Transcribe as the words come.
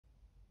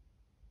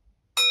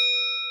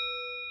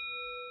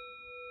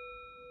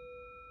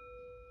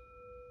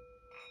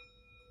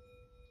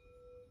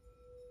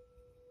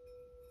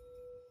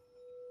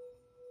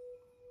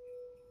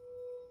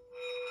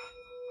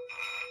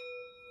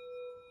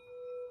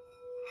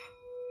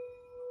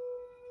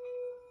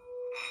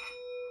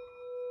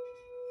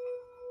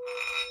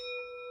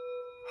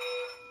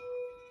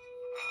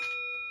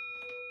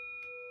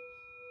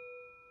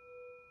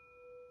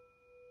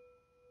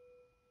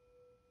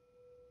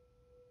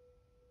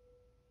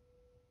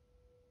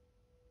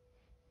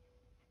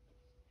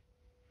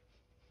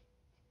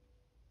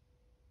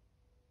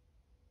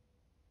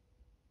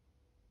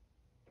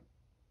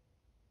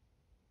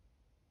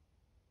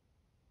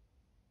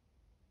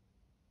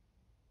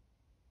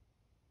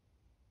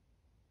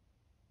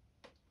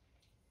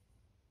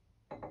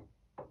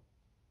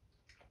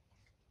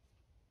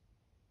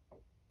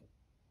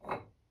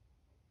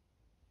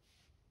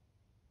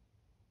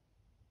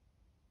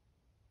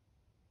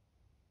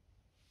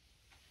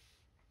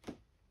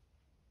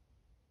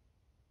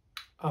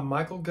I'm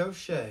Michael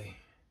Gaucher,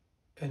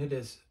 and it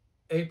is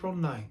April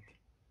 9th,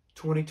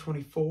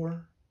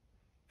 2024,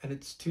 and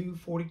it's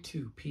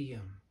 2:42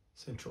 p.m.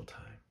 Central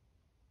Time.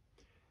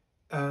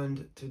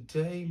 And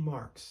today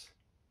marks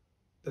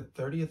the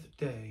 30th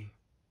day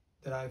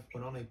that I've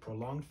went on a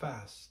prolonged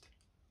fast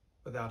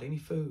without any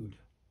food,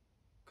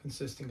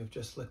 consisting of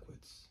just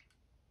liquids,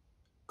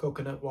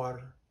 coconut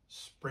water,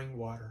 spring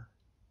water,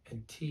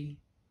 and tea,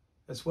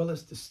 as well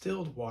as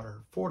distilled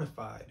water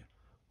fortified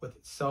with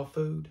cell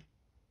food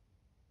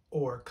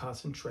or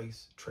concentrate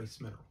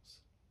trace minerals.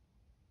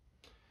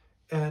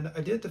 And I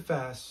did the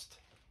fast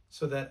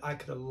so that I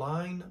could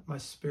align my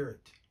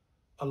spirit,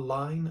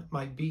 align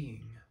my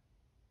being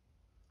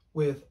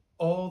with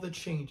all the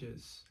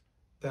changes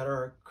that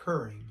are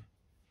occurring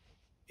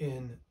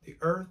in the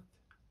earth,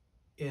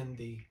 in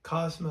the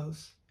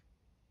cosmos,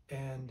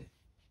 and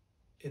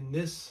in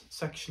this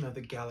section of the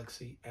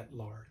galaxy at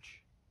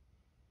large.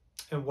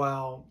 And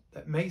while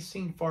that may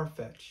seem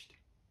far-fetched,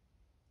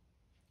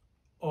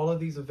 all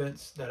of these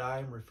events that I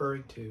am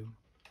referring to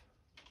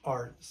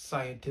are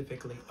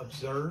scientifically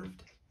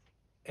observed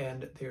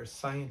and they're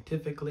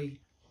scientifically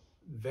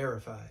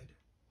verified.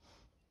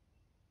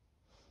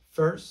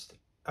 First,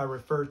 I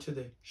refer to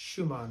the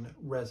Schumann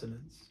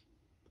resonance.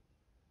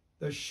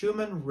 The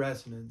Schumann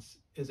resonance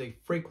is a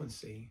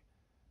frequency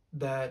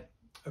that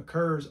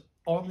occurs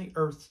on the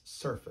Earth's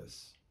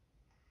surface.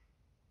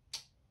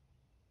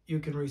 You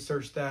can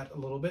research that a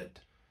little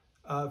bit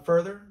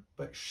further,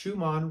 but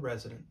Schumann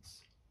resonance.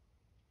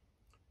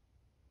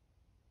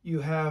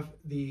 You have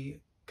the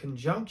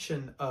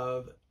conjunction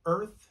of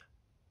Earth,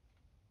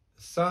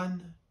 the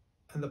Sun,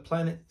 and the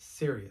planet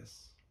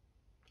Sirius.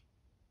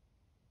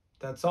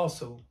 That's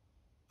also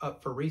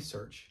up for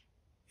research.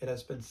 It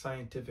has been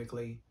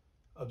scientifically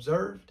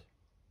observed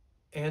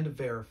and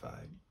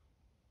verified.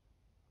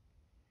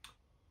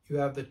 You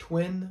have the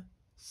twin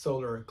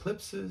solar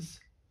eclipses,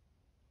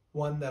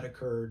 one that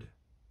occurred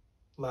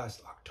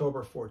last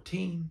October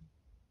 14,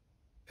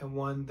 and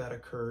one that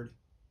occurred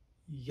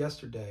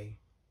yesterday,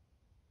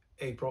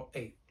 April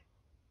 8th.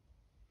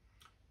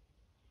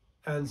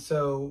 And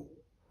so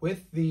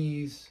with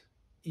these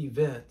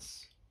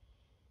events,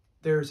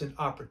 there's an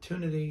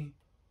opportunity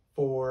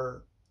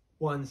for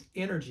one's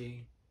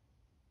energy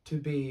to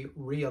be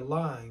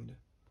realigned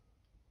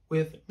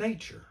with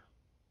nature.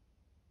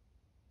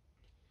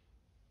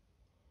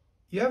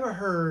 You ever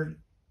heard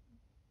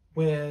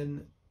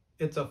when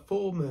it's a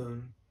full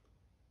moon,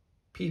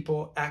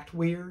 people act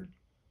weird?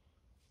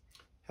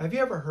 Have you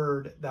ever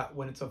heard that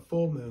when it's a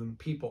full moon,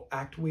 people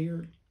act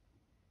weird?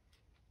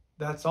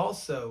 That's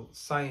also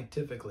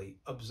scientifically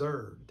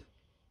observed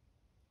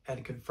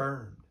and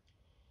confirmed.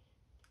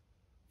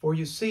 For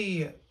you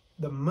see,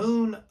 the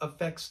moon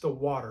affects the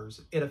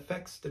waters, it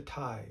affects the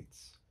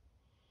tides.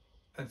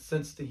 And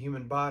since the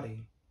human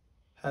body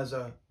has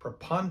a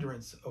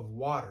preponderance of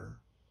water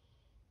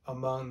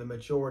among the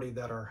majority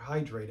that are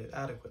hydrated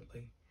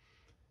adequately,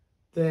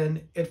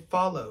 then it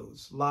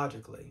follows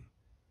logically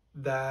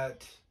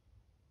that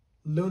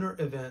lunar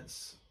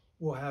events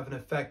will have an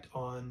effect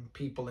on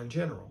people in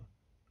general.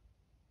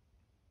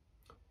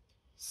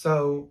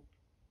 So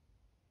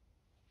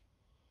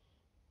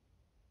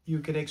you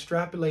can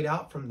extrapolate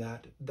out from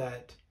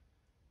that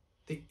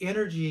the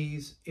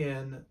energies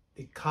in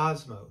the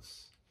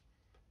cosmos,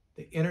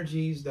 the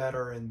energies that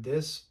are in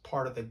this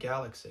part of the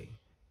galaxy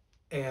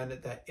and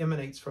that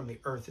emanates from the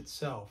Earth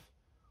itself,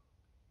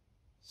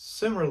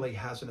 similarly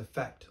has an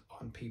effect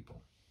on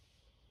people.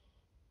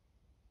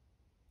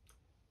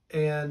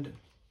 And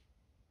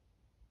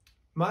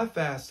my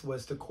fast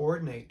was to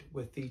coordinate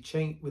with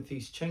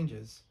these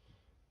changes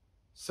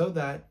so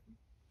that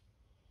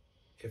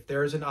if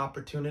there is an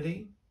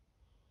opportunity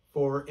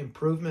for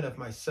improvement of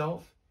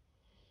myself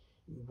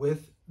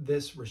with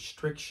this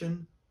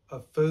restriction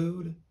of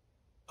food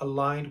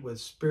aligned with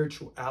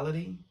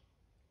spirituality,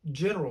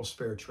 general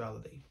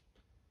spirituality,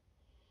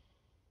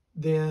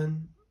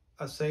 then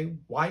I say,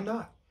 why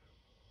not?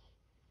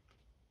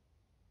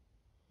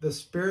 The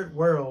spirit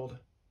world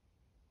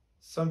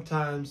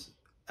sometimes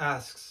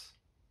asks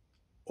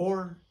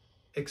or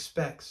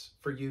expects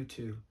for you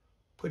to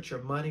put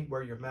your money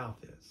where your mouth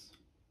is.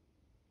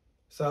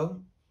 So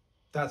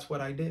that's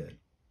what I did.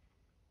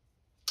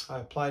 I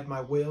applied my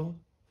will,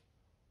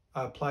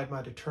 I applied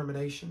my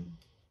determination,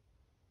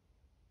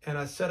 and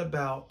I set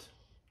about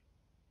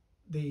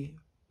the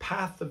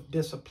path of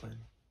discipline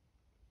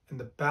and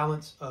the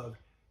balance of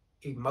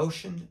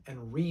emotion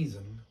and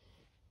reason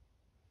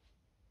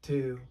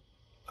to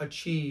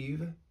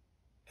achieve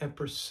and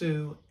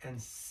pursue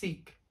and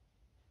seek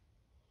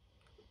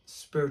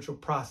spiritual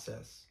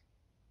process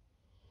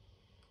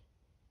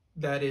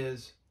that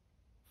is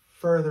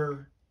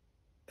further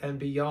and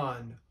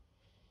beyond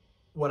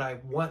what I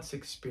once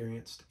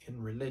experienced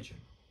in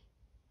religion.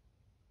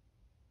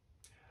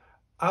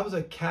 I was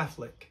a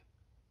Catholic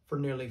for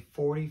nearly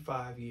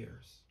 45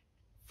 years,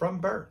 from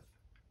birth.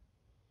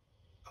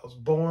 I was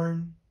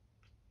born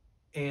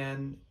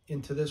and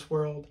into this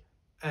world,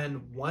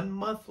 and 1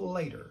 month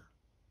later,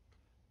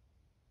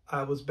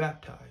 I was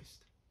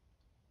baptized.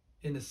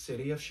 in the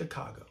city of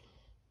Chicago,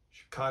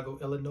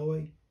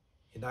 Illinois,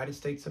 United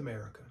States of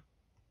America.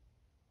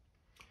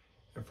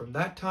 And from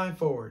that time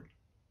forward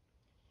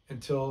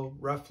until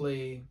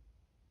roughly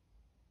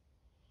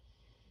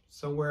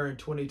somewhere in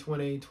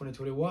 2020,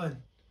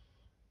 2021,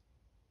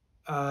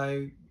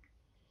 I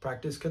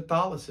practiced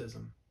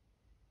Catholicism,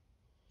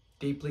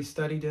 deeply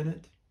studied in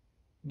it,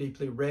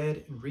 deeply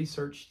read and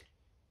researched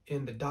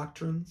in the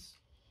doctrines.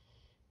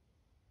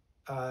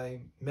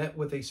 I met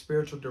with a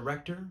spiritual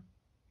director,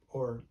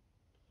 or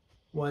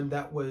one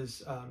that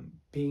was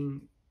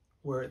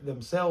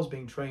themselves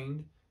being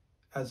trained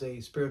as a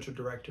spiritual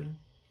director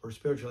or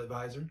spiritual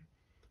advisor.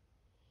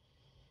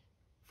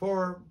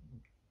 For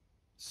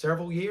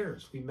several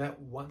years, we met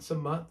once a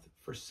month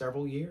for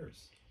several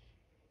years.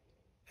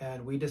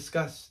 And we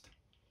discussed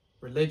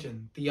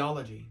religion,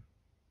 theology,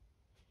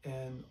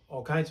 and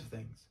all kinds of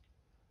things.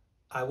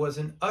 I was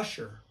an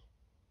usher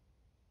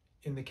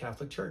in the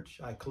Catholic Church.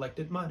 I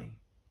collected money.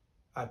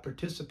 I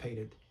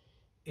participated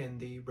in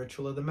the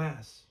ritual of the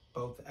Mass,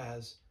 both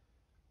as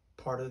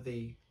part of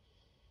the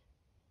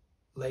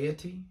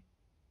laity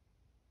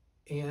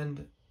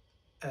and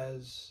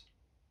as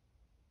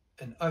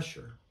an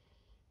usher,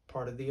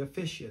 part of the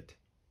officiate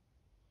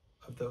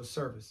of those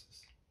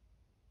services.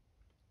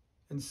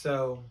 And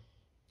so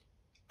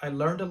I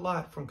learned a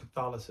lot from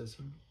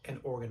Catholicism and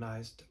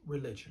organized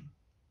religion.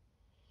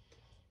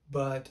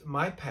 But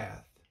my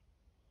path,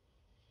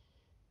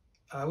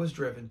 I was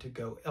driven to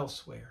go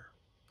elsewhere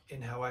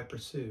in how I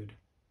pursued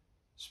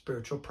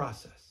spiritual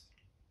process.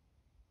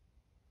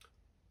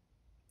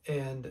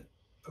 And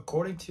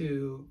according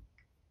to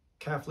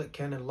Catholic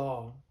canon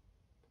law,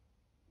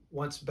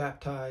 once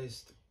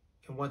baptized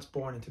and once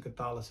born into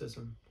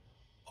Catholicism,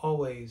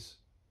 always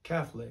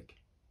Catholic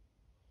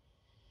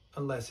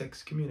unless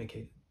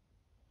excommunicated.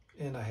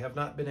 And I have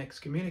not been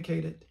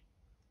excommunicated,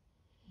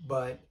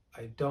 but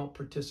I don't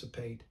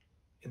participate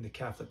in the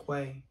Catholic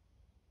way,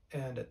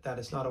 and that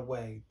is not a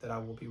way that I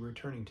will be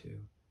returning to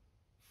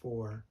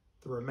for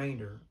the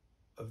remainder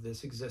of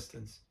this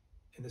existence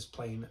in this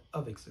plane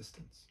of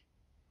existence.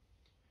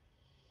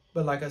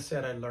 But like I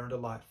said, I learned a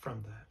lot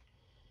from that.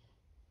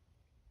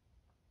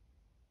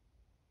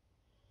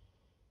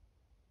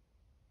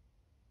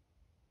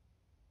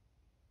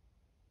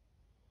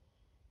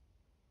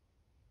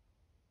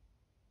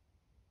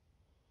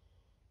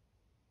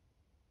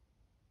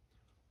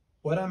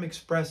 What I'm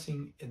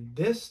expressing in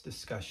this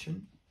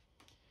discussion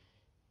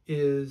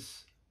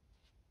is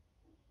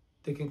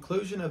the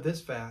conclusion of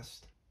this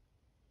fast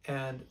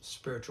and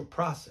spiritual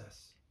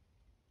process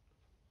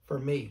for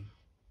me.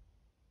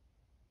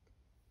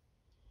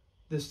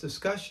 This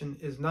discussion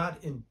is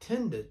not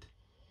intended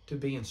to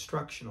be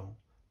instructional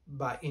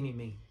by any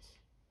means.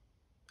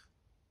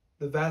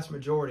 The vast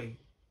majority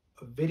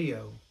of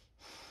video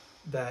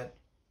that,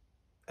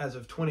 as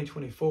of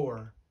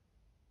 2024,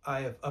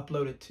 I have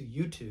uploaded to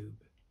YouTube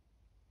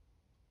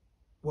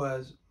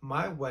was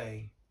my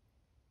way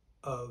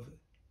of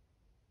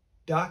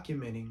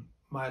documenting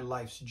my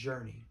life's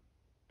journey.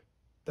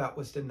 That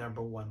was the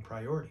number one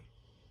priority.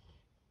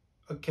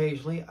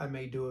 Occasionally, I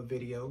may do a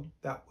video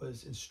that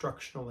was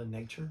instructional in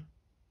nature,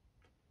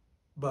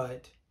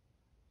 but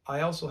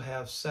I also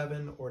have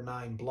 7 or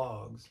 9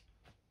 blogs,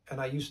 and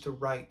I used to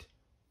write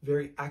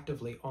very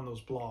actively on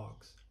those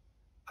blogs.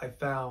 I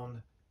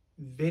found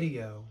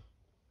video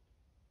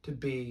to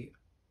be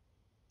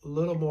a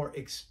little more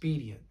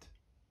expedient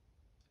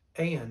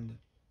and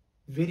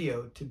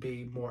video to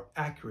be more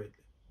accurate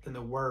than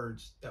the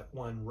words that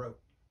one wrote.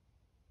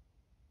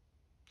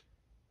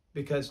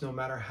 Because no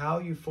matter how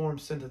you form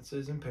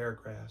sentences and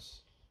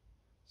paragraphs,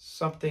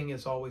 something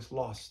is always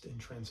lost in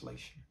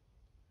translation.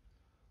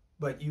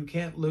 But you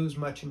can't lose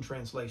much in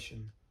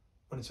translation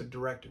when it's a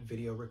direct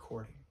video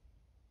recording.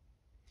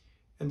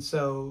 And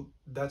so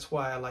that's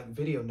why I like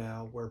video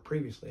now, where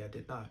previously I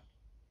did not.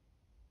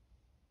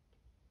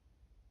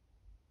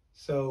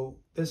 So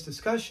this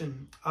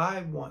discussion,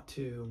 I want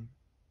to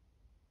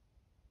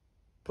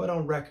put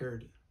on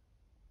record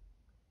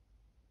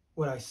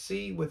what I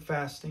see with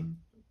fasting,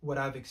 what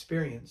I've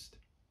experienced.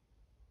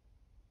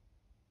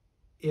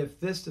 If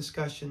this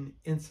discussion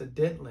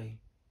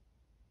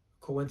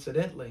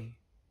coincidentally,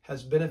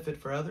 has benefit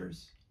for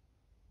others,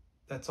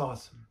 that's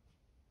awesome.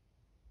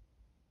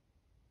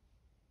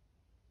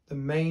 The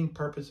main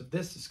purpose of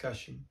this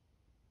discussion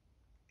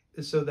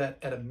is so that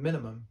at a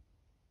minimum,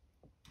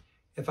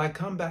 if I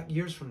come back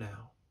years from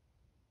now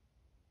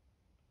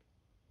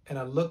and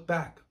I look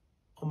back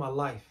on my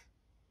life,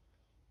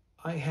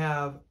 I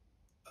have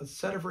a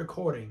set of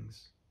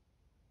recordings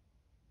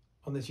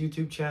on this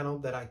YouTube channel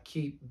that I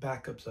keep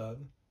backups of,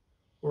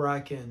 where I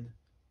can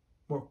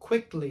more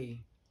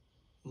quickly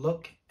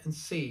look and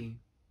see,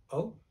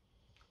 oh,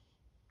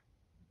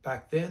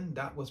 back then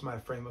that was my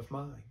frame of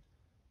mind.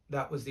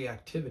 That was the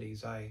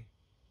activities I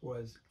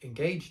was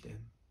engaged in.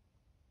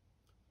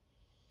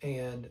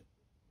 And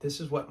this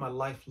is what my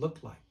life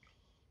looked like.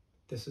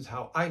 This is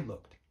how I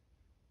looked.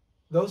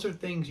 Those are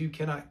things you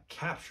cannot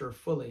capture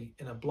fully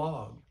in a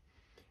blog,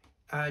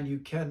 and you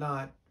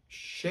cannot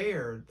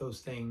share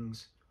those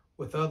things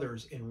with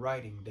others in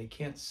writing. They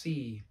can't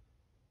see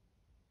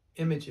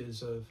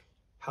images of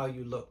how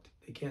you looked.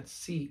 They can't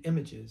see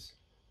images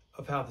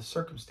of how the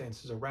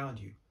circumstances around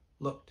you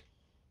looked.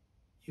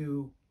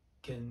 You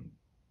can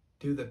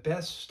do the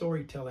best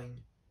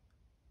storytelling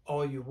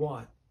all you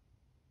want,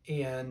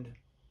 and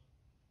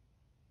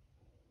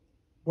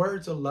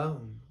words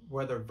alone,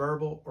 whether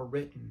verbal or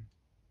written,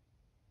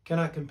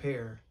 cannot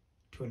compare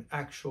to an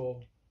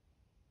actual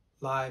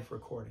live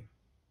recording.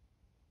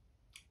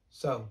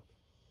 So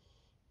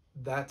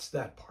that's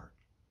that part.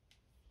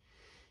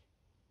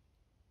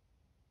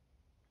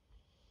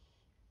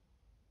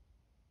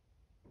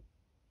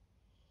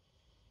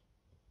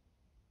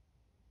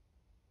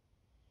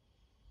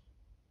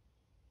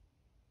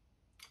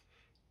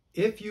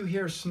 If you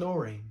hear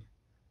snoring,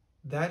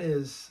 that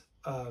is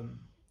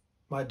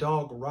my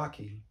dog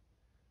Rocky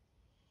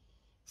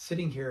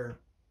sitting here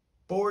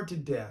bored to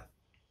death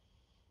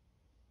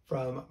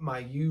from my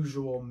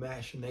usual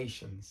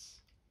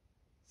machinations,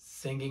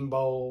 singing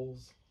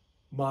bowls,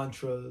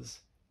 mantras,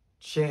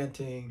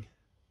 chanting,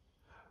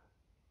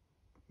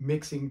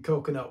 mixing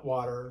coconut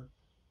water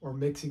or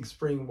mixing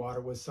spring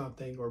water with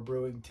something or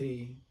brewing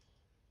tea,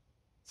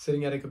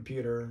 sitting at a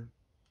computer,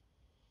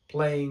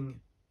 playing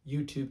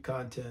YouTube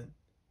content,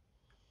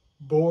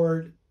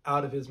 bored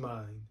out of his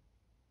mind.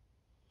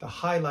 The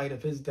highlight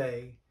of his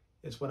day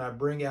is when I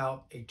bring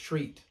out a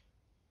treat.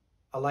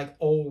 I like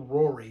old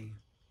Rory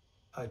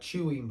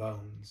chewing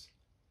bones,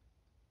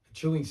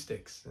 chewing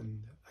sticks,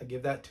 and I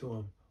give that to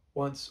him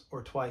once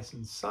or twice,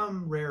 in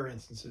some rare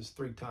instances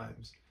 3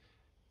 times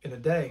in a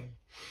day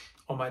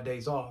on my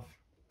days off,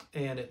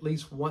 and at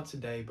least once a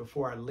day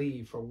before I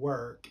leave for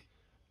work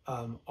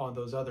on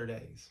those other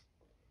days.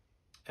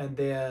 And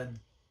then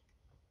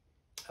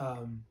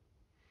I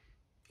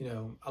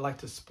like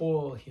to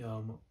spoil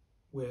him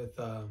with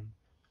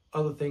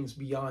other things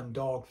beyond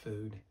dog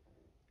food.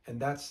 And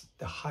that's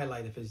the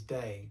highlight of his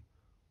day,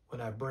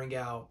 when I bring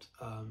out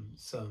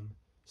some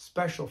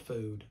special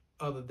food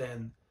other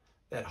than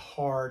that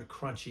hard,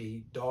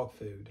 crunchy dog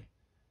food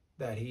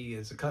that he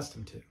is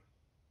accustomed to.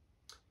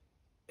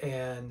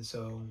 And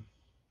so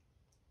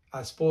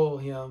I spoil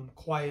him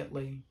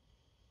quietly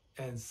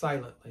and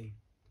silently,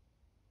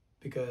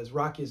 because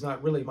Rocky is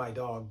not really my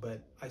dog,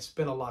 but I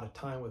spend a lot of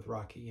time with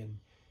Rocky, and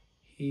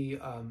he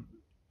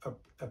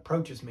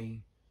approaches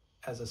me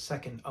as a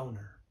second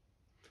owner.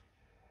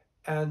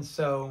 And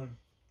so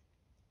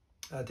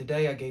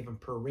today I gave him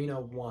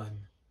Purina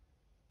 1,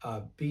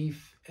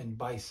 beef and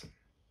bison.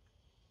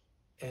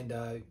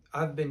 And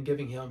I've been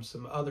giving him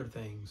some other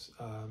things,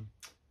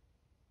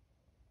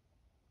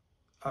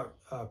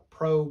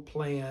 Pro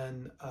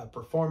Plan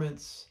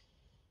Performance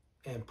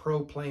and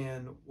Pro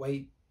Plan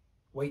Weight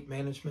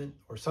Management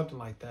or something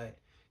like that.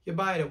 You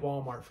buy it at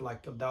Walmart for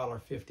like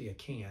 $1.50 a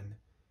can.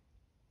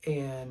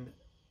 And,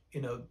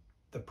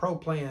 the Pro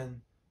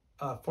Plan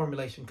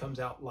formulation comes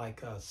out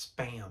like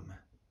Spam.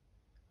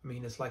 I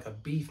mean, it's like a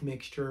beef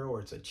mixture or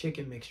it's a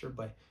chicken mixture,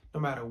 but no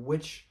matter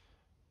which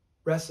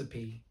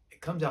recipe, it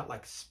comes out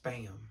like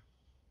Spam.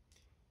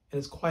 And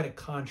it's quite a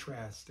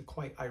contrast,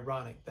 quite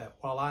ironic that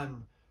while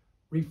I'm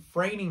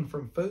refraining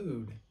from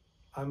food,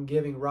 I'm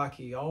giving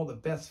Rocky all the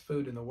best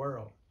food in the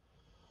world.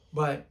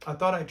 But I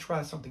thought I'd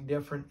try something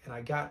different, and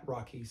I got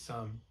Rocky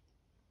some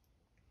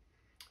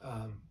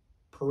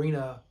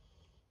Purina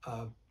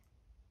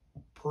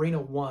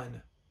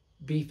 1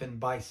 beef and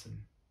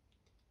bison.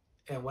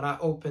 And when I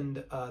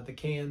opened the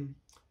can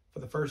for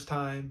the first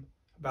time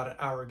about an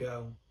hour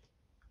ago,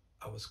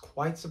 I was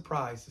quite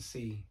surprised to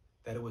see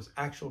that it was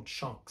actual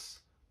chunks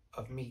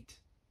of meat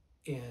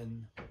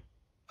in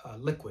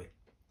liquid.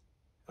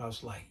 And I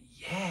was like,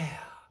 yeah,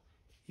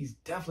 he's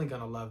definitely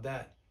going to love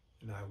that.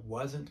 And I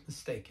wasn't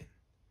mistaken.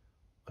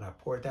 When I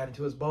poured that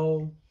into his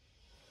bowl,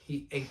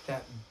 he ate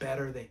that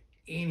better than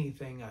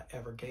anything I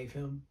ever gave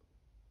him,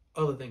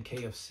 other than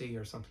KFC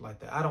or something like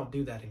that. I don't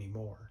do that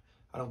anymore.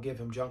 I don't give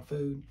him junk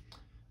food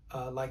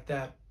like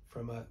that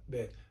from a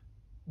bit.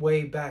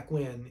 Way back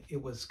when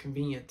it was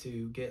convenient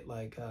to get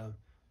like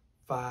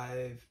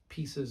 5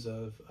 pieces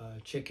of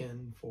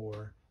chicken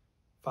for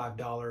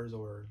 $5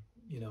 or,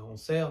 on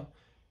sale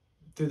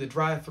through the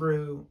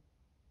drive-through,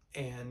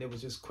 and it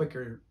was just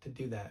quicker to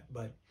do that.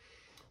 But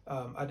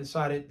I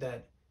decided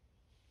that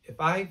if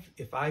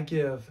I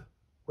give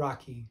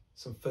Rocky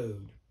some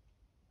food,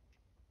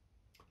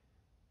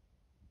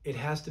 it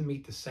has to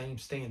meet the same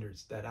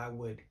standards that I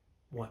would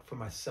want for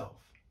myself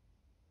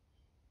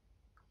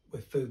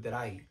with food that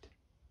I eat.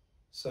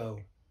 So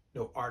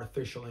no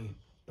artificial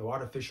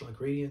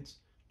ingredients,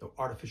 no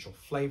artificial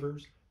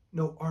flavors,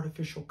 no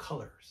artificial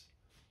colors.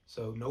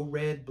 So no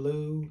red,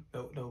 blue,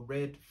 no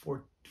red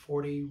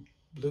 40,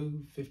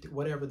 blue 50,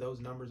 whatever those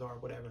numbers are,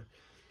 whatever.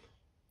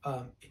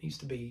 It needs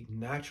to be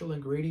natural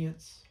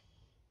ingredients.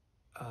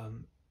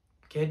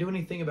 Can't do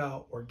anything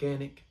about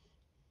organic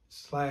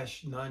 /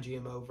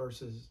 non-GMO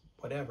versus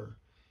whatever.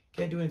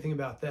 Can't do anything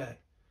about that.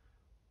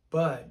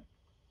 But,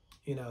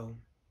 I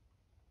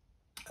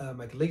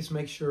at least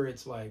make sure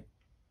it's like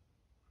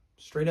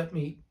straight up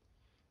meat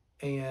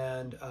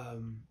and,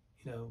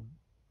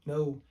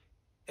 no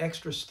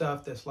extra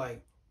stuff that's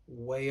like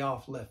way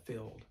off left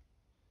field.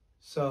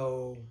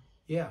 So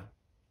yeah,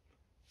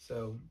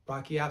 so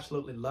Rocky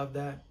absolutely loved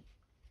that.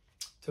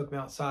 Took him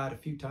outside a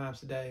few times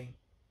today.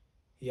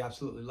 He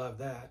absolutely loved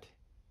that.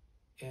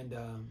 And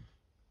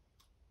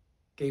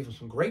gave him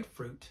some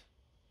grapefruit.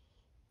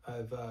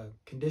 I've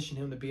conditioned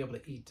him to be able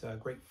to eat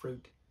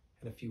grapefruit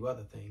and a few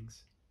other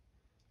things.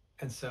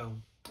 And so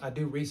I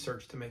do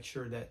research to make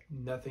sure that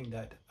nothing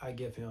that I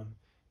give him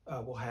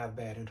will have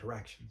bad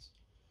interactions.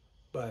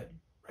 But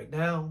right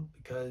now,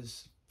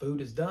 because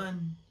food is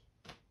done,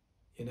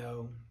 you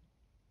know,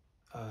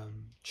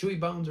 chewy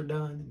bones are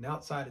done and the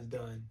outside is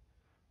done,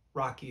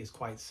 Rocky is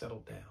quite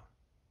settled down.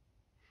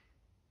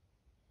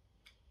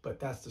 But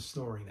that's the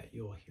snoring that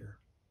you'll hear.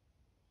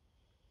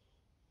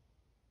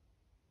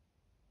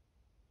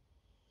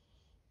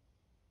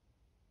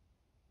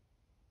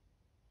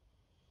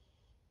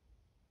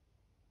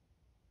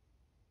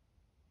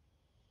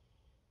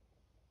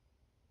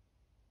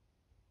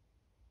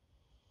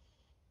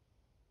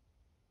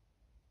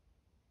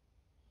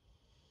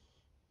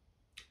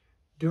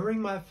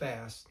 During my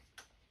fast,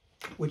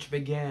 which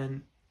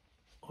began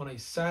on a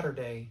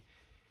Saturday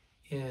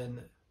in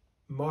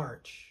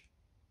March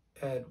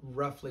at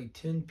roughly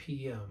 10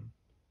 p.m.,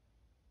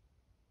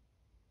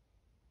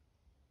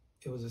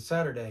 it was a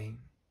Saturday,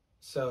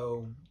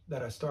 so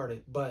that I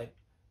started, but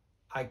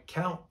I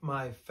count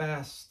my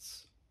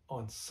fasts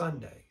on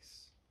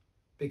Sundays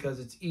because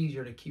it's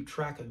easier to keep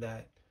track of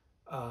that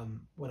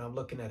when I'm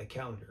looking at a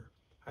calendar.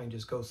 I can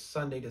just go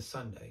Sunday to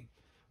Sunday.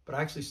 But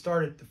I actually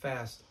started the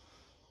fast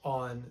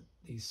on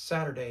the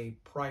Saturday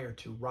prior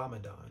to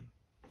Ramadan.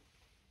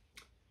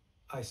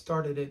 I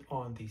started it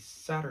on the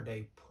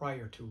Saturday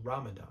prior to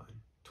Ramadan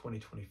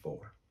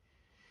 2024.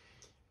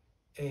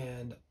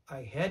 And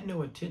I had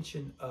no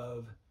intention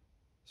of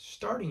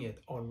starting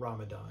it on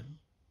Ramadan,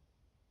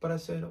 but I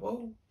said,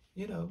 oh,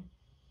 you know,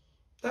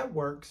 that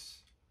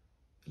works.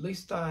 At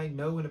least I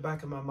know in the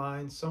back of my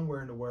mind,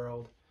 somewhere in the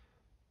world,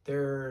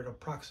 there are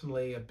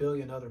approximately 1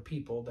 billion other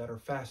people that are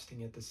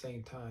fasting at the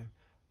same time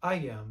I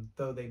am,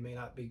 though they may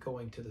not be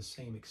going to the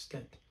same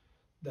extent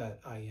that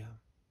I am.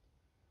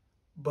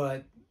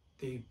 But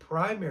the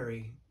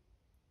primary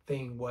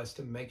thing was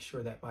to make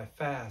sure that my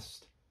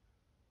fast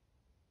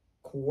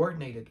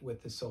coordinated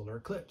with the solar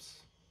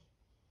eclipse.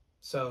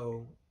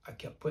 So I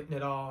kept putting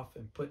it off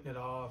and putting it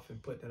off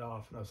and putting it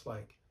off. And I was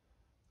like,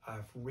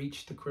 I've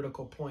reached the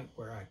critical point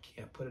where I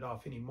can't put it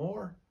off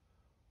anymore,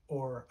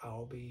 or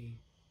I'll be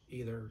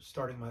either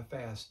starting my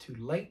fast too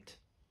late,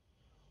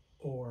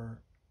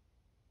 or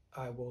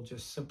I will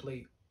just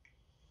simply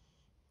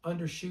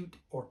undershoot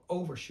or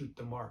overshoot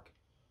the mark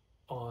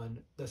on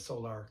the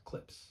solar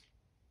eclipse.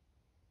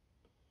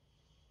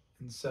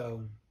 And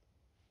so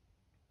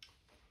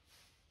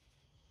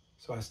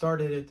I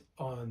started it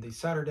on the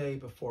Saturday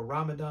before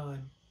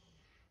Ramadan,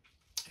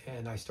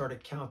 and I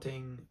started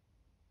counting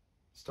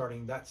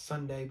starting that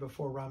Sunday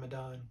before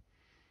Ramadan,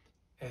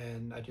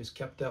 and I just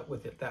kept up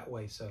with it that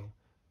way. So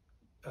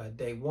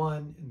day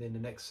 1, and then the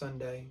next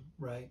Sunday,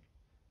 right?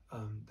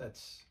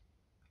 That's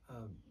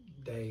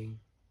day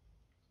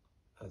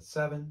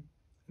 7,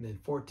 and then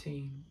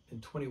 14,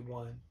 and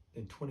 21,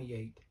 and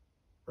 28,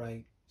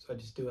 right? So I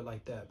just do it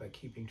like that by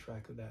keeping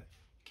track of that,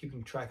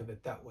 keeping track of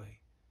it that way.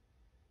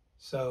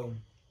 So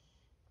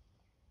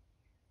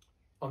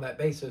on that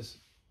basis,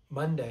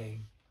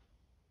 Monday,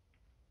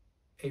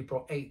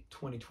 April 8th,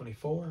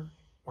 2024,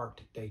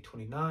 marked day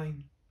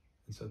 29.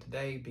 And so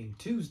today being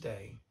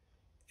Tuesday,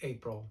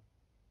 April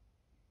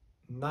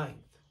 9th,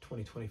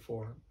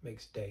 2024,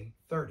 makes day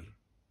 30.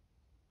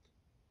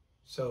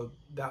 So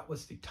that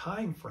was the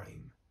time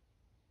frame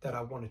that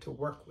I wanted to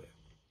work with.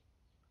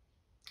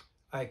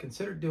 I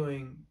considered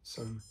doing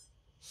some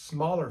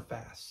smaller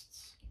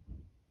fasts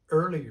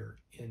earlier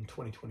in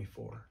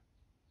 2024,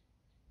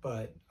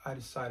 but I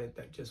decided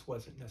that just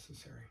wasn't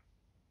necessary.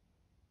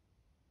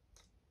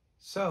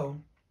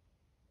 So,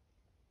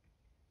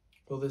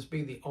 will this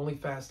be the only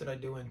fast that I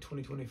do in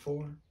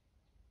 2024?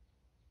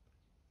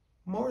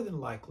 More than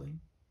likely,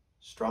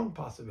 strong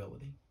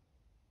possibility.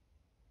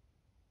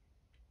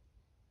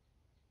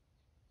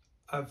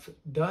 I've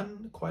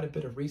done quite a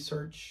bit of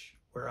research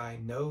where I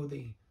know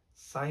the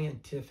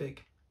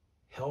scientific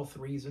health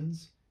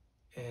reasons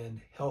and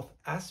health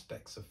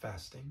aspects of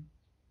fasting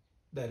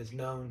that is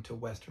known to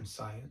Western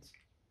science.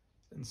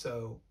 And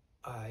so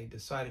I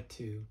decided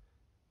to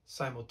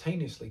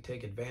simultaneously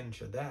take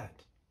advantage of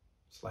that.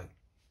 It's like,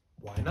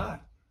 why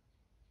not?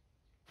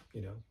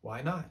 You know,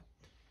 why not?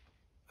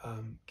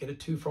 Get a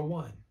 2 for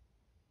 1,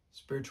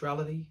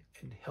 spirituality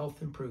and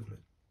health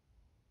improvement.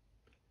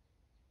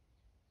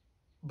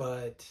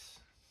 But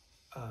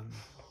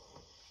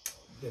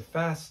the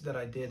fasts that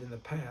I did in the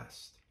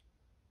past,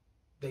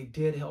 they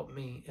did help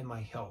me in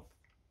my health.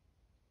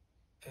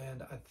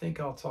 And I think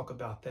I'll talk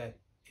about that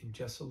in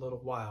just a little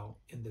while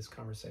in this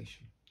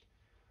conversation.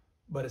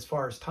 But as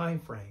far as time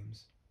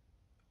frames,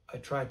 I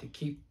tried to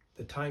keep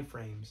the time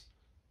frames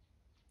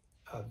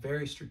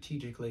very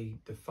strategically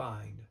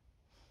defined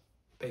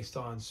based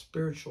on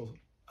spiritual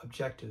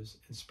objectives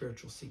and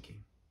spiritual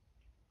seeking.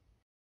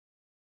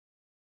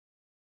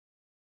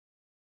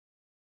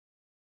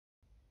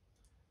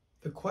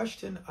 The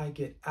question I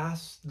get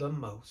asked the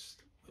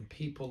most when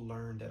people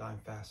learn that I'm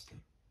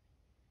fasting,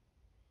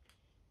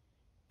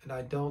 and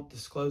I don't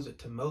disclose it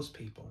to most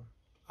people.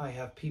 I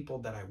have people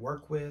that I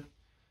work with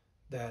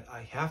that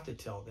I have to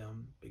tell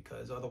them,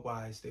 because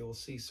otherwise they will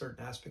see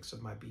certain aspects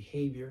of my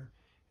behavior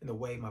and the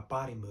way my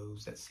body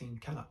moves that seem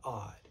kind of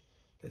odd,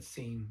 that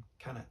seem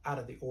kind of out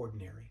of the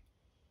ordinary.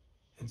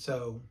 And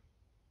so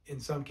in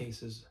some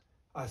cases,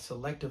 I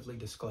selectively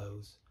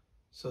disclose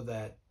so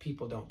that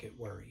people don't get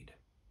worried.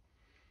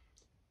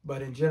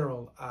 But in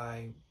general,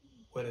 I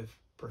would have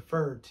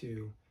preferred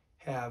to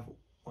have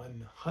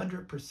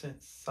 100%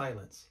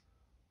 silence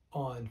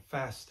on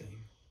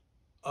fasting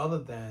other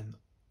than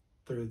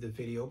through the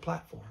video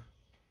platform.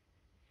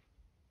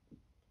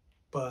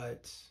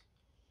 But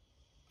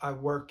I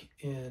work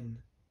in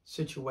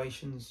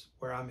situations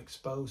where I'm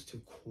exposed to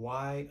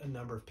quite a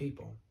number of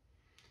people.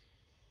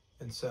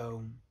 And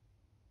so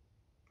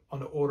on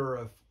the order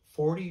of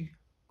 40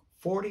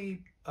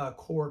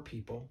 core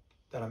people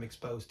that I'm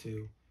exposed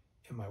to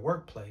in my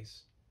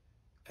workplace.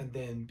 And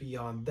then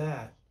beyond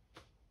that,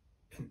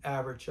 an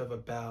average of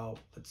about,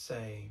 let's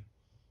say,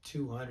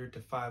 200 to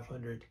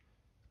 500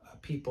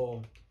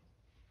 people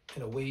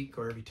in a week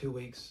or every 2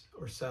 weeks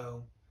or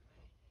so,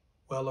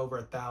 well over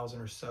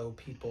 1,000 or so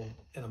people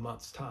in a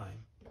month's time.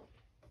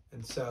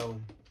 And so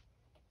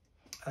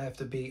I have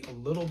to be a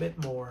little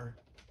bit more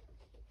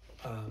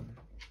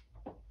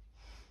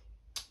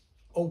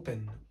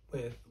open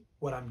with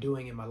what I'm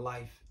doing in my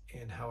life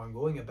and how I'm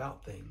going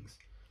about things,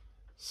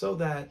 so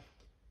that,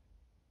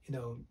 you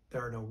know,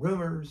 there are no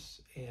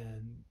rumors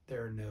and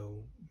there are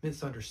no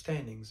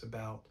misunderstandings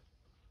about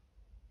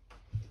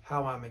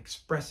how I'm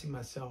expressing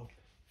myself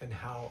and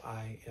how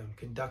I am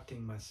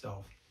conducting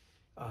myself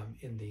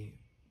in the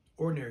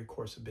ordinary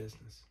course of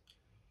business.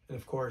 And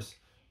of course,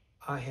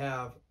 I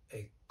have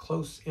a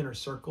close inner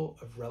circle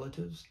of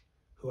relatives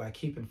who I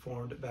keep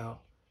informed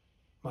about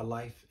my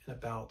life and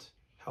about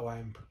how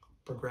I'm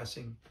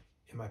progressing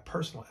in my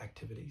personal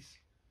activities.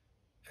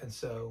 And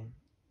so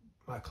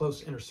my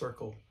close inner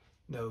circle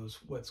knows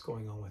what's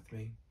going on with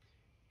me.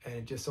 And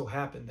it just so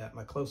happened that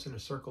my close inner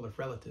circle of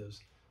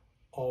relatives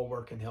all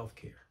work in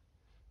healthcare.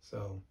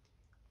 So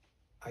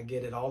I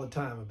get it all the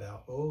time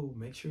about, oh,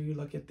 make sure you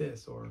look at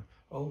this, or,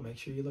 oh, make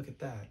sure you look at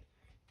that.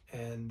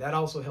 And that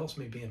also helps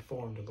me be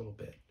informed a little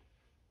bit.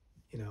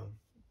 You know,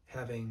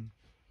 having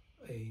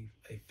a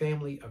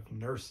family of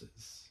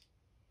nurses,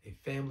 a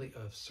family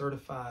of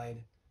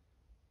certified,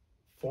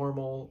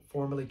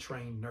 formally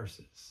trained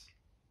nurses.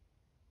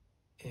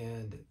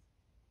 And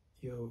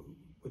you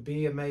would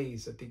be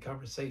amazed at the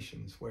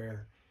conversations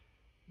where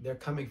they're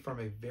coming from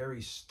a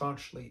very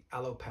staunchly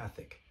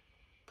allopathic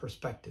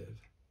perspective.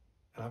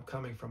 And I'm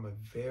coming from a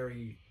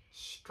very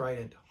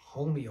strident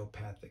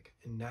homeopathic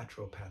and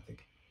naturopathic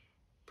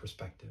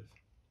perspective.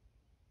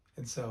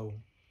 And so,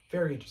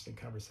 very interesting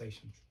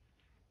conversations.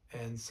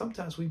 And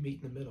sometimes we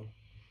meet in the middle.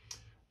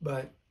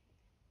 But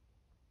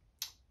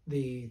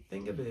the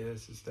thing of it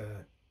is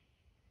that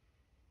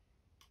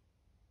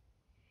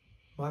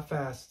my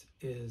fast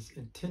is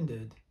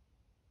intended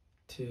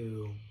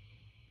to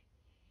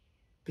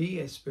be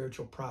a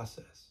spiritual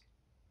process.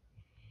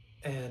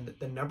 And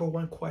the number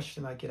one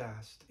question I get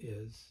asked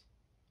is,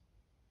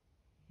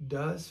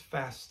 does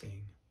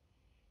fasting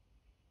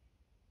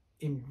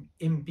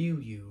imbue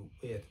you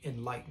with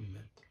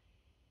enlightenment?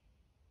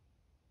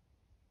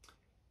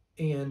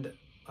 And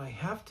I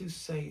have to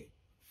say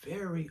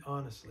very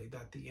honestly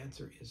that the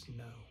answer is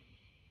no.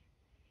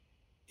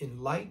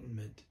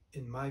 Enlightenment,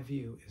 in my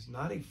view, is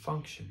not a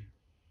function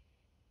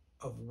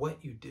of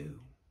what you do.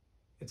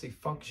 It's a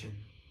function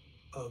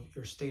of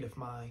your state of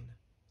mind.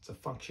 It's a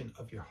function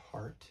of your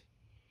heart.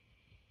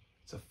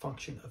 It's a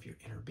function of your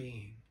inner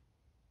being.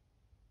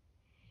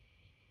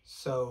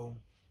 So,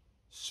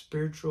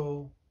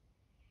 spiritual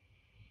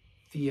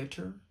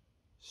theater,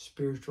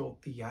 spiritual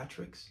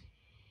theatrics,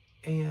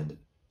 and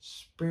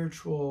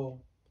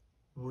spiritual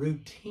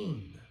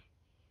routine,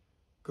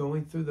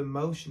 going through the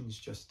motions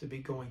just to be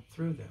going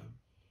through them,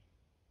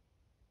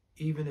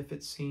 even if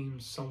it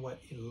seems somewhat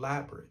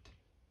elaborate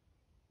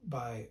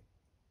by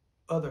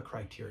other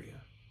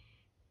criteria.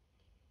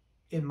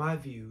 In my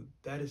view,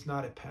 that is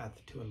not a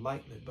path to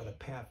enlightenment, but a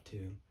path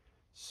to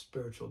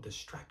spiritual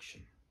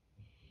distraction.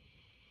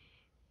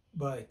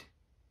 But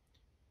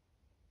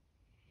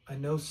I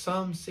know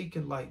some seek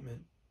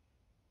enlightenment,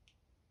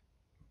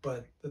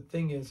 but the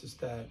thing is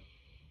that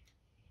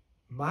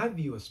my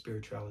view of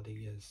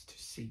spirituality is to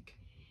seek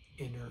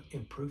inner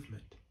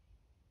improvement.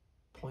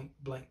 Point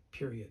blank,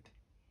 period.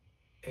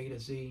 A to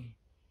Z,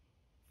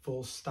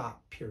 full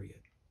stop,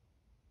 period.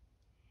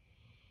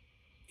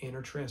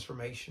 Inner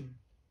transformation,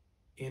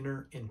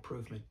 inner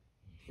improvement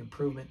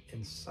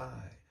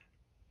inside.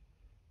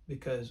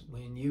 Because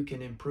when you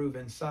can improve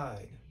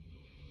inside,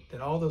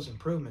 then all those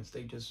improvements,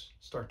 they just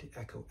start to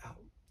echo out.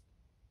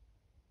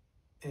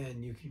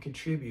 And you can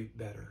contribute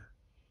better.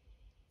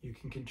 You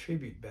can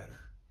contribute better.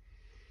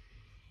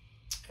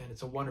 And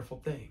it's a wonderful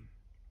thing,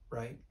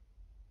 right?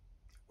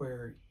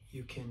 Where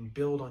you can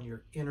build on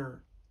your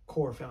inner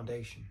core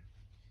foundation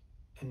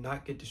and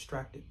not get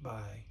distracted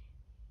by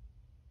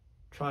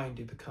trying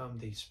to become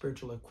the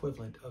spiritual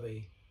equivalent of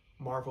a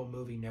Marvel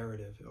movie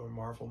narrative or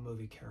Marvel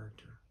movie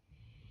character,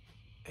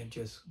 and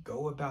just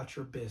go about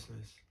your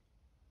business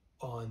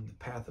on the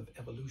path of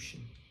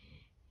evolution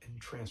and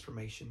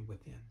transformation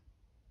within.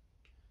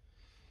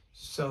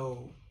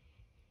 So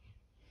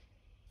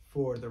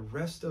for the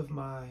rest of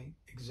my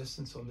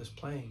existence on this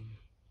plane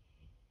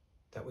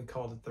that we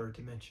call the third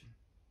dimension,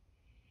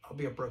 I'll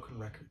be a broken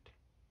record.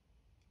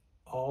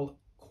 All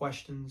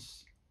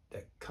questions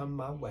that come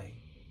my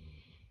way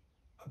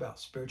about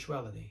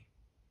spirituality,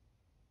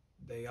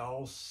 they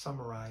all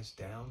summarize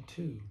down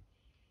to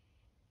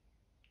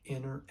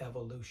inner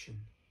evolution,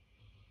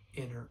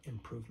 inner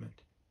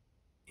improvement,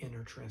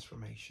 inner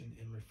transformation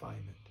and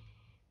refinement.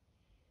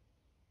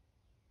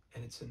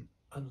 And it's an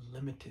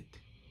unlimited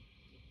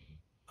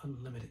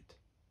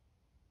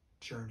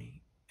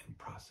journey and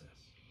process.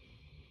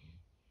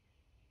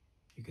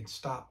 You can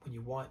stop when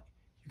you want.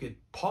 You can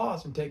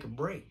pause and take a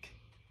break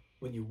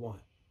when you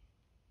want.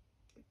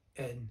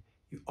 And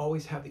you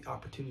always have the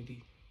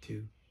opportunity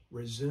to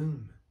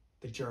resume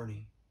the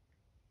journey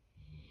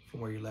from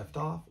where you left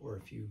off, or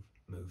if you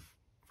move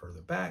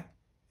further back,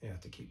 you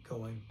have to keep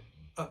going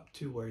up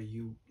to where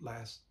you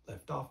last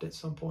left off at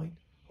some point,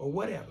 or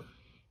whatever.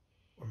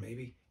 Or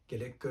maybe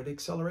get a good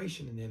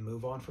acceleration and then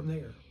move on from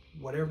there.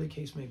 Whatever the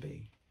case may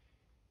be.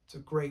 It's a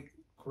great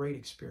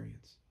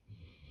experience.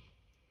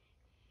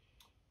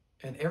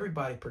 And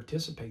everybody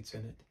participates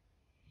in it,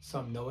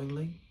 some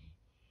knowingly,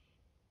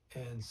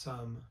 and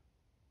some,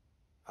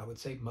 I would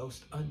say,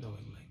 most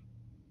unknowingly.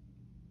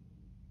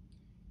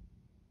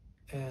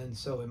 And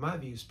so in my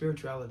view,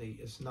 spirituality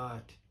is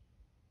not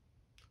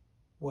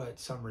what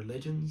some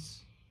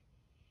religions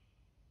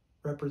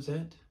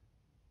represent,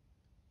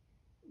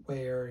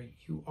 where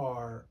you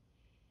are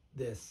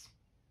this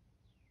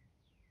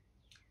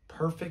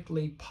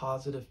perfectly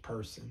positive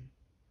person,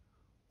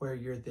 where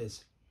you're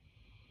this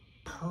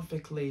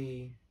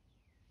perfectly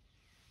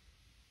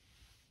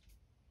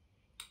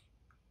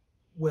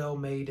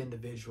well-made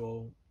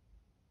individual,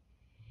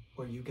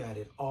 where you got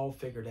it all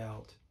figured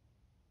out.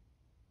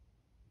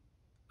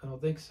 I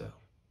don't think so.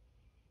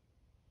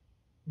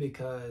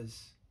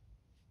 Because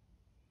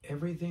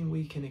everything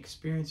we can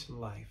experience in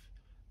life,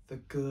 the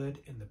good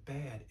and the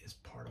bad, is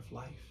part of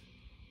life.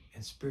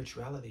 And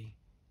spirituality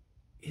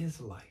is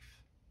life.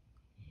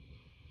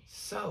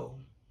 So,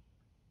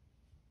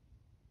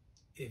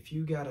 if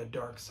you got a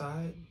dark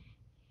side,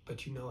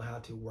 but you know how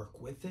to work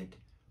with it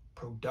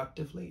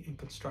productively and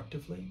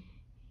constructively,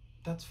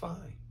 that's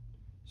fine.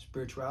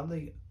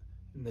 Spirituality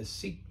and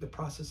the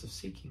process of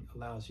seeking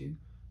allows you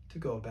to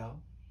go about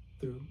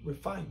through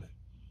refinement.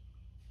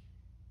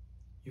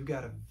 You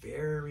got a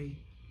very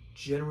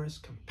generous,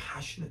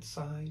 compassionate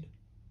side,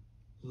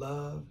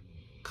 love,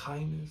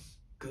 kindness,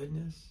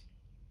 goodness,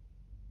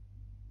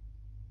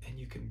 and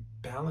you can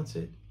balance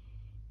it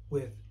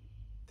with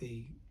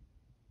the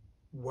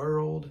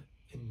world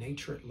and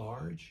nature at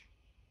large,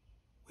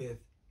 with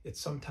its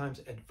sometimes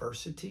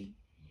adversity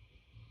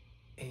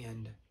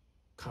and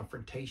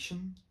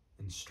confrontation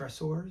and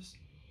stressors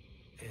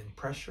and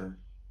pressure,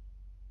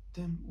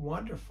 then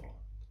wonderful.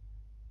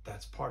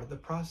 That's part of the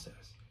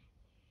process.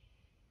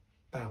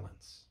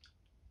 Balance,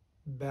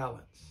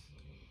 balance,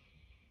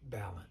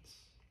 balance.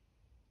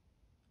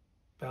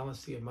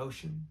 Balance the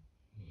emotion,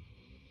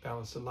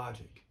 balance the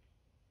logic,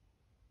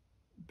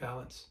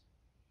 balance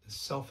the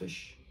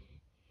selfish,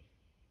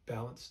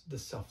 balance the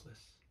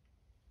selfless.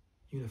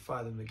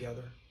 Unify them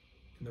together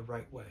in the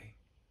right way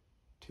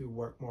to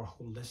work more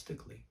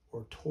holistically,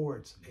 or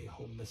towards a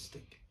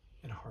holistic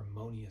and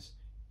harmonious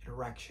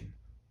interaction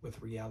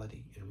with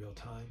reality in real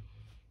time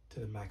to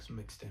the maximum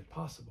extent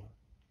possible.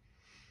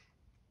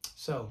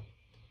 So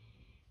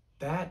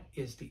that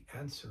is the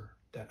answer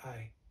that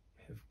I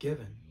have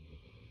given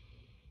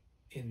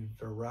in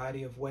a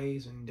variety of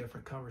ways in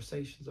different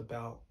conversations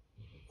about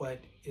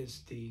what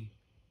is the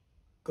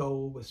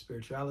goal with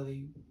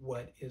spirituality,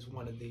 what is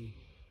one of the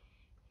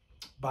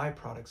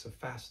byproducts of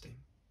fasting,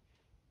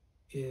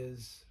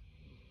 is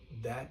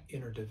that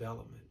inner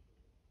development.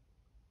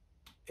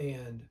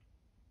 And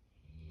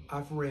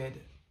I've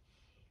read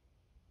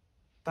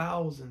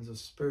thousands of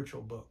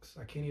spiritual books.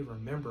 I can't even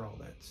remember all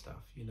that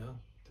stuff, you know?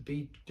 To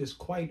be just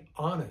quite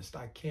honest,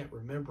 I can't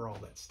remember all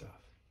that stuff.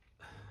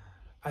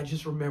 I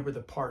just remember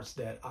the parts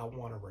that I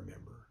want to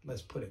remember.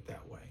 Let's put it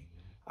that way.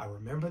 I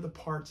remember the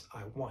parts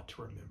I want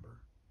to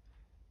remember.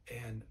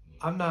 And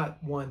I'm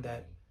not one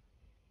that,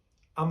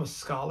 I'm a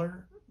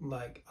scholar.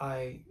 Like,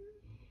 I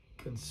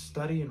can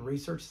study and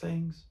research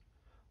things,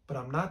 but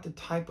I'm not the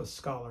type of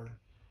scholar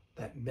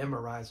that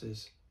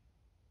memorizes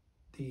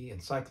the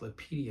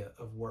encyclopedia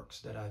of works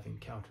that I've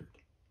encountered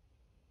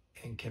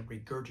and can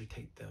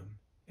regurgitate them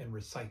and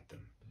recite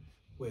them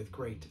with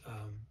great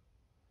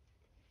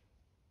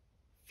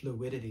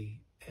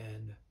fluidity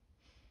and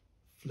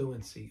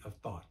fluency of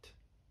thought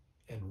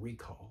and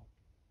recall.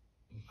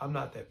 I'm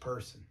not that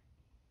person,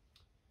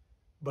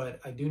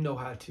 but I do know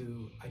how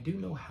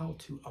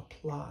to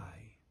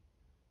apply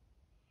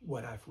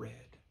what I've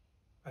read.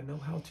 I know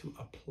how to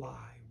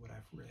apply what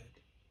I've read.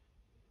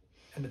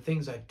 And the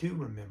things I do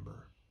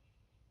remember,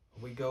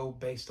 we go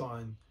based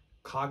on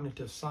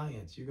cognitive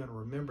science. You're going to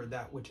remember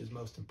that which is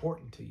most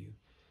important to you.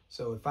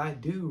 So if I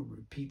do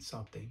repeat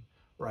something,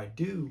 or I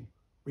do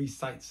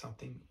recite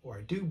something, or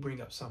I do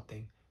bring up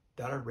something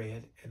that I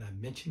read and I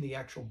mention the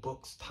actual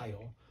book's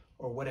title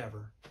or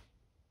whatever,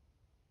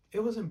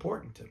 it was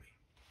important to me.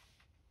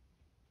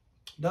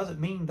 Doesn't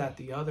mean that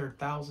the other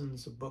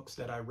thousands of books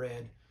that I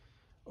read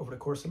over the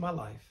course of my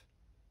life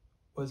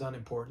was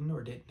unimportant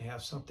or didn't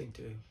have something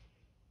to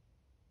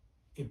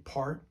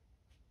impart,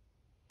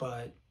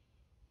 but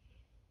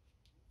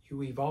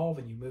you evolve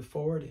and you move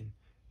forward, and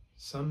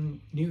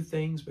some new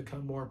things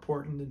become more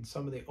important than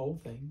some of the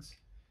old things,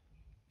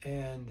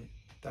 and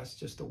that's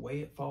just the way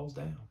it falls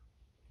down.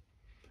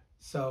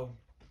 So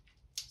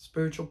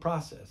spiritual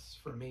process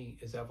for me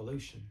is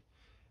evolution,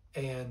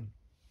 and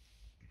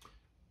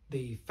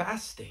the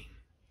fasting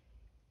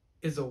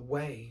is a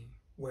way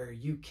where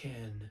you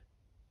can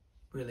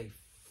really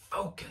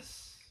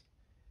focus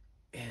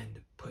and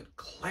put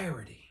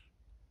clarity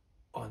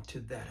onto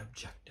that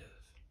objective.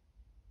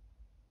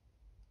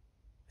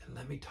 And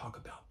let me talk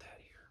about that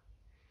here.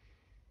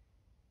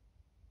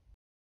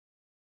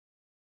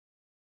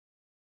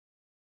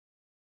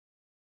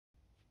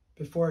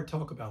 Before I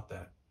talk about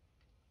that,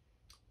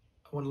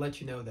 I want to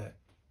let you know that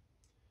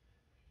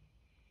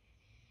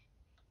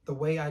the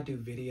way I do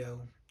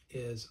video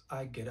is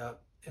I get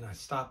up and I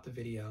stop the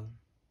video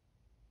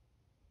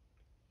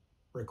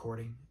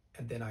recording,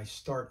 and then I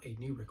start a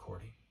new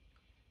recording.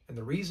 And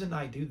the reason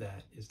I do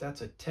that is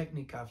that's a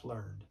technique I've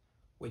learned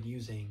when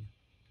using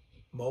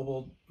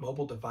mobile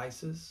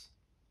devices.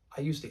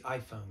 I use the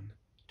iPhone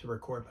to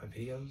record my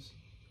videos,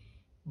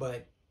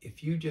 but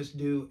if you just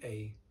do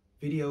a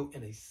video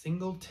in a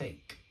single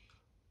take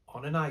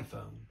on an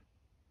iPhone,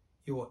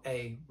 you will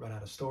A, run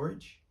out of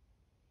storage,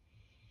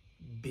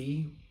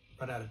 B,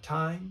 run out of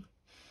time,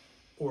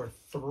 or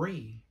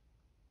 3,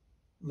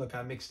 look,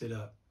 I mixed it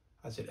up.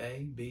 I said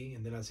A, B,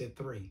 and then I said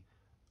 3.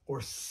 Or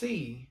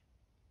C,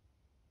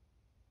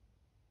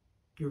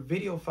 your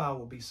video file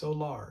will be so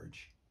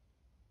large,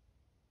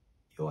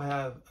 you'll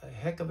have a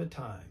heck of a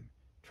time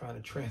trying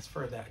to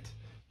transfer that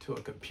to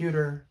a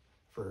computer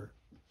for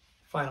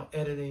final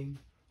editing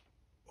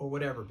or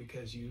whatever,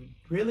 because you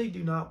really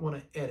do not want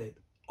to edit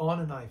on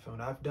an iPhone.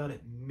 I've done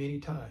it many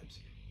times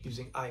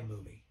using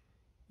iMovie.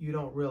 You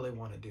don't really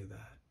want to do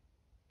that.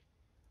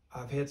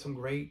 I've had some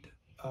great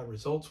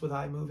results with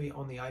iMovie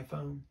on the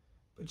iPhone,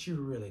 but you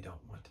really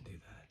don't want to do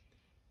that.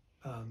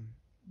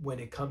 When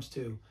it comes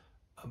to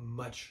a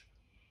much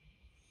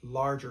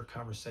larger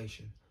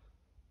conversation.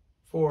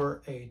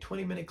 For a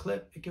 20-minute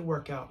clip, it can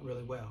work out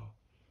really well.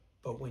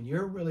 But when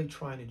you're really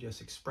trying to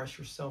just express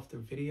yourself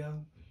through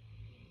video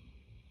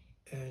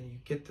and you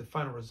get the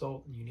final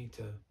result and you need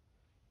to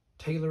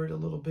tailor it a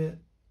little bit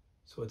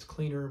so it's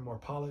cleaner and more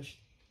polished,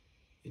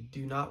 you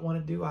do not want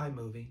to do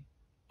iMovie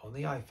on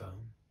the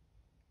iPhone,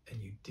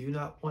 and you do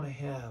not want to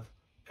have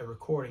a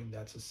recording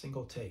that's a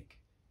single take.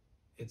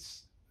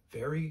 It's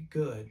very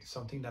good,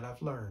 something that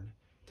I've learned,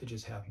 to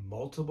just have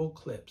multiple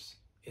clips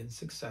in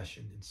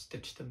succession and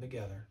stitch them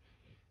together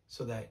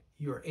so that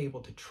you're able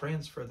to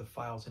transfer the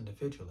files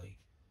individually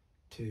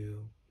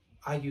to,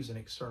 I use an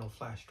external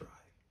flash drive,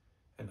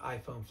 an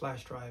iPhone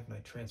flash drive, and I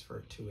transfer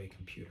it to a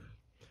computer.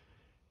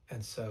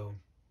 And so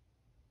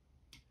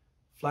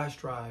flash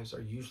drives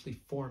are usually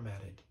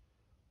formatted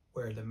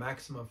where the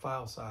maximum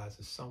file size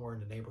is somewhere in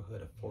the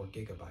neighborhood of 4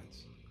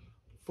 gigabytes.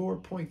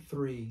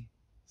 4.372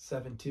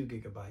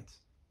 gigabytes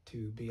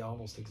to be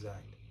almost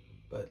exact,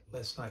 but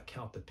let's not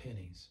count the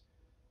pennies.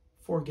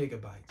 4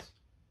 gigabytes.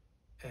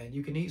 And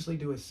you can easily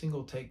do a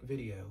single take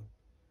video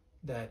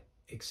that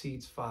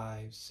exceeds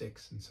 5,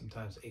 6, and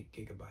sometimes 8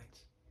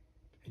 gigabytes.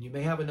 And you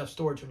may have enough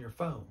storage on your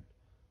phone,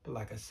 but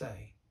like I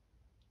say,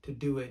 to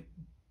do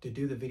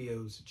the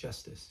videos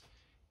justice,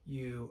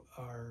 you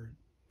are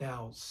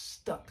now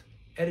stuck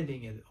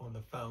editing it on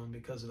the phone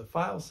because of the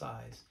file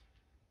size,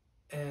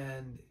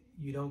 and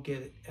you don't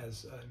get it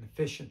as an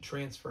efficient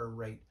transfer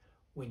rate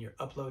when you're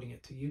uploading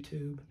it to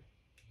YouTube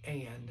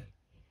and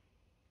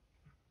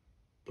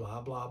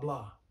blah, blah,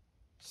 blah.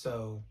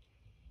 So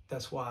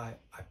that's why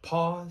I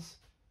pause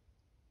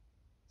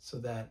so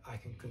that I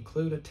can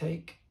conclude a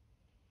take,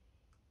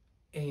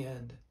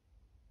 and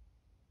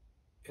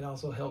it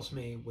also helps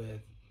me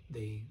with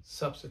the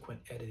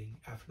subsequent editing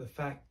after the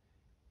fact,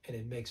 and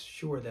it makes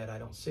sure that I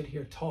don't sit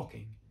here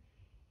talking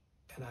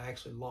and I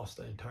actually lost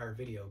the entire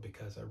video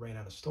because I ran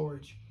out of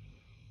storage,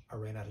 I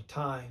ran out of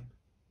time,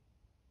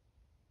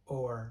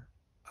 or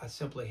I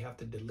simply have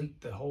to delete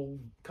the whole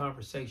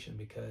conversation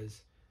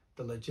because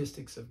the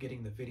logistics of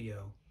getting the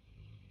video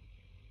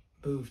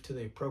moved to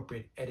the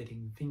appropriate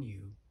editing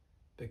venue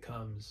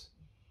becomes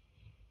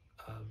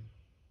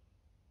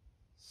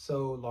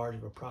so large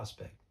of a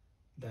prospect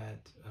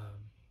that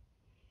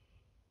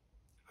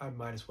I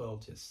might as well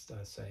just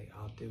say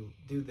I'll do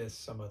this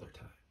some other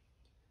time.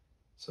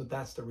 So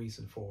that's the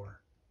reason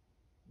for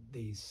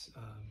these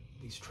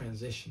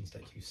transitions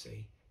that you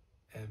see,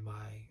 and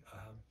my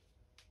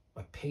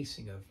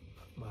pacing of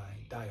my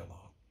dialogue.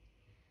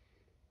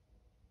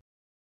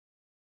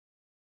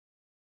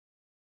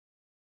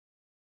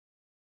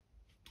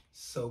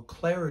 So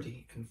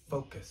clarity and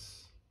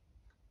focus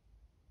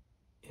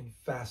in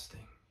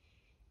fasting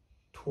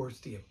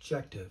towards the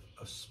objective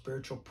of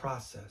spiritual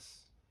process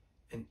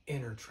and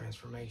inner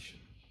transformation.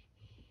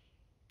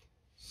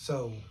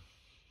 So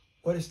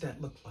what does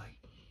that look like?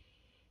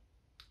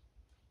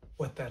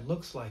 What that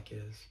looks like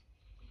is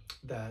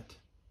that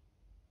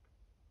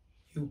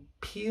you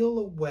peel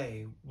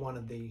away one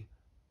of the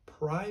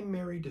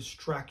primary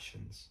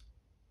distractions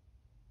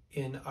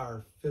in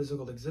our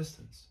physical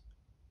existence,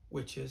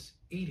 which is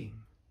eating.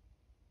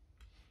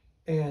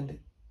 And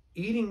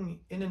eating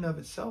in and of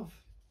itself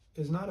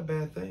is not a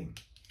bad thing.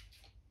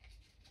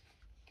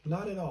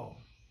 Not at all.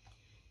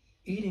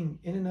 Eating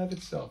in and of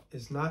itself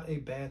is not a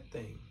bad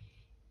thing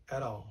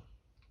at all.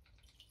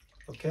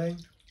 Okay?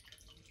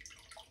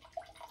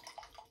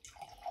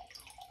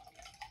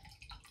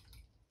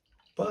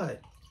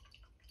 But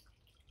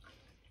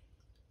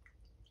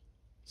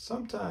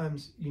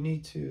sometimes you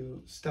need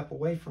to step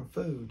away from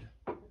food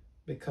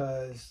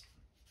because,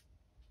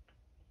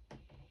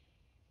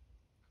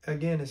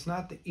 again, it's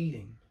not the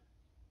eating.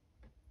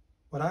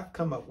 What I've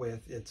come up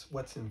with, it's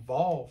what's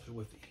involved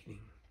with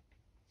eating.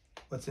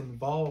 What's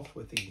involved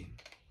with eating.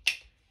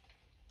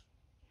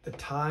 The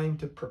time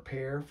to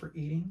prepare for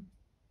eating.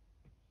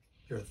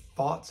 Your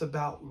thoughts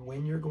about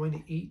when you're going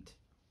to eat,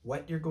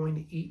 what you're going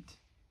to eat,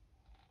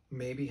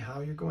 maybe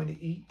how you're going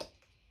to eat,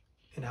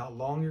 and how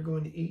long you're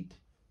going to eat,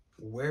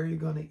 where you're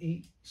going to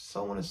eat,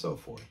 so on and so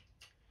forth.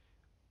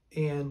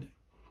 And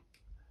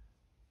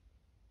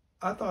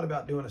I thought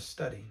about doing a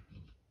study.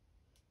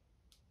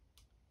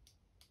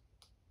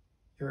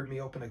 You heard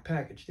me open a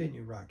package, didn't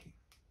you, Rocky?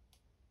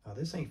 Now,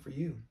 this ain't for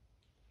you.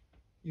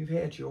 You've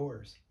had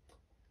yours.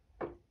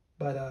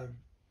 But,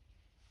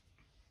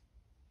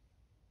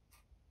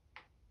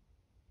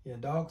 yeah,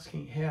 dogs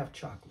can't have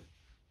chocolate.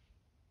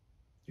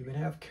 You can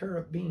have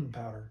carrot bean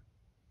powder,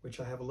 which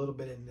I have a little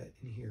bit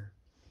in here.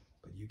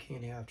 But you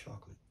can't have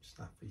chocolate. It's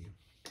not for you.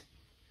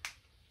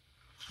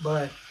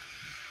 But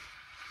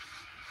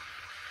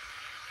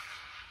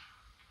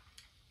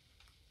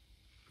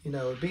you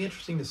know, it'd be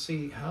interesting to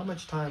see how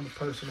much time a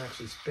person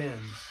actually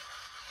spends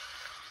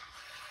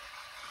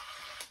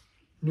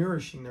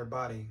nourishing their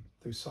body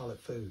through solid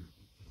food.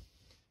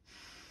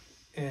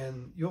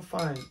 And you'll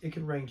find it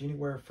can range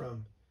anywhere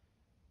from,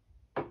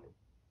 I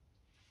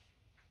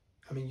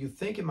mean, you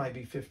think it might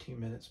be 15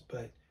 minutes,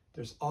 but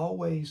there's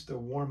always the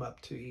warm up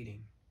to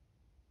eating.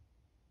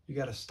 You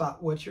got to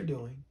stop what you're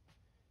doing.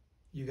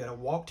 You got to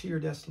walk to your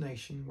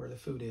destination where the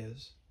food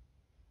is.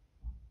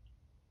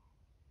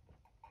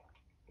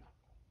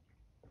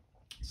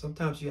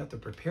 Sometimes you have to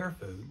prepare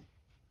food.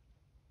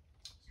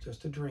 It's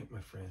just a drink, my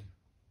friend.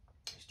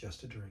 It's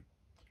just a drink.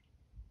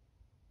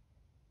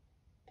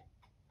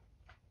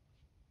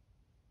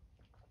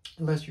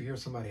 Unless you hear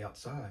somebody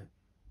outside.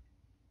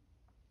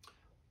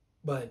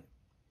 But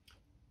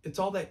it's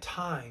all that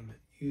time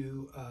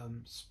you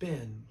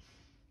spend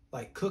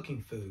like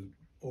cooking food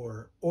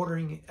or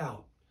ordering it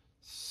out,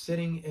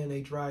 sitting in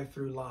a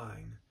drive-through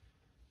line.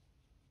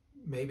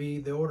 Maybe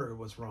the order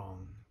was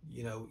wrong.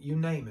 You know, you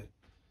name it.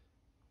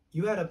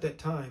 You add up that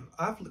time.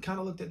 I've kind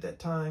of looked at that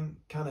time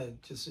kind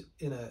of just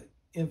in an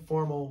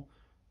informal,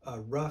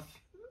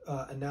 rough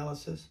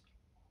analysis.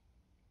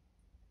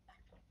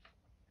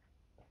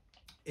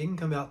 It can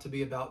come out to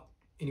be about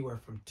anywhere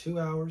from 2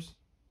 hours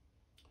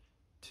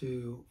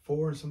to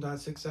 4 and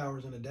sometimes 6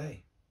 hours in a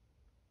day.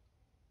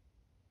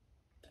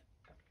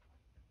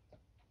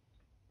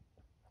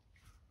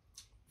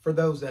 For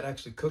those that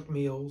actually cook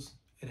meals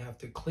and have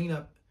to clean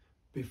up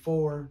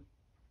before,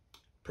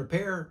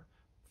 prepare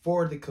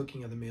for the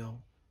cooking of the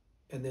meal,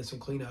 and then some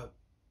cleanup,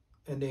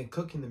 and then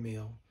cooking the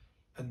meal,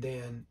 and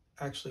then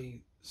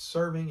actually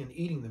serving and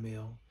eating the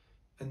meal,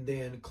 and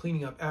then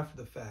cleaning up after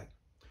the fact,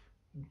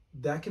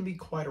 that can be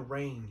quite a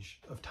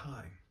range of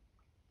time.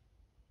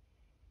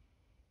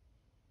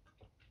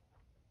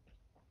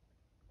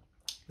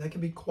 That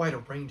can be quite a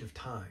range of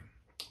time,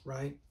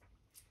 right?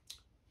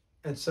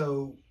 And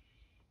so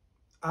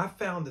I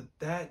found that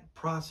that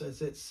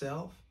process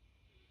itself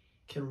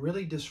can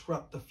really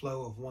disrupt the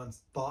flow of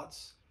one's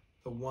thoughts,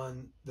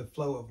 the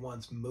flow of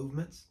one's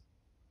movements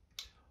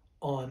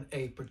on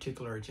a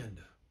particular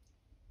agenda.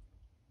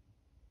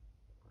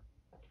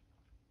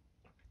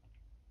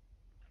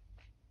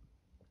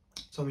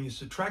 So when you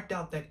subtract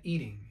out that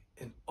eating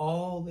and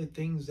all the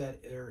things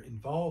that are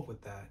involved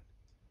with that,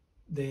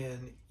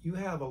 then you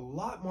have a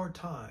lot more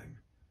time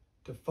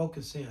to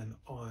focus in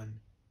on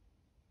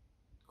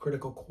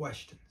critical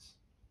questions,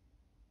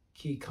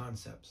 key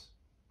concepts,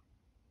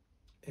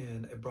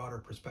 and a broader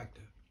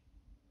perspective.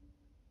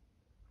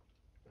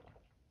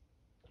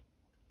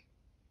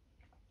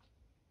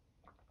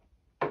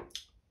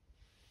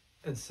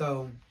 And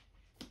so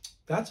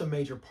that's a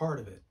major part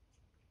of it,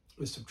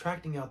 is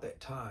subtracting out that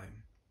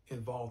time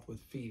involved with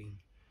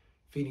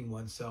feeding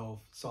oneself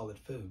solid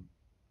food.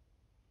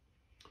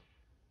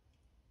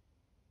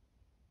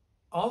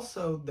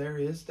 Also, there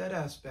is that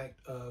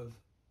aspect of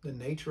the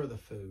nature of the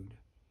food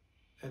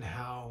and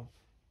how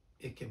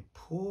it can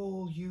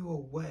pull you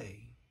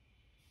away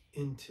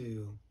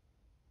into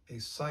a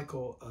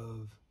cycle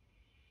of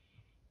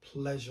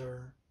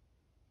pleasure,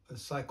 a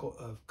cycle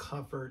of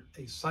comfort,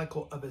 a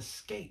cycle of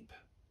escape,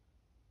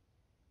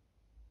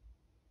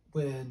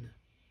 when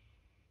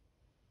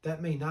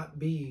that may not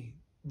be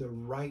the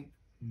right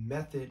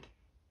method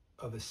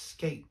of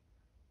escape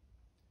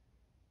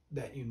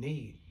that you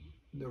need.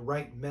 The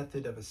right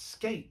method of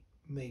escape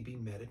may be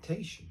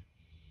meditation.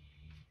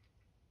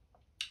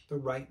 The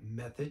right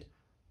method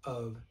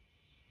of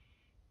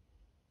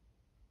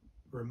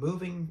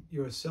removing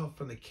yourself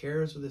from the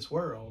cares of this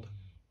world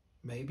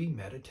may be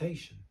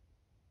meditation.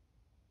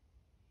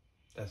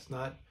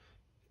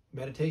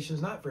 Meditation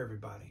is not for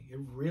everybody. It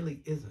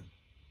really isn't.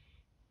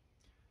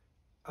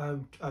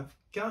 I've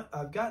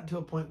gotten to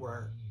a point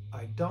where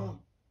I don't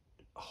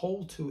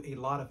hold to a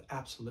lot of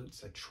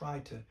absolutes. I try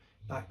to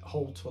not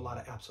hold to a lot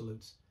of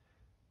absolutes.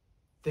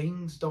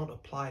 Things don't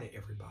apply to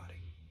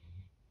everybody.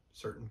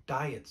 Certain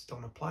diets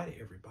don't apply to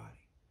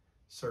everybody.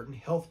 Certain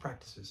health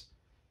practices.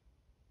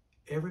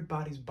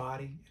 Everybody's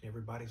body and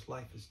everybody's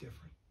life is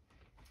different.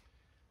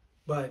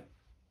 But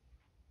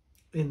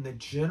in the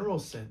general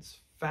sense,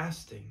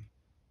 fasting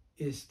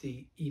is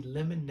the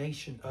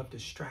elimination of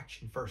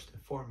distraction first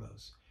and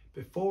foremost,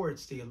 before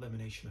it's the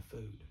elimination of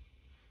food.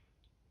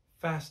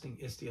 Fasting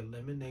is the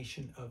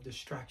elimination of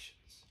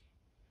distractions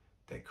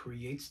that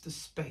creates the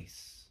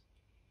space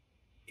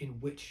in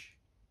which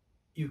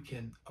you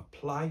can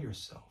apply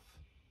yourself,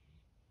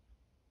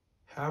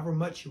 however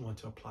much you want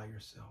to apply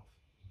yourself.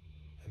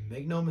 And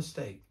make no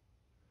mistake,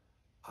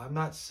 I'm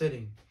not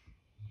sitting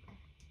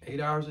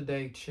 8 hours a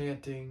day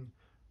chanting,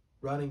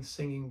 running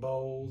singing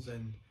bowls,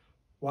 and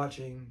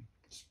watching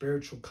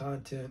spiritual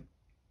content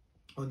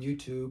on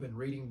YouTube and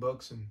reading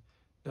books and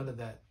none of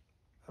that.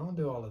 I don't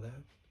do all of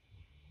that.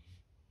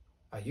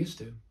 I used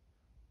to,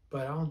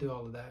 but I don't do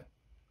all of that.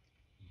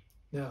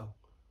 No.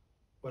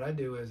 What I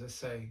do is I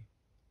say,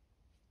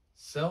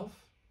 self,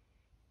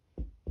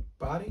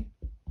 body,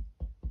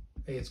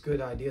 hey, it's a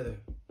good idea to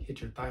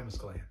hit your thymus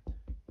gland.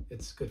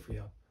 It's good for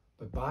you.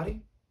 But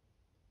body,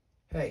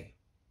 hey,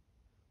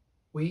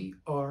 we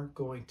are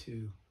going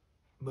to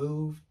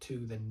move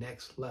to the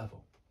next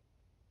level.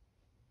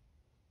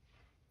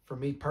 For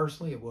me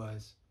personally, it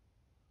was,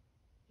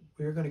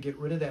 we're going to get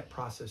rid of that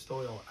processed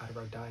oil out of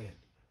our diet.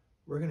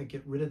 We're going to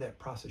get rid of that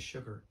processed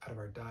sugar out of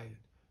our diet.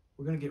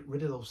 We're going to get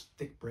rid of those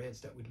thick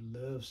breads that we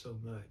love so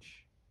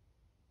much,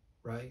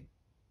 right?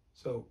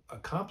 So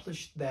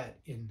accomplish that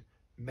in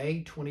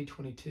May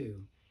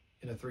 2022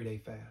 in a 3-day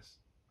fast.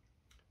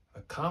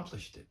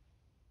 Accomplished it.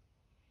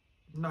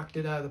 Knocked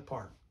it out of the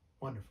park.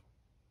 Wonderful.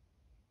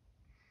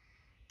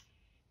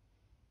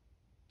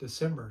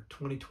 December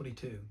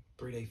 2022,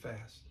 3-day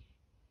fast.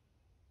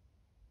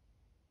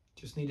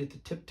 Just needed to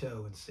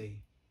tiptoe and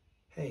see,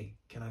 hey,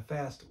 can I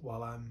fast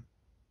while I'm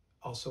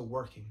also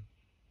working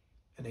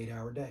an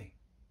 8-hour day?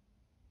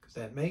 Because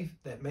that may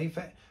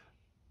fast.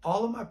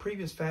 All of my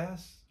previous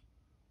fasts,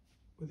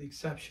 with the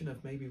exception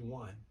of maybe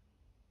one,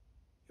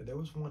 there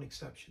was one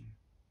exception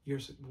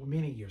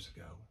many years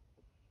ago.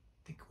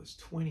 I think it was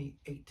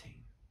 2018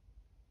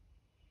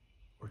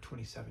 or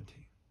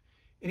 2017.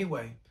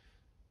 Anyway,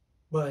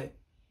 but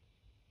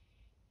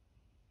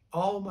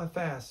all of my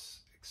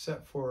fasts,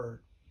 except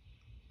for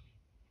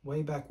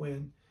way back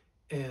when,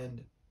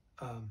 and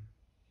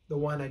the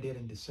one I did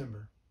in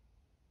December.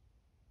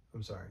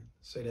 I'm sorry,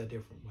 say that a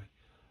different way.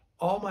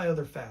 All my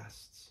other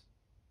fasts,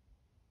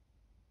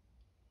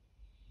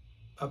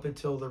 up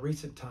until the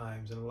recent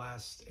times in the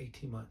last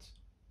 18 months,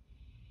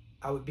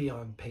 I would be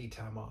on paid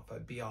time off.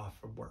 I'd be off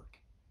from work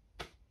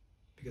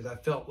because I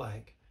felt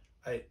like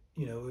it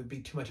would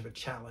be too much of a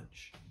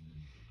challenge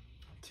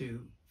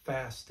to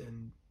fast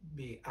and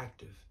be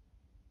active.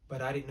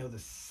 But I didn't know the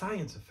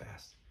science of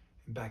fasting.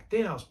 And back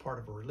then I was part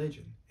of a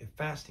religion, and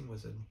fasting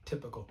was a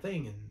typical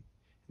thing in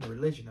the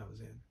religion I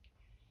was in,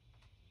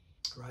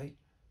 right?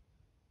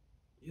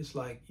 It's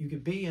like you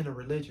could be in a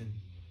religion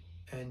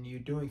and you're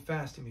doing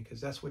fasting because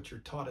that's what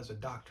you're taught as a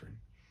doctrine,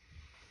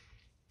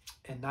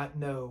 and not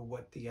know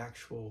what the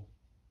actual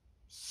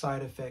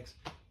side effects,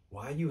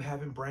 why you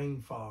having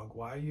brain fog,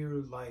 why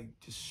you're like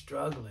just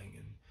struggling,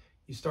 and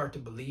you start to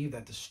believe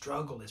that the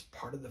struggle is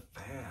part of the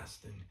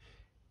fast, and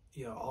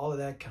all of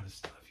that kind of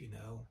stuff,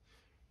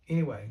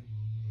 Anyway,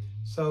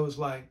 so it's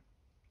like,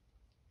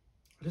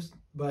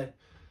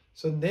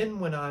 so then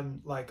when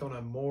I'm like on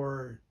a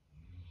more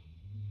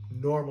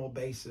normal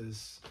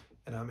basis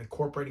and I'm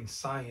incorporating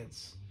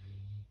science,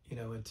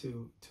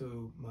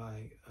 into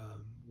my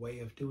way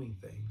of doing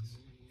things,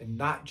 and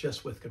not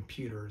just with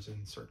computers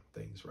and certain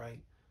things, right?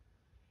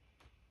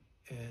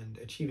 And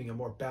achieving a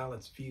more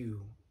balanced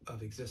view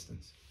of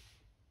existence.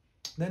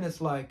 Then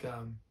it's like,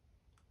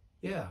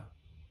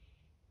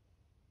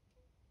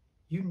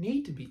 you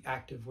need to be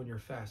active when you're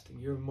fasting.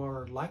 You're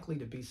more likely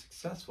to be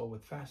successful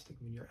with fasting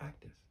when you're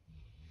active.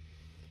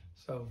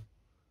 So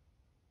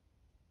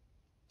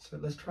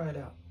let's try it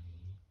out.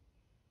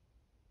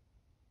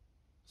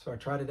 So I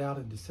tried it out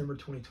in December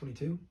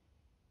 2022.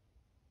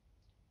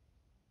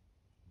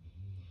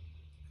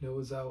 and it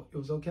was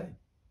okay.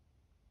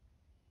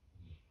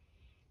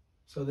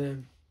 So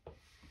then,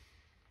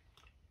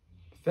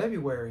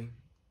 February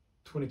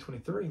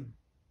 2023.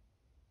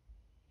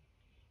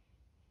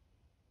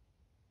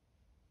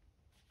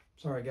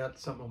 Sorry, I got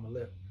something on my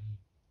lip.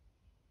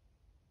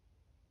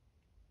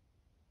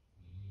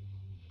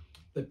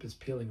 Lip is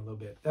peeling a little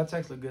bit. That's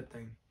actually a good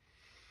thing.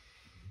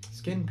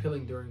 Skin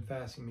peeling during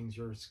fasting means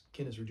your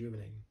skin is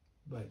rejuvenating,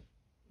 but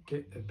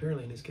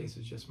apparently in this case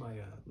it's just my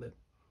lip.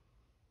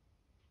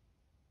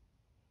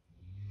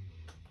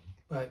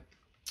 But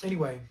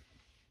anyway,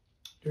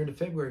 during the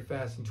February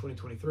fast in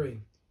 2023,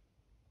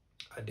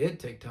 I did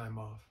take time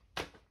off.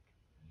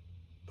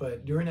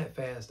 But during that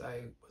fast,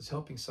 I was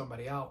helping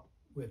somebody out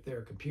with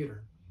their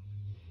computer.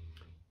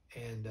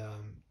 And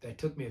that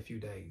took me a few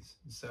days.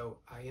 So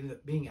I ended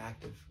up being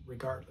active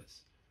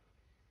regardless,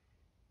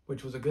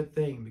 which was a good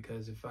thing,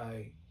 because if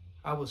I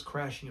was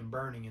crashing and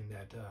burning in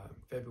that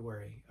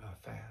February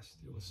fast.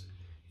 It was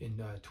in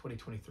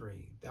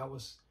 2023. That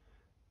was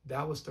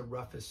the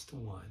roughest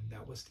one.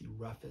 That was the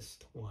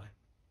roughest one.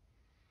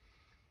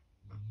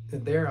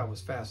 And there I was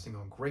fasting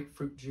on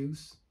grapefruit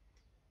juice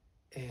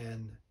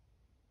and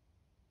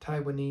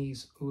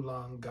Taiwanese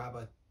oolong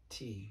gaba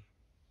tea.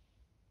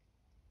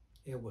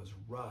 It was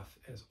rough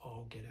as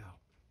all get out.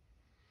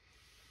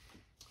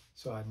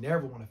 So I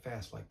never want to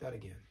fast like that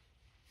again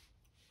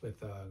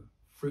with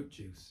fruit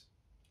juice.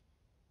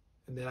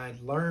 And then I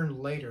learned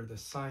later the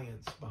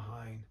science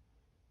behind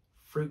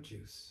fruit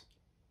juice.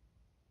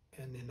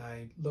 And then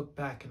I look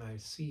back and I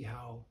see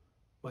how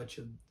much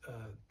of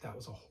that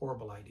was a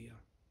horrible idea.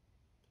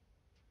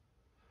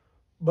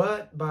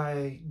 But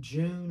by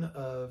June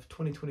of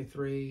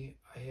 2023,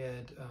 I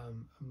had a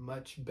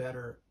much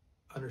better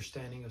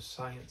understanding of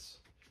science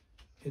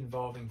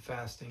involving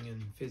fasting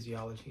and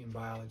physiology and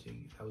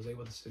biology. I was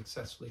able to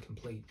successfully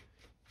complete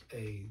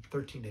a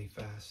 13-day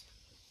fast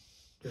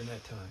during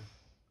that time.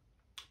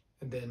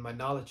 And then my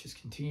knowledge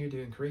just continued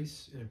to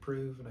increase and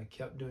improve, and I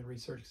kept doing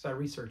research, because I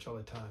research all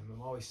the time.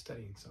 I'm always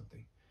studying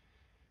something.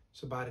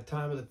 So by the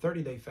time of the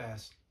 30-day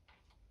fast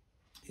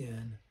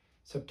in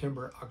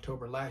September,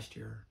 October last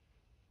year,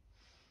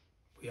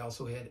 we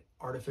also had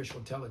artificial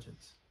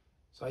intelligence.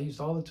 So I used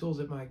all the tools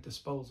at my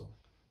disposal,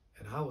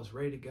 and I was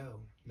ready to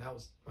go. And that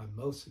was my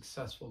most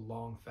successful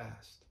long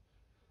fast.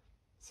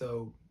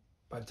 So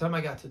by the time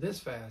I got to this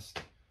fast,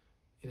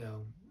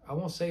 I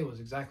won't say it was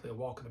exactly a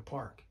walk in the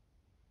park,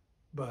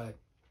 but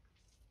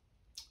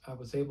I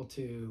was able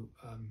to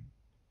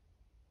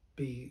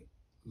be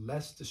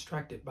less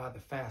distracted by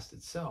the fast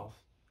itself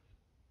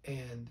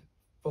and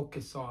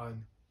focus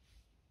on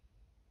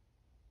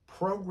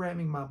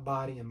programming my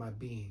body and my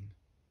being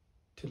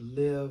to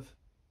live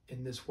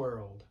in this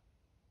world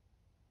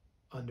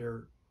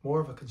under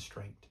more of a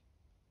constraint,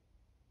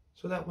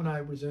 so that when I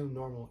resume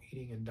normal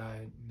eating and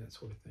diet and that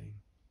sort of thing.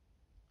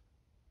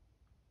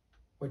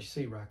 What'd you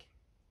see, Rocky?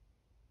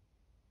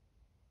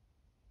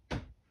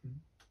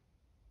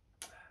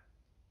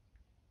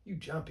 You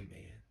jumpy,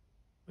 man.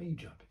 Why are you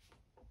jumping?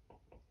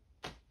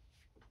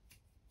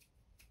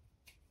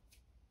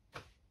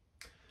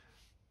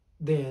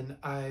 Then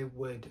I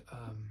would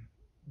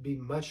be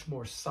much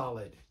more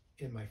solid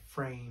in my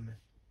frame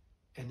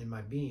and in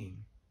my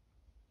being.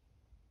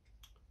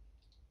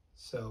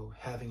 So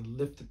having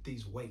lifted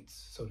these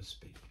weights, so to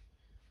speak.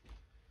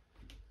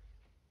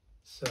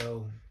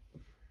 So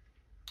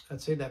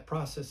I'd say that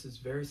process is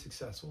very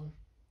successful,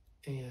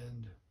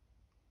 and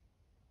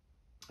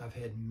I've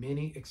had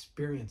many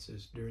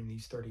experiences during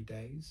these 30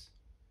 days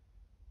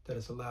that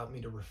has allowed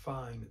me to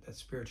refine that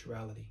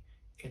spirituality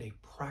in a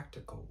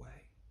practical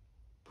way,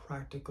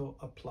 practical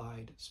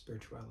applied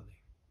spirituality.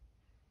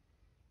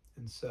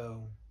 And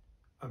so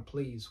I'm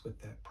pleased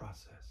with that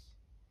process.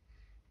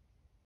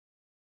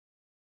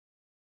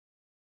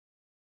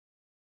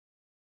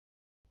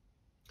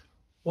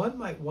 One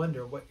might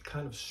wonder what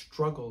kind of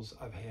struggles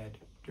I've had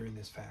during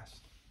this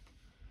fast.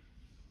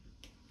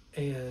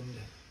 And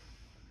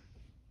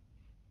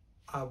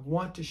I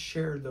want to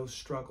share those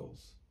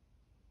struggles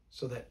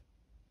so that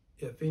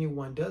if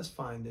anyone does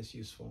find this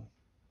useful,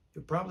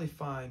 you'll probably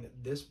find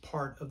this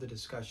part of the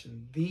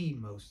discussion the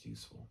most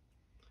useful.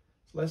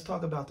 So let's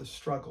talk about the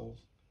struggles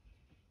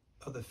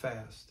of the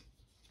fast.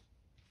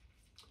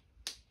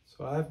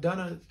 So I've done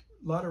a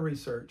lot of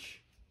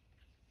research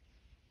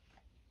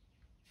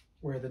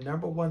where the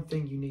number one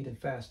thing you need in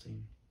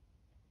fasting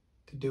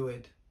to do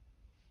it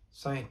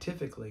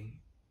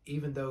scientifically,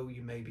 even though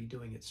you may be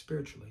doing it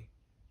spiritually,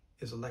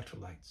 is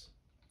electrolytes.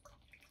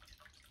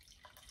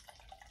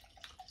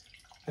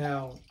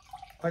 Now,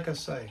 like I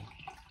say,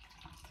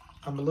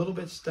 I'm a little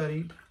bit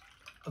studied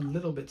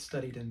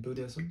in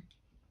Buddhism,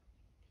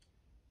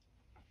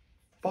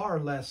 far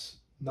less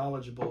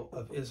knowledgeable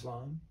of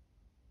Islam,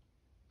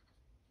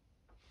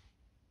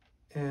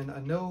 and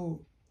I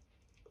know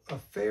a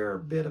fair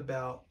bit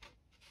about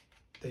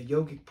the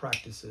yogic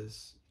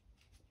practices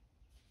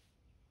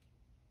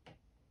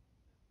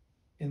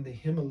in the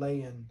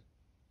Himalayan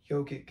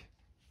yogic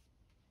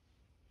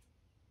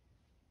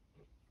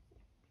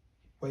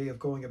way of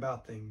going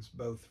about things,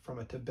 both from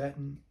a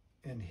Tibetan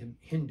and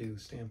Hindu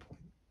standpoint.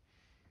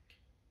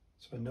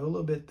 So I know a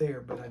little bit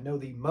there, but I know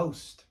the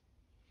most,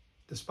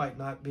 despite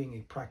not being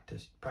a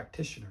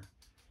practitioner,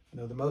 I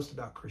know the most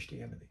about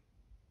Christianity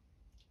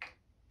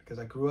because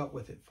I grew up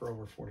with it for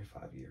over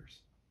 45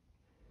 years.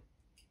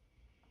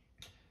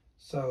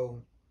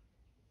 So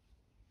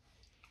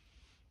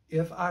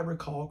if I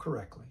recall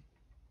correctly,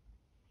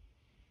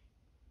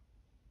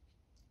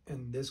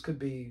 and this could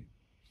be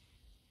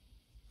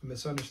a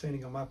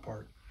misunderstanding on my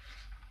part,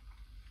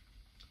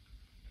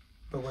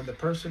 but when the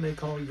person they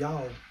call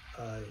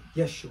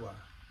Yeshua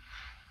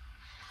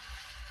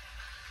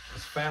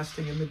was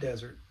fasting in the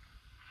desert,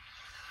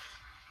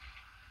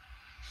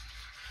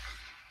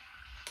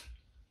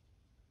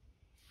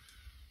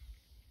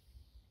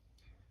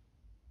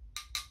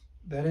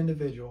 that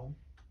individual,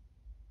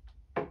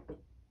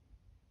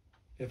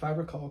 if I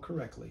recall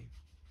correctly,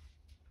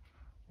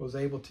 was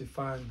able to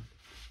find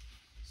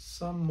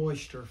some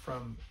moisture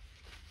from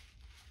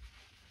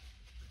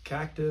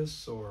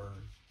cactus or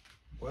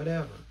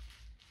whatever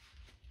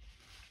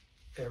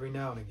every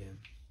now and again.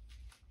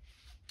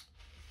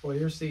 Well,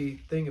 here's the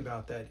thing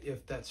about that,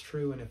 if that's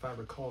true and if I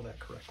recall that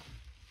correctly.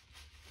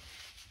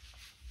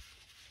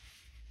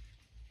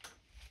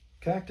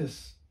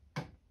 Cactus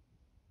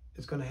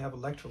is going to have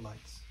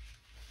electrolytes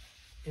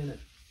in it.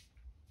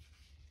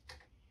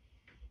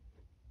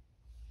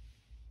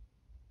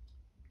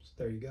 So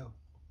there you go.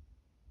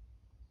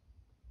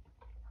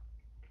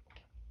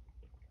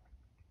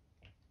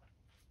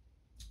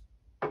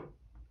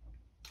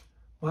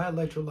 My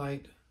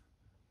electrolyte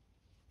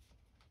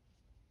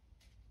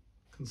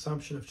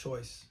consumption of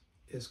choice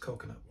is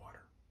coconut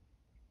water.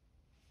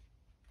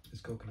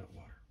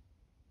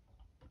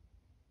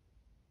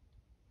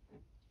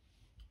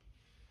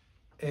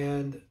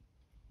 And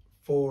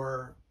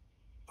for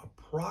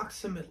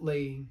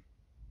approximately,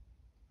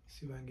 let's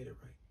see if I can get it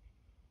right,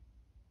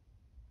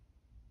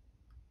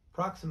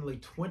 approximately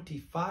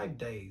 25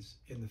 days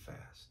in the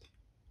fast,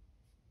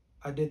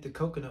 I did the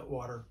coconut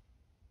water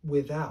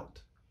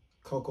without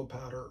cocoa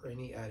powder or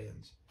any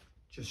add-ins,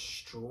 just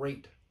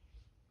straight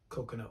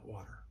coconut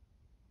water,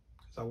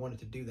 because I wanted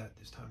to do that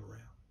this time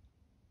around.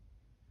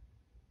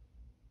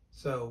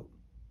 So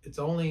it's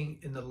only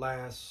in the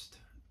last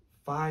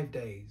 5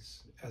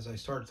 days, as I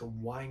started to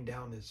wind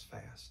down this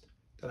fast,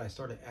 that I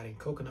started adding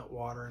coconut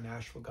water and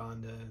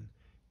ashwagandha and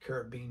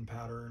carrot bean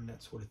powder and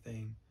that sort of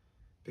thing,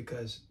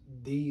 because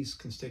these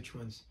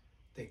constituents,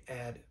 they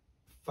add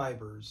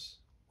fibers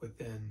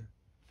within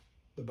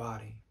the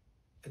body,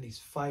 and these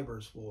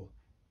fibers will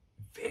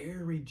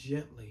very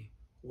gently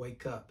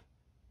wake up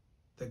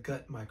the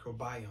gut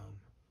microbiome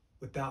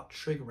without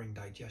triggering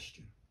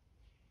digestion.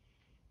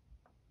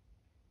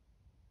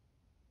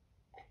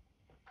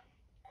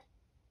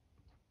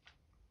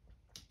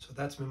 So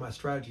that's been my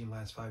strategy in the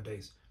last 5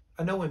 days.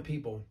 I know when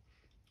people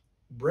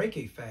break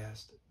a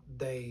fast,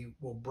 they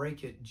will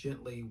break it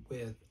gently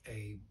with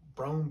a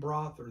bone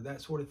broth or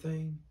that sort of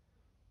thing.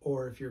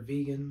 Or if you're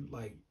vegan,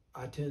 like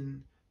I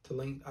tend to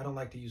lean, I don't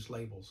like to use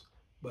labels,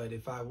 but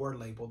if I were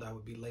labeled, I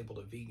would be labeled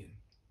a vegan.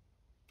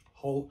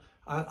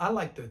 I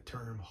like the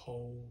term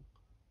whole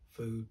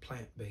food,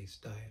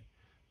 plant-based diet.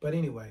 But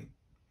anyway,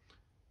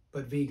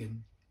 but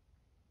vegan,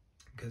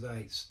 because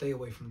I stay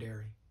away from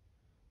dairy.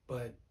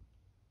 But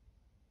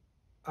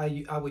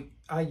I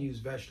use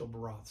vegetable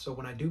broth. So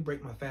when I do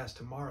break my fast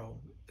tomorrow,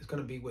 it's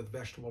going to be with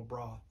vegetable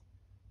broth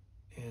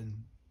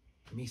and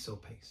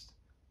miso paste.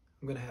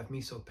 I'm going to have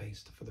miso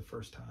paste for the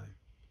first time.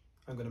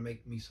 I'm going to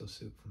make miso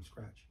soup from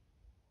scratch.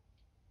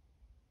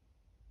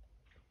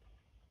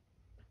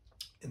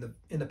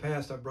 In the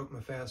past, I broke my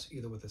fast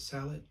either with a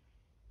salad,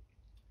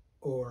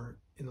 or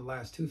in the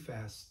last 2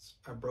 fasts,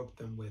 I broke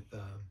them with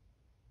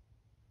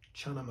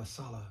chana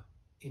masala,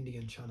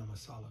 Indian chana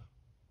masala.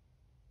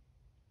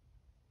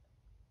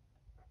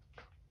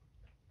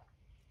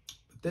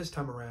 But this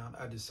time around,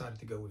 I decided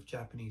to go with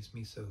Japanese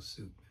miso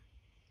soup.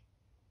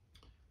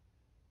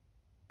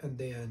 And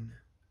then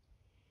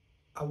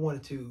I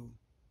wanted to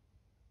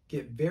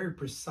get very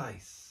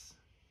precise,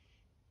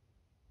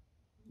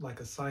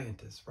 like a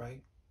scientist,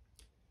 right?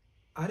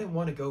 I didn't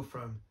want to go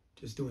from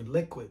just doing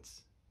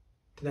liquids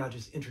to now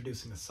just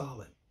introducing a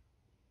solid.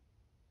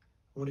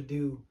 I wanted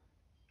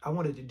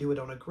to do it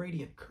on a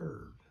gradient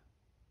curve,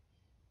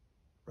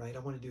 right? I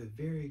wanted to do it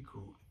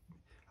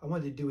I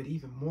wanted to do it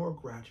even more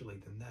gradually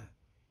than that.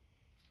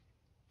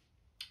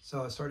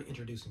 So I started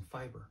introducing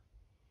fiber.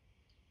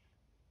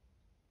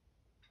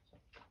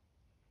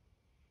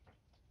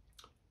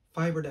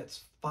 Fiber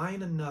that's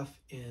fine enough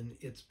in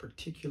its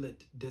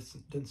particulate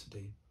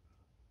density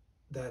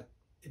that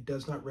it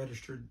does not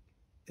register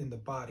in the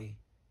body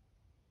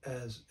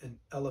as an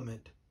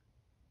element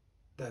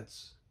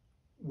that's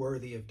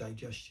worthy of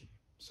digestion.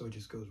 So it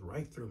just goes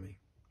right through me.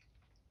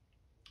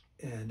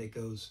 And it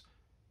goes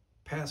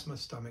past my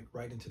stomach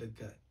right into the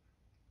gut,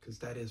 because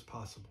that is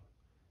possible.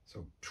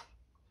 So,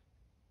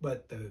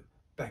 but the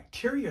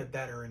bacteria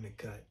that are in the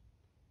gut,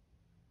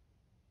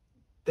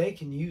 they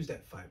can use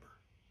that fiber,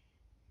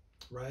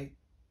 right?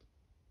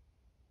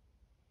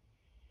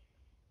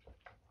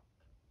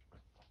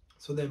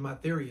 So then my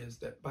theory is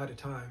that by the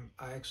time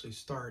I actually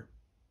start,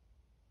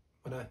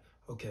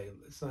 okay,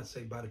 let's not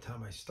say by the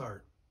time I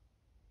start,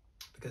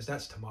 because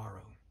that's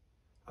tomorrow.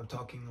 I'm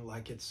talking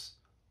like it's,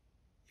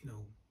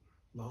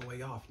 long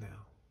way off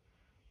now.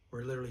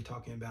 We're literally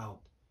talking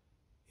about,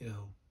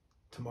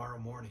 tomorrow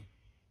morning.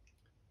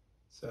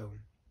 So,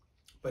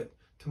 but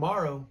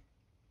tomorrow,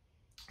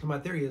 my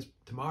theory is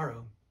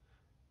tomorrow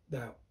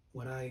that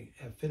when I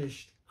have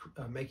finished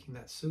making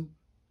that soup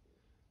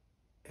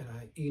and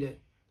I eat it,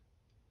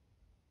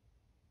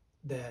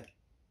 that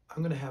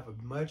I'm going to have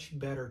a much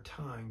better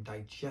time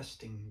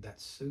digesting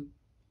that soup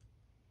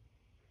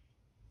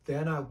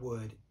than I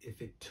would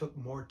if it took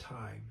more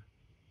time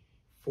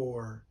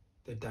for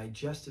the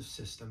digestive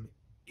system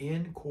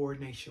in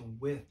coordination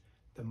with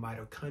the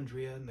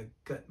mitochondria and the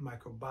gut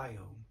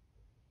microbiome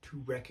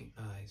to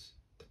recognize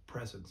the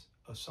presence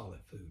of solid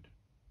food.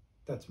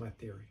 That's my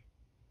theory.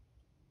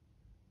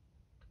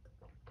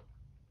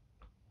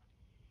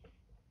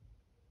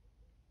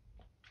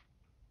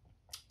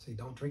 See,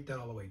 don't drink that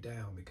all the way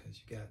down because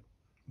you got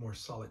more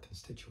solid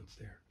constituents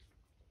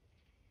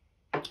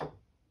there.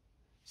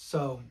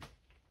 So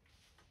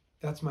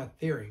that's my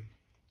theory.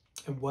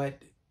 And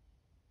what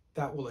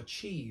that will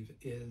achieve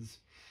is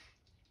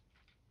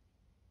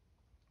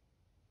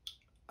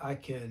I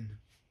can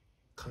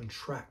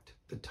contract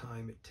the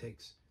time it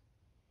takes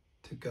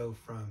to go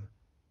from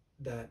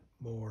that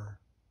more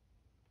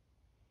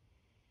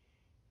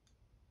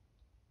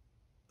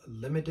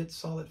limited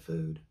solid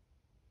food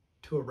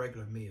to a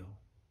regular meal.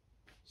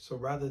 So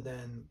rather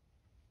than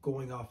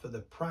going off of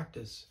the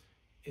practice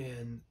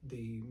in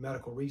the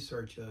medical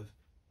research of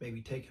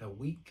maybe taking a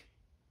week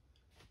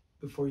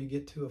before you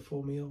get to a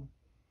full meal,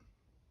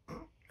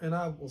 and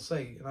I will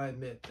say, and I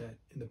admit that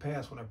in the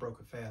past when I broke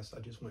a fast,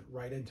 I just went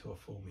right into a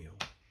full meal.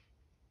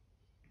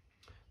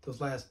 Those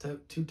last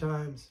two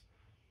times,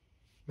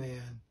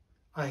 man,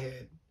 I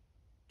had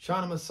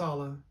chana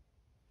masala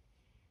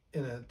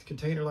in a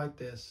container like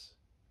this,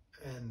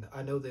 and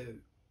I know the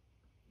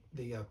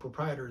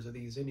proprietors of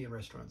these Indian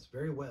restaurants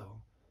very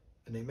well,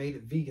 and they made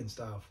it vegan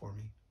style for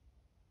me.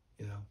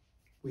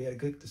 We had a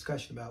good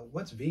discussion about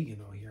what's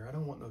vegan on here. I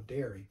don't want no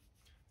dairy.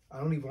 I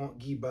don't even want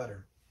ghee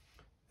butter.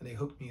 And they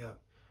hooked me up.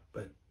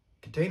 But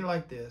container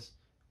like this,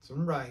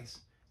 some rice,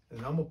 and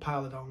I'm gonna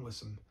pile it on with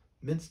some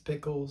minced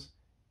pickles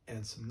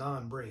and some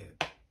naan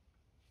bread.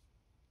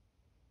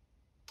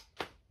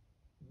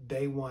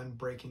 Day one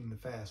breaking the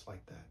fast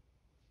like that.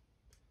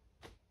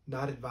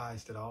 Not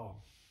advised at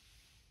all.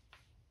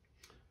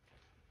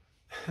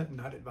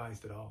 Not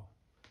advised at all.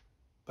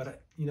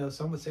 But,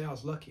 some would say I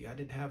was lucky. I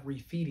didn't have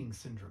refeeding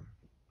syndrome.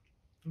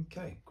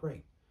 Okay,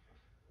 great.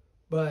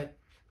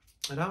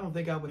 And I don't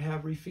think I would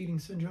have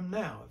refeeding syndrome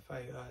now if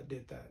I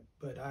did that.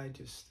 But I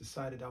just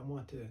decided I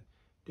want to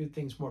do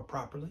things more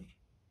properly,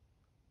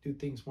 do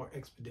things more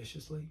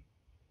expeditiously.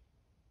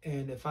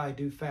 And if I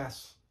do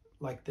fast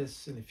like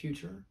this in the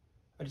future,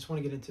 I just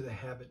want to get into the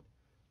habit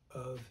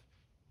of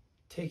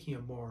taking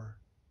a more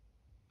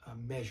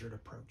measured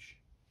approach.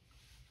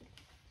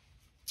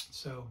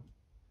 So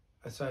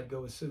I decided to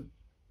go with soup.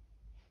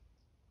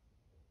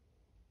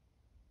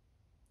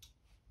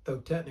 Though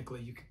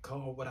technically you could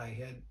call what I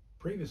had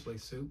previously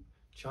soup.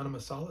 Chana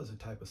masala is a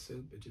type of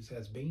soup. It just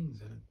has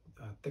beans in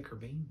it, thicker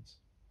beans.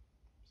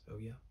 So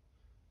yeah.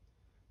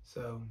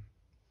 So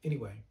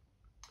anyway,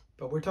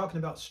 but we're talking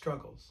about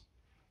struggles.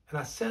 And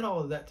I said all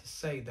of that to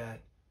say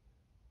that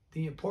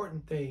the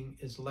important thing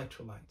is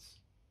electrolytes.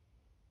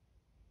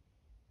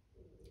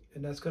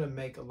 And that's going to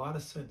make a lot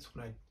of sense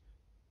when I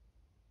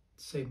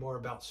say more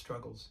about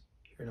struggles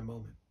here in a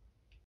moment.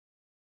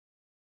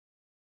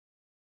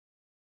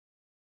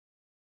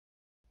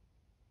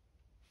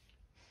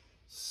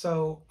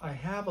 So I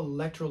have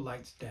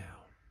electrolytes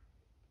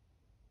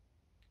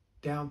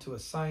down to a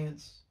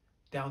science,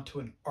 down to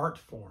an art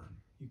form,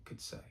 you could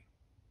say.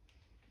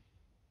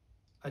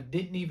 I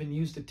didn't even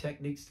use the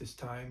techniques this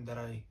time that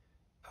I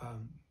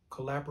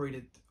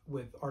collaborated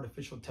with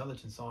artificial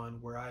intelligence on,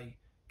 where I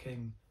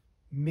can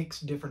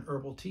mix different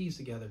herbal teas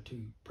together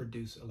to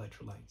produce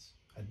electrolytes.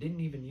 I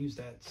didn't even use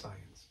that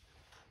science.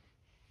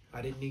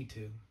 I didn't need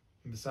to.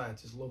 And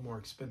besides, it's a little more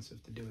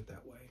expensive to do it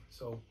that way.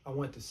 So I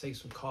wanted to save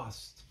some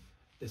costs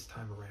this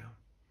time around.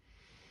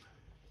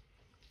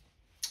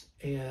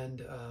 And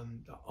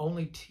the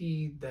only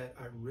tea that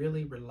I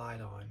really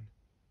relied on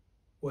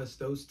was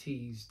those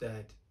teas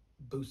that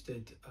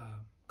boosted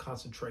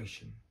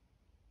concentration.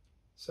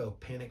 So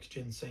Panax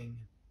ginseng,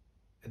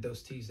 and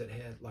those teas that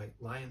had like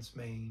lion's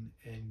mane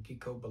and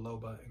ginkgo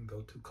biloba and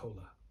gotu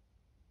kola.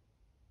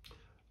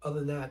 Other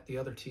than that, the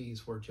other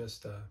teas were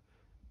just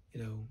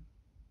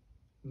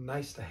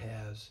nice to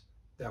haves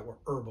that were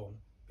herbal,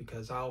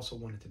 because I also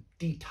wanted to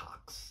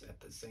detox at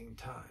the same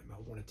time. I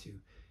wanted to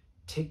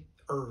take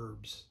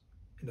herbs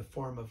in the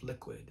form of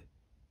liquid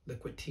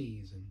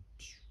teas. And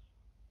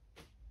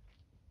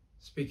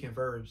speaking of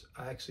herbs,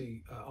 I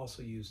actually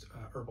also used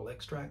herbal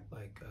extract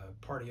like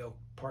party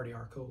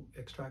arco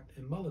extract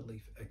and mullein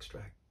leaf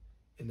extract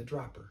in the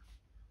dropper.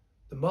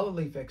 The mullein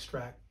leaf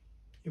extract,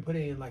 you put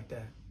it in like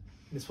that,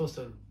 and it's supposed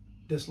to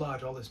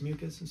dislodge all this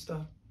mucus and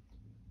stuff,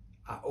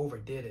 I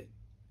overdid it.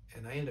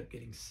 And I ended up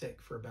getting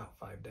sick for about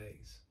 5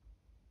 days.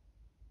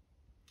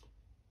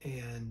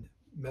 And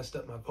messed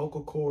up my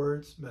vocal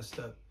cords, messed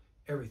up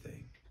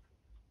everything.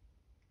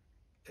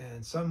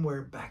 And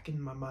somewhere back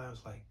in my mind, I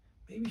was like,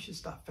 maybe you should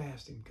stop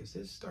fasting because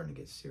this is starting to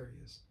get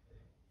serious.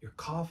 You're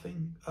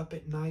coughing up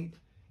at night.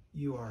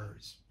 You are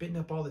spitting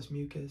up all this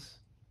mucus.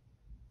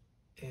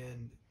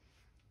 And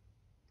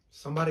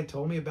somebody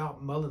told me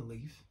about mullein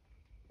leaf.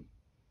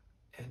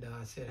 And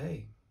I said,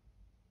 hey,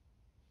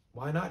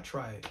 why not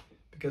try it?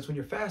 Because when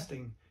you're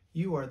fasting,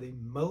 you are the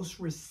most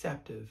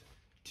receptive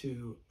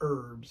to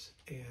herbs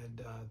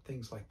and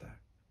things like that.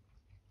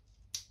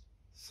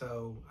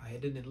 So I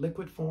had it in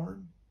liquid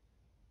form,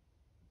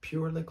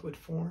 pure liquid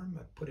form.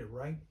 I put it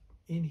right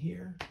in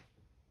here,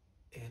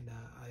 and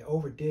I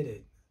overdid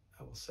it,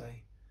 I will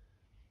say.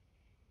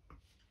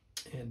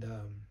 And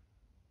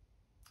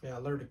yeah, I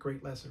learned a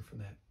great lesson from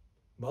that.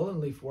 Mullein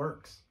leaf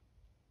works.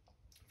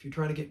 If you're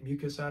trying to get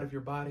mucus out of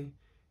your body,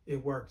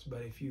 it works.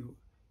 But if you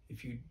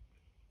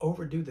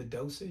overdo the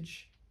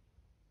dosage,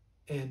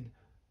 and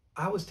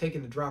I was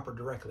taking the dropper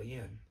directly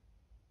in,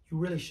 you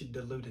really should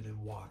dilute it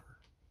in water.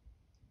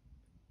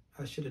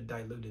 I should have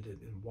diluted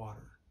it in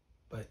water.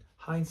 But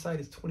hindsight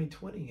is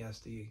 20/20, as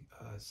the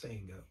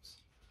saying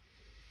goes.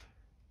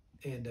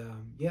 And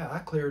yeah, I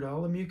cleared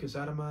all the mucus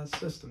out of my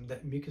system,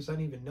 that mucus I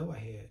didn't even know I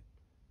had.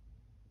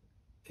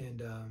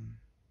 And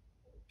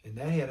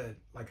that had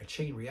a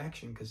chain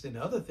reaction, because then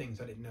other things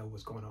I didn't know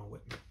was going on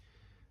with me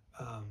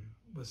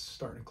was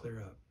starting to clear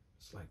up.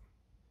 It's like,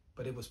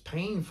 but it was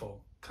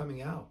painful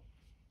coming out.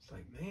 It's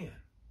like, man.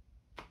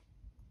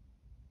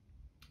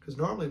 Because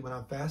normally when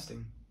I'm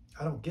fasting,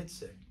 I don't get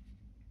sick.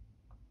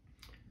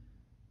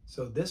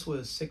 So this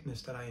was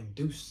sickness that I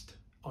induced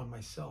on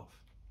myself.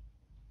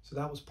 So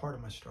that was part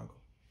of my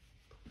struggle.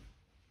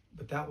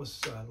 But that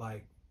was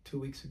like 2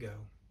 weeks ago,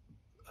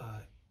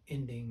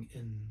 ending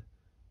in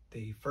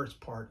the first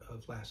part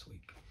of last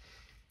week.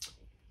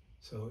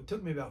 So it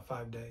took me about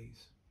 5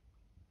 days.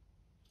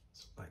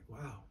 It's like,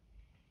 wow.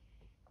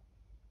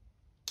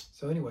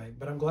 So anyway,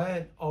 but I'm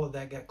glad all of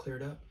that got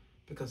cleared up,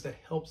 because that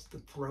helps the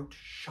throat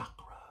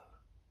chakra.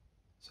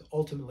 So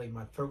ultimately,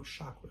 my throat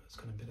chakra is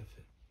going to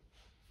benefit.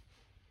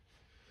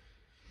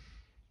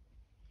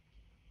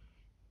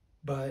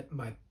 But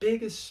my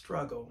biggest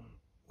struggle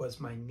was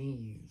my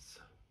knees.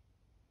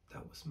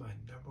 That was my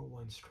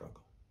 #1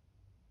 struggle.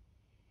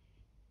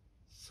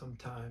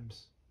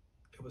 Sometimes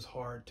it was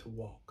hard to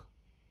walk.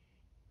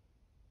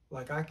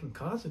 Like, I can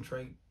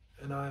concentrate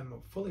and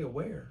I'm fully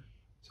aware,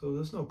 so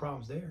there's no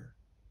problems there.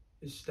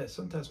 It's just that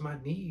sometimes my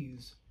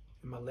knees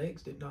and my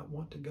legs did not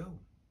want to go.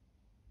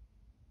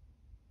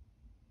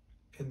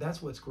 And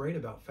that's what's great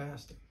about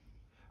fasting.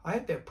 I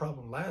had that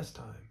problem last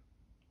time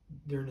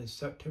during the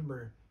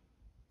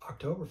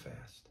September-October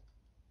fast.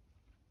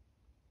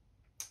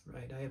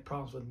 Right? I had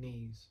problems with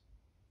knees.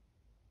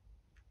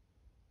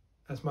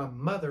 As my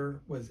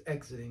mother was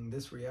exiting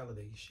this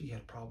reality, she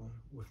had a problem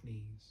with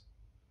knees.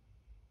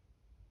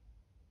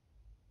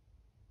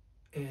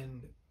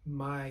 And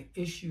my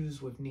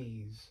issues with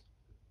knees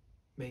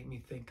made me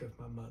think of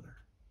my mother.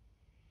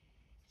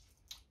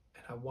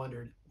 And I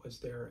wondered, was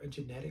there a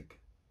genetic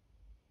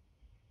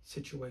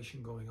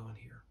situation going on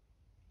here?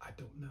 I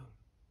don't know.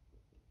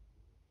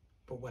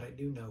 But what I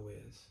do know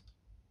is,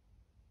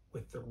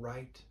 with the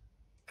right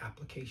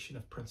application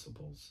of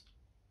principles,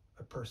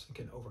 a person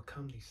can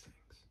overcome these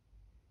things,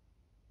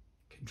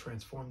 can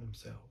transform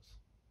themselves.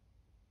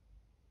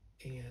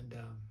 And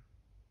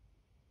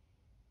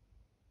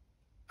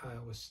I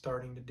was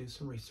starting to do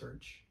some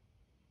research.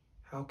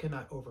 How can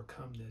I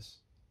overcome this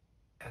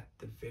at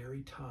the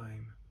very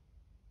time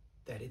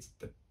that it's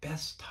the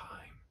best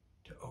time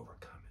to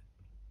overcome it?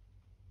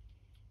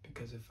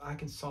 Because if I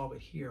can solve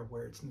it here,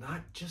 where it's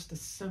not just a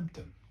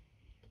symptom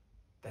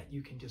that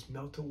you can just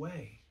melt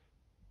away,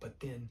 but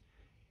then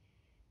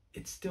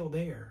it's still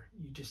there.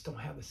 You just don't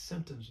have the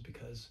symptoms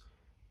because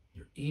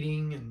you're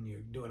eating and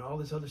you're doing all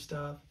this other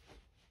stuff.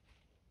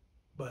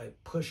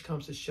 But push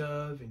comes to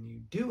shove and you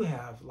do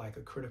have like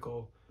a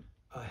critical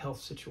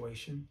health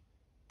situation.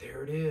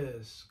 There it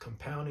is,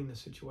 compounding the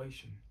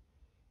situation.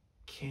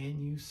 Can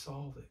you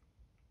solve it?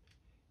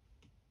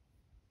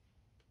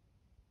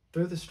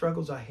 Through the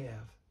struggles I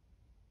have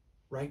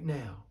right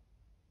now,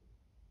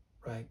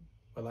 right?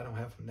 Well, I don't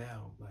have them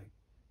now. Like,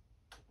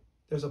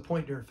 there's a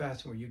point during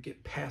fasting where you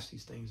get past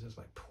these things. It's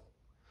like,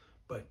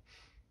 but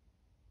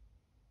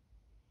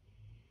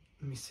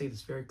let me say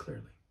this very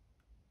clearly.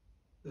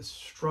 The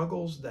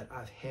struggles that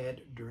I've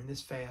had during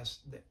this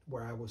fast,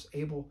 where I was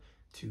able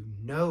to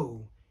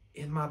know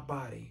in my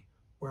body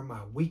where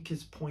my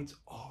weakest points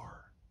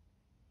are,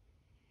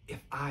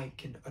 if I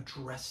can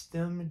address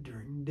them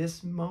during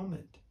this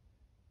moment,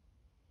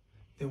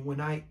 then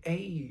when I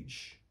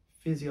age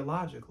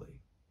physiologically,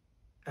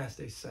 as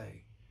they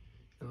say,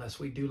 unless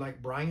we do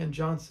like Brian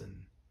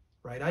Johnson,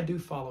 right? I do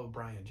follow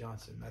Brian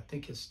Johnson. I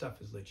think his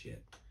stuff is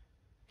legit.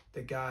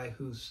 The guy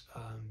who's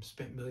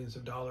spent millions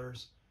of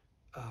dollars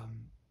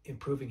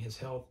improving his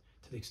health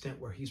to to the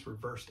extent where he's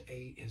reversed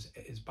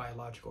his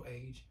biological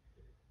age.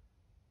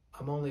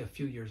 I'm only a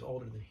few years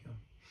older than him.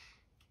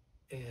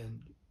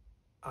 And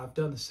I've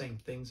done the same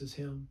things as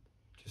him,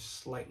 just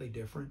slightly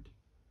different.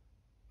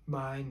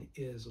 Mine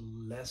is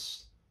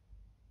less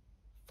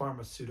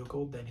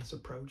pharmaceutical than his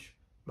approach.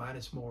 Mine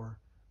is more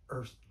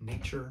earth,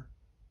 nature,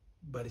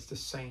 but it's the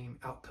same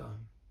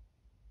outcome.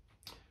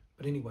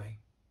 But anyway,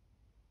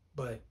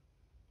 what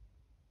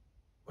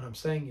I'm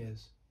saying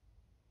is,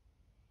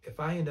 if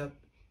I end up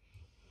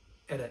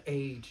at an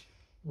age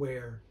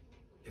where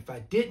if I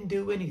didn't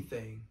do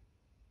anything,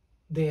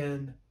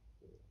 then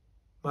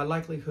my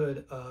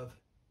likelihood of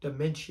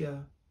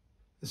dementia,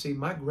 you see,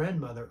 my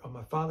grandmother on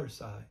my father's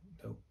side,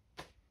 no,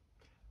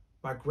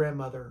 my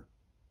grandmother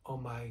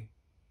on my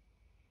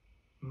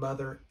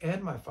mother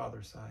and my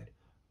father's side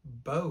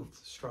both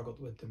struggled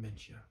with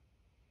dementia.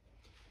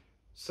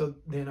 So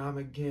then I'm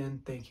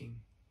again thinking,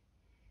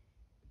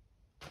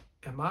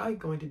 am I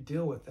going to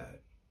deal with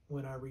that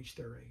when I reach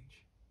their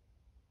age?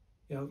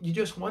 You know, you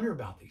just wonder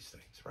about these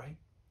things, right?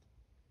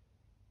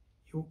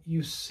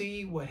 You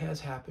see what has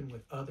happened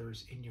with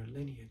others in your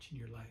lineage, and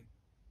you're like,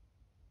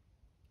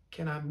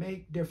 can I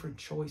make different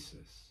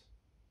choices?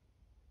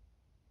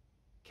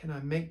 Can I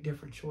make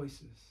different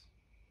choices?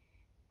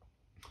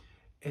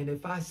 And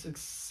if I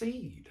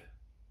succeed,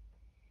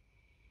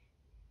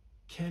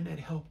 can it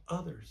help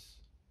others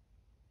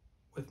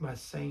with my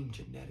same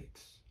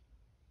genetics,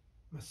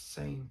 my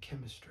same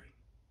chemistry?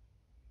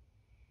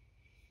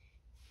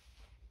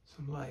 So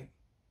I'm like,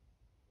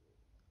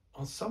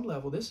 on some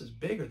level, this is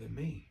bigger than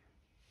me.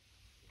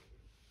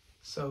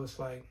 So it's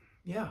like,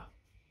 yeah,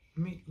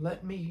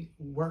 let me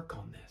work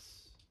on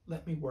this.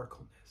 Let me work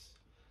on this.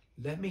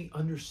 Let me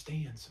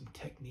understand some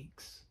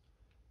techniques,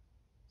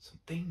 some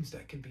things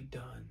that can be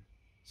done,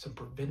 some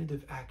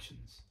preventative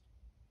actions.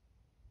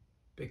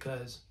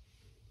 Because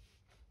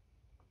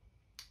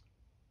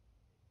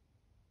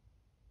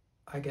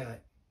I got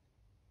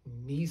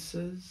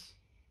nieces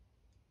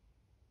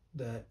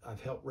that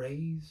I've helped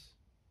raise.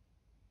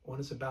 One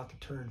is about to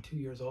turn 2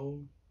 years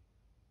old.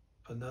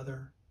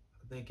 Another,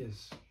 I think,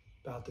 is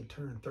about to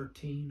turn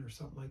 13 or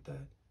something like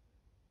that.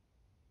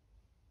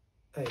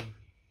 Hey,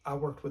 I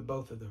worked with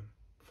both of them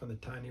from the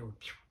time they were,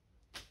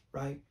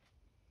 right?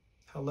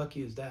 How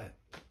lucky is that?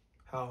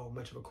 How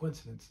much of a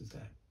coincidence is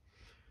that?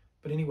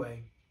 But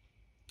anyway,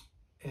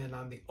 and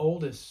I'm the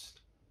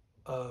oldest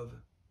of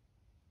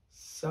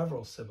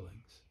several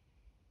siblings,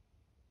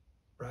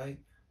 right?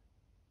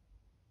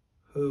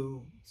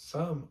 Who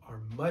some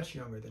are much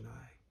younger than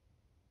I,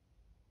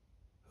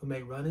 who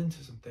may run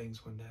into some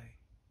things one day.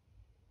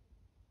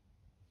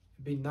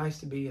 It'd be nice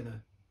to be in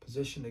a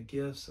position to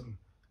give some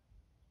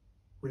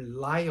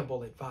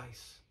reliable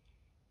advice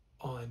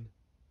on,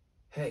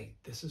 hey,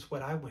 this is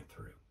what I went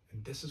through,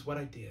 and this is what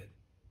I did.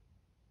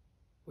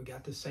 We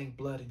got the same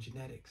blood and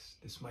genetics.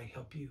 This might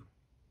help you.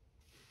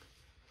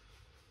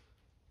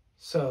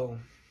 So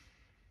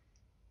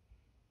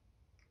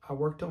I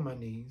worked on my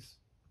knees.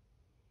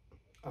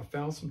 I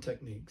found some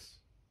techniques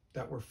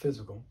that were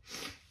physical,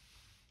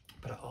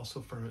 but I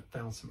also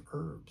found some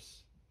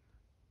herbs.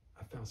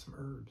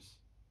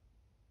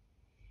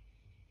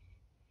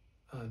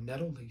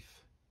 Nettle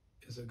leaf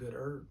is a good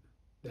herb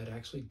that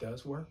actually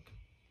does work.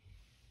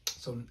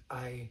 So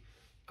I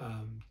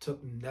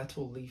took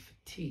nettle leaf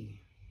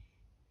tea.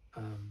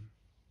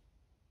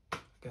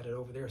 Got it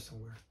over there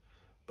somewhere.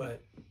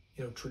 But,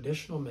 you know,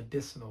 traditional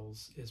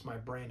medicinals is my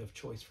brand of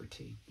choice for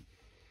tea.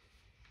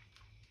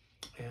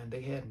 And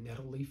they had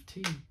nettle leaf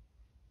tea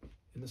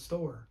in the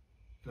store.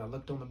 And I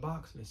looked on the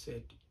box and it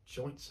said,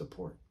 joint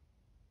support.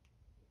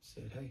 I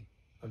said, hey,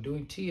 I'm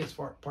doing tea as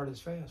part of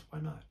this fast. Why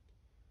not?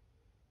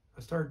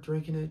 I started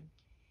drinking it,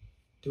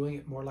 doing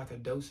it more like a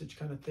dosage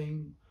kind of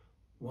thing,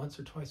 once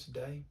or twice a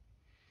day.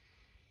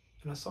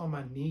 And I saw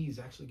my knees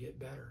actually get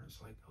better. I was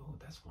like, oh,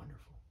 that's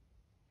wonderful.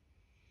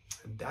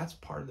 And that's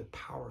part of the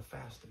power of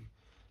fasting,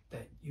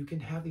 that you can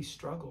have these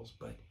struggles,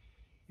 but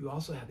you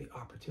also have the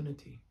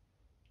opportunity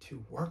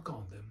to work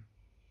on them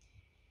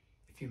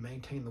if you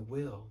maintain the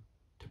will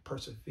to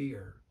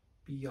persevere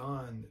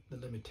beyond the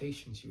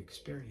limitations you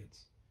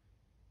experience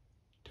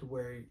to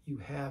where you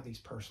have these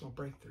personal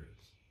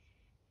breakthroughs.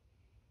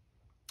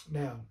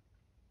 Now,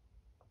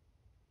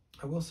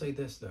 I will say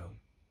this though,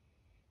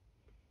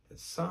 that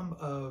some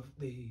of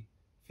the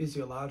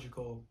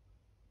physiological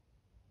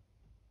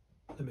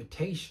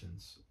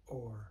limitations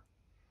or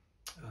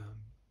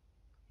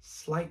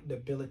slight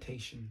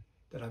debilitation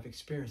that I've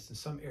experienced in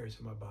some areas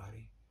of my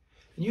body,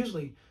 and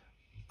usually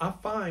I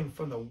find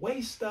from the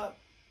waist up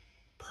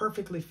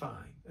perfectly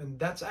fine, and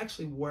that's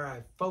actually where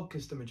I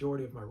focused the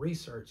majority of my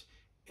research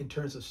in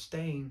terms of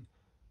staying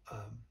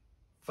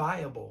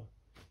viable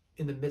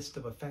in the midst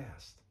of a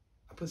fast.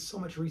 I put so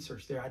much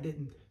research there. I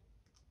didn't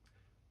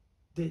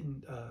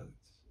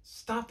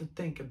stop to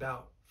think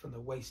about from the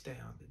waist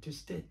down. It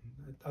just didn't.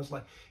 I was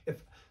like,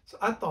 so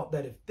I thought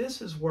that if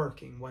this is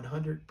working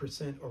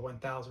 100% or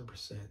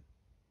 1000%,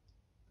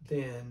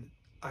 then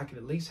I could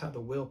at least have the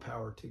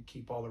willpower to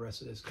keep all the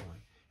rest of this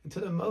going. And to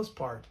the most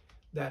part,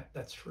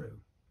 that's true,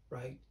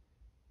 right?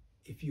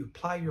 if you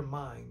apply your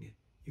mind,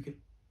 you can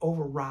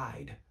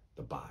override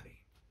the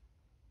body.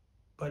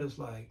 But it's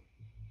like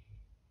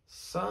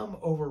some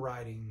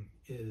overriding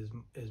is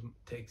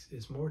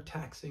more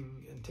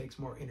taxing and takes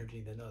more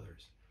energy than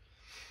others.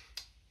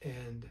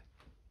 And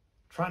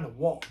trying to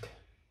walk,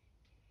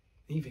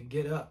 even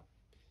get up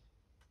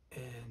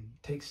and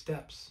take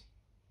steps,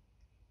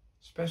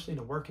 especially in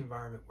a work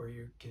environment where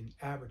you can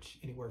average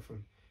anywhere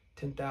from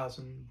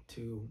 10,000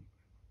 to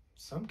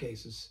some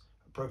cases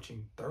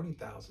approaching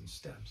 30,000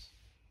 steps.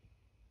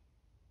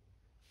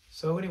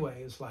 So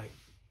anyway, it's like,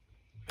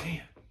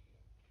 man.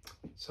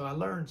 So I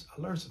learned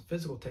some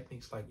physical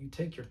techniques, like you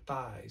take your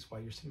thighs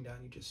while you're sitting down,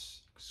 you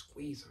just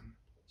squeeze them.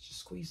 Just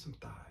squeeze some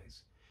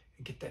thighs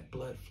and get that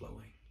blood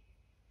flowing.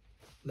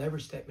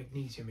 Leverage that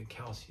magnesium and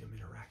calcium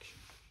interaction.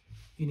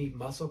 You need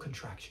muscle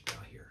contraction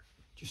out here.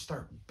 Just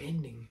start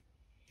bending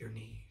your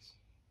knees.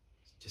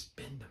 Just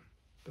bend them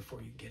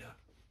before you get up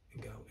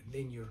and go. And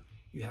then you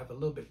have a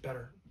little bit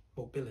better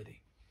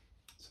mobility.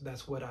 So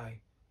that's what I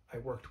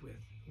worked with.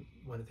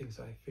 One of the things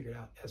I figured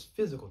out as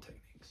physical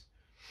techniques.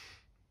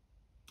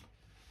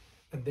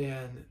 And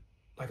then,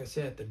 like I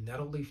said, the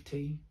nettle leaf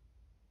tea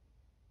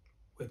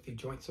with the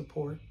joint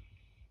support.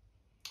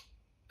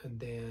 And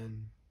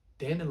then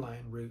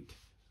dandelion root,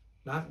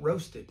 not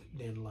roasted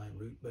dandelion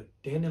root, but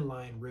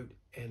dandelion root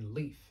and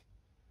leaf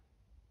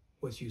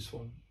was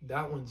useful.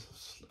 That one's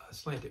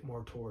slanted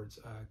more towards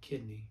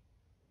kidney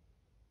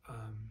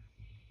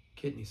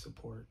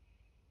support.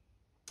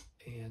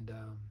 And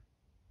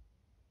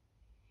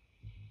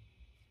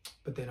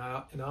but then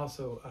I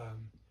also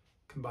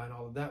combine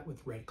all of that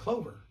with red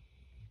clover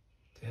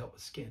to help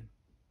with skin.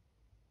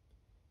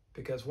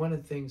 Because one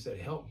of the things that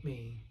helped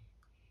me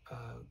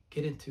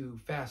get into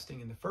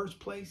fasting in the first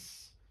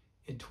place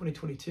in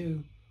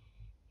 2022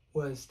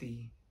 was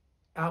the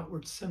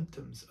outward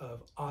symptoms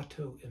of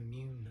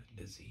autoimmune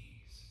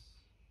disease.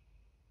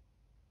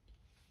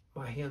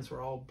 My hands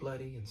were all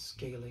bloody and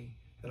scaly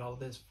and all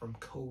this from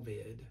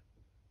COVID.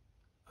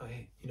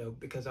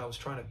 Because I was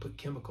trying to put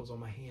chemicals on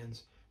my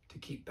hands to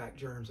keep back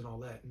germs and all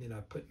that, and then I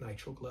put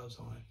nitrile gloves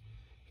on,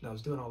 and I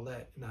was doing all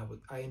that, and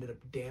I ended up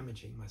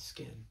damaging my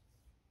skin,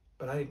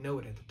 but I didn't know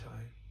it at the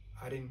time.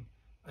 I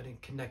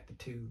didn't connect the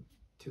two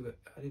to it.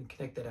 I didn't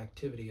connect that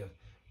activity of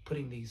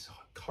putting these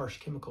harsh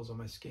chemicals on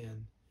my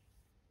skin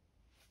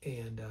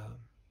and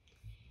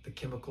the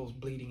chemicals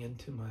bleeding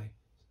into my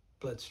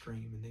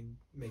bloodstream and then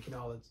making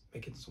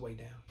its way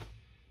down.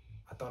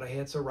 I thought I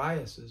had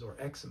psoriasis or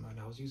eczema, and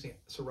I was using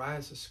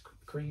psoriasis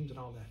creams and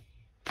all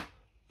that.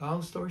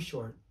 Long story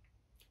short,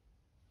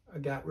 I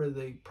got rid of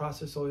the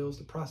processed oils,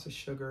 the processed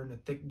sugar, and the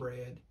thick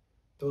bread.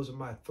 Those are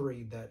my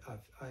three that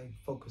I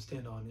focused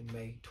in on in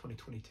May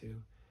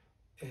 2022.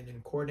 And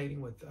in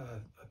coordinating with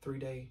a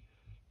 3-day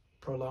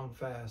prolonged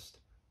fast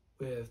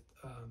with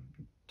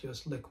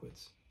just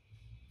liquids.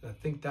 And I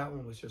think that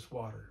one was just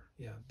water.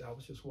 Yeah, that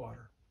was just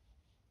water.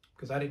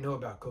 Because I didn't know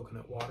about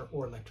coconut water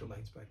or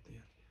electrolytes back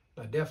then.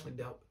 And I definitely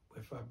dealt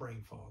with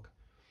brain fog.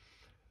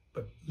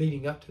 But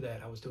leading up to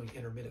that, I was doing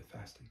intermittent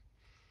fasting.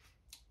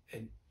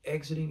 And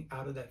exiting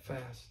out of that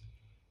fast,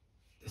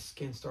 the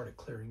skin started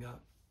clearing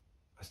up.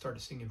 I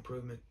started seeing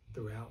improvement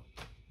throughout.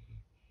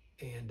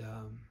 And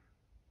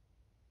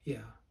yeah,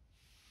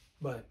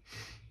 but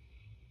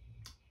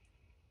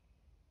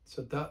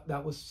so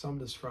that was some of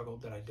the struggle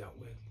that I dealt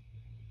with.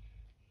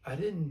 I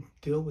didn't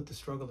deal with the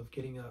struggle of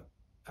getting up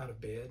out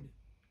of bed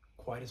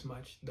quite as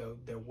much, though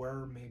there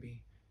were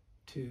maybe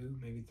 2,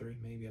 maybe 3,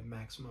 maybe a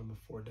maximum of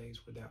 4 days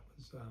where that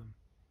was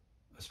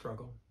a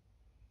struggle.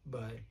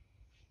 But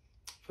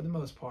for the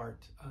most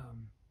part,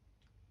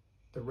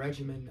 the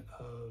regimen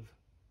of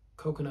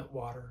coconut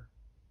water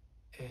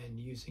and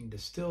using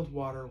distilled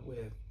water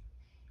with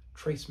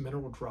trace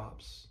mineral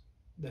drops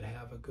that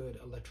have a good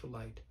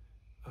electrolyte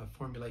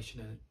formulation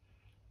in it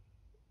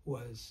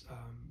was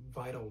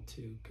vital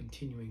to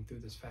continuing through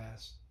this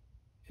fast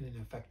in an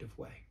effective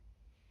way.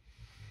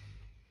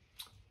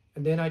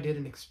 And then I did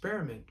an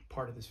experiment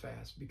part of this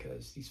fast,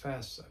 because these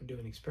fasts I'm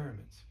doing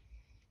experiments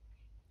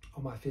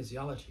on my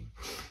physiology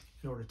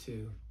in order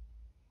to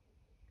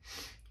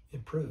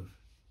improve.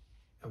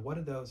 And one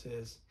of those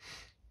is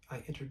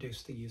I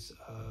introduced the use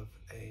of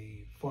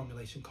a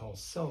formulation called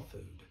cell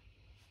food.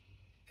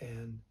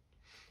 And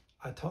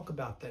I talk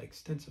about that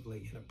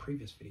extensively in a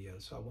previous video,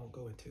 so I won't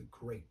go into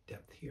great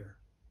depth here.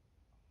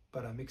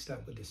 But I mixed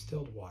that with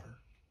distilled water,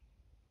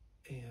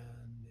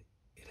 and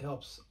it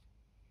helps.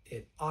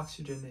 It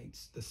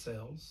oxygenates the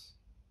cells.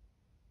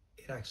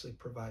 It actually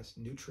provides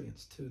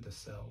nutrients to the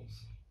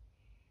cells,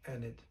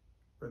 and it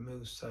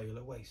removes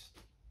cellular waste,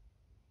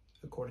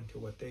 according to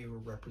what they were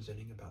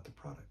representing about the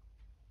product.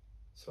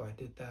 So I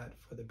did that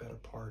for the better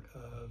part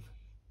of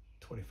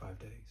 25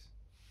 days.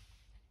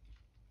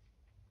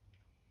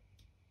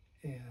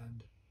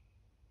 And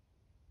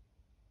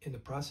in the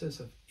process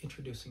of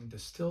introducing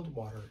distilled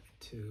water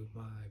into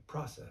my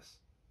process,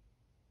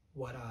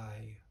 what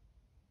I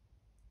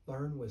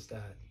learned was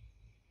that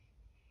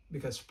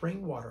because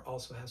spring water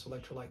also has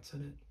electrolytes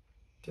in it,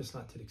 just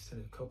not to the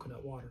extent of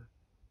coconut water,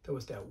 there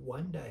was that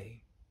one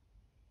day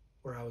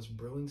where I was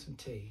brewing some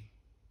tea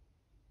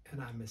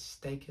and I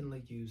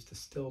mistakenly used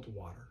distilled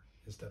water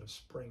instead of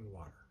spring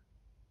water.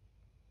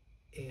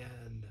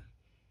 And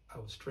I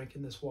was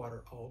drinking this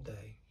water all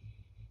day,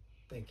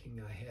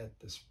 thinking I had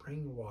the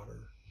spring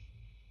water,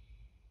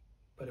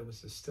 but it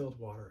was distilled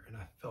water, and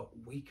I felt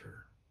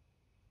weaker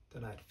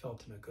than I'd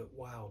felt in a good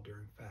while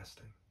during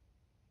fasting.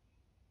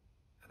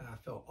 And I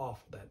felt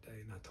awful that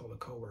day, and I told a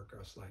coworker, I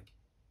was like,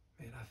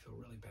 man, I feel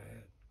really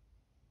bad.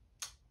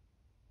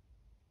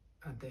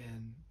 And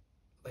then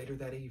later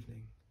that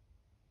evening,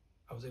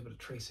 I was able to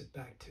trace it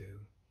back to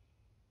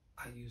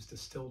I used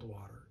distilled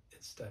water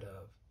instead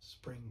of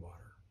spring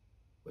water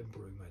when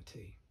brewing my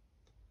tea.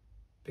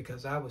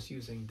 Because I was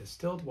using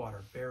distilled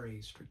water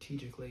very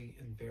strategically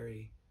and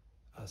very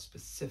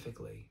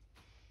specifically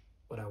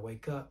when I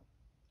wake up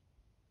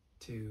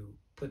to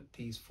put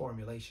these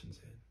formulations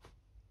in.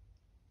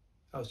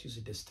 I was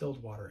using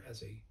distilled water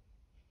as a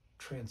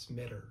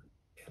transmitter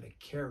and a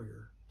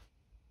carrier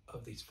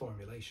of these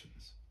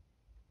formulations.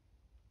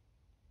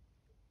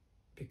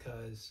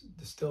 Because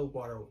distilled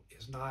water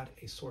is not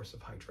a source of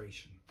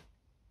hydration.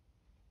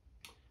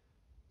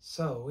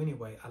 So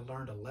anyway, I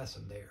learned a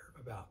lesson there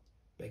about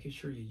making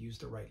sure you use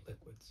the right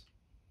liquids.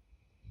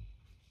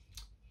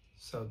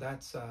 So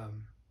that's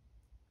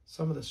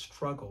some of the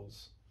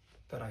struggles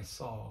that I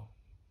saw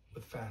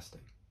with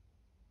fasting.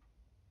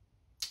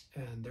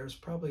 And there's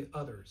probably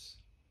others,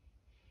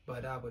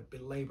 but I would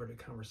belabor the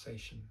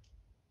conversation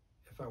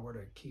if I were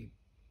to keep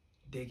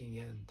digging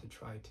in to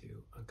try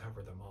to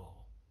uncover them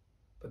all.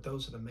 But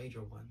those are the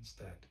major ones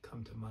that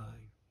come to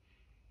mind.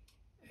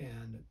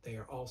 And they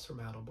are all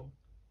surmountable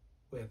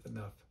with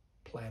enough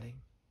planning,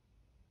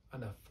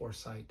 enough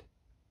foresight,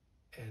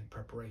 and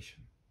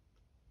preparation.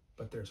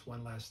 But there's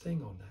one last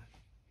thing on that.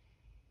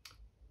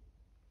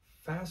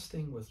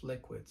 Fasting with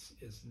liquids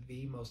is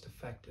the most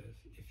effective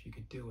if you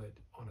could do it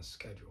on a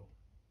schedule.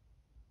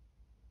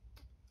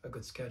 A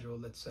good schedule,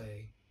 let's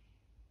say,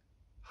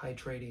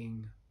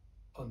 hydrating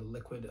on the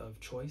liquid of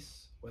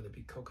choice, whether it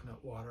be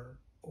coconut water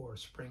or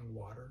spring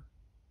water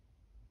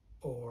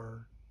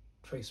or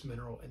trace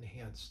mineral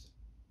enhanced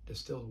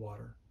distilled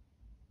water,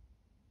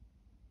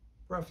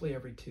 roughly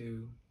every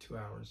two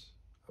hours,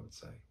 I would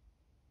say.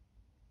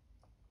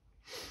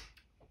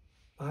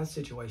 My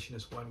situation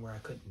is one where I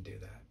couldn't do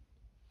that.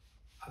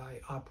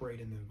 I operate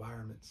in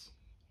environments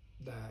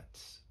that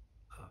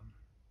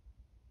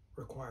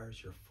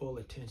requires your full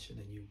attention,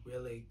 and you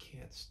really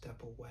can't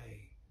step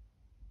away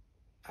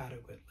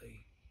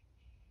adequately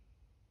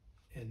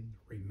and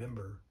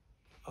remember,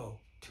 oh,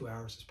 2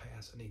 hours has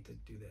passed, I need to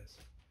do this.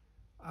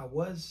 I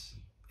was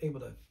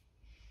able to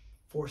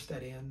force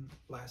that in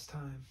last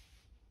time,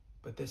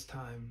 but this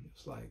time it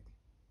was like,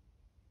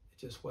 it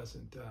just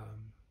wasn't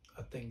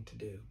a thing to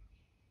do.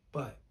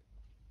 But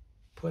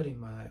putting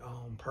my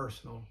own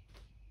personal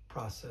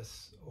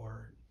process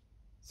or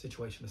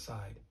situation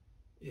aside,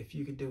 if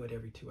you could do it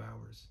every 2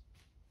 hours,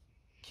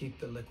 keep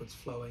the liquids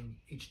flowing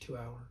each 2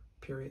 hour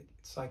period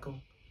cycle,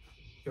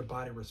 your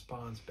body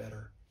responds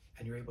better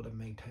and you're able to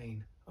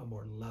maintain a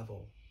more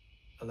level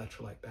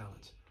electrolyte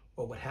balance.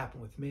 What would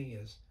happen with me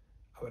is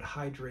I would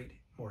hydrate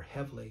more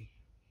heavily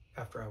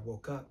after I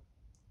woke up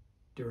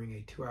during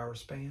a 2 hour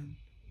span,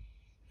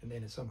 and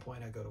then at some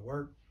point I go to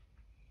work,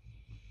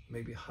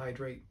 maybe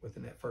hydrate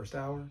within that first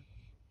hour,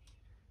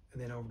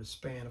 and then over the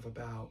span of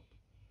about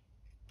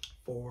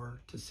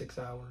 4 to 6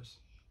 hours,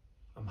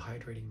 I'm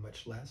hydrating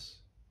much less.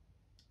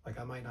 Like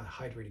I might not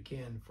hydrate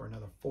again for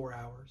another 4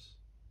 hours,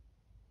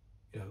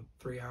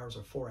 3 hours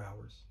or 4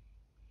 hours,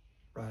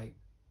 right?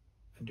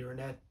 And during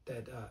that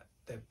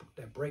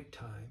break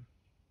time,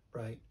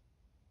 right,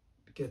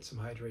 get some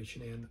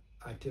hydration in.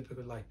 I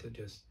typically like to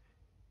just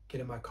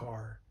get in my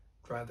car,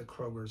 drive to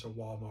Kroger's or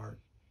Walmart,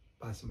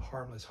 buy some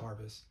Harmless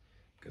Harvest,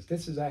 because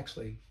this is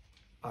actually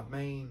my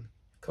main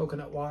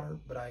coconut water,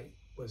 but I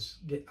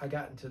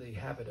got into the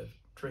habit of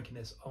drinking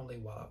this only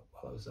while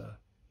I was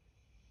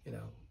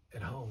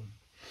at home.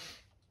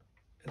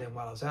 And then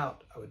while I was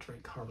out, I would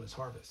drink Harmless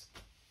Harvest.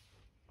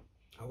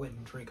 I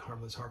wouldn't drink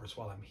Harmless Harvest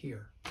while I'm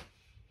here.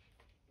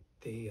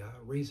 The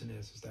reason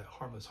is that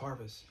Harmless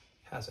Harvest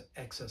has an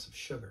excess of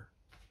sugar,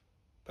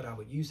 but I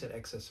would use that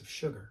excess of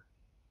sugar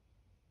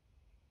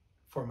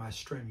for my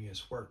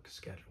strenuous work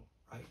schedule,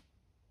 right?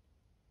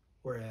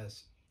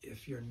 Whereas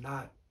if you're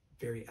not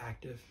very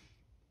active,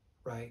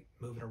 right,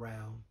 moving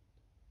around,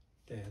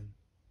 then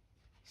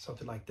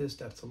something like this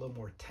that's a little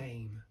more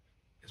tame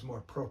is more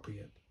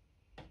appropriate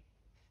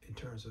in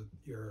terms of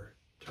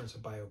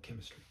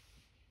biochemistry.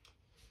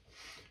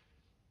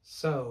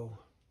 So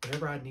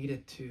whenever I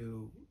needed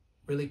to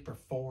really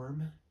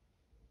perform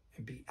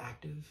and be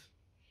active,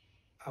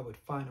 I would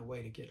find a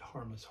way to get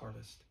Harmless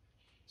Harvest.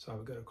 So I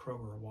would go to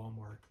Kroger or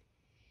Walmart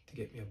to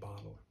get me a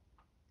bottle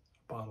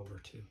or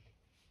two.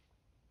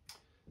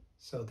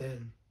 So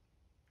then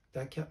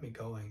that kept me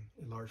going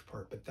in large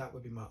part, but that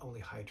would be my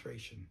only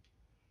hydration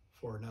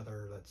for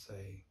another, let's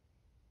say,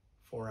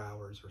 4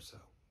 hours or so.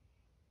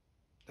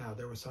 Now,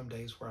 there were some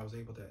days where I was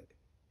able to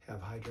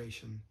have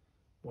hydration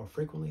more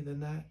frequently than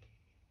that,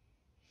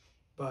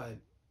 but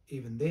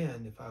even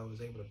then, if I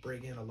was able to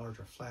bring in a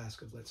larger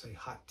flask of, let's say,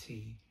 hot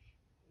tea,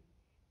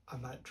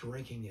 I'm not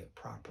drinking it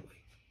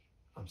properly.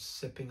 I'm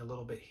sipping a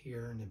little bit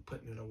here and then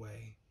putting it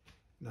away.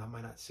 And I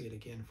might not see it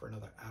again for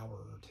another hour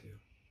or two.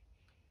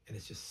 And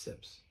it's just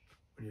sips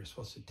when you're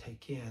supposed to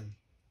take in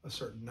a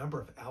certain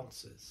number of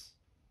ounces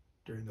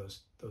during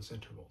those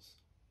intervals.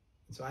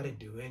 And so I didn't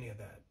do any of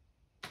that.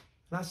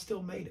 And I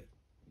still made it.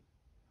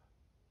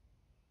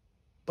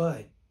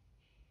 But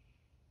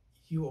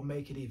you will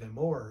make it even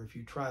more if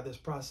you try this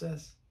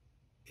process,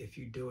 if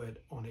you do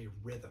it on a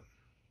rhythm,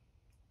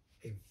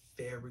 a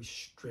very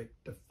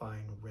strict,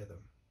 defined rhythm.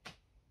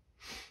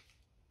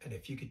 And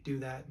if you could do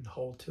that and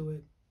hold to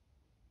it,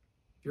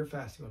 your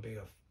fasting will be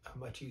a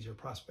much easier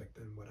prospect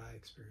than what I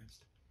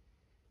experienced.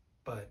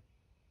 But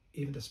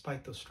even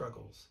despite those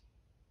struggles,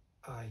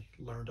 I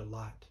learned a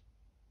lot.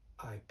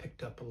 I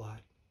picked up a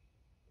lot.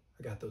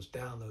 I got those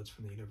downloads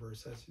from the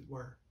universe, as it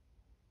were.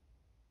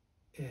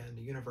 And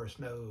the universe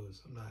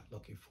knows I'm not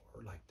looking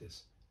for like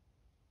this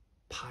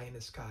pie in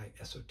the sky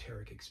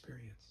esoteric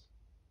experience.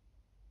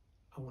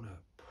 I want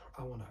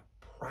to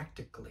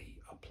practically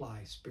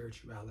apply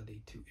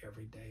spirituality to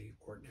everyday,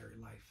 ordinary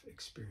life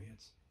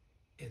experience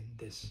in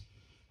this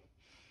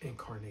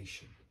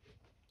incarnation.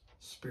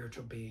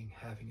 Spiritual being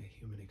having a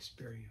human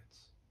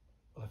experience.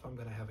 Well, if I'm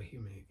going to have a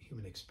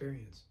human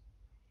experience,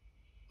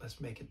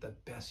 let's make it the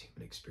best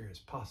human experience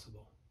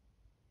possible.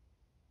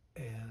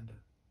 And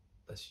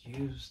let's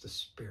use the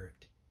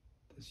spirit,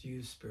 let's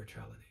use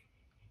spirituality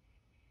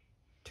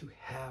to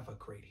have a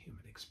great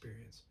human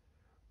experience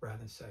rather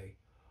than say,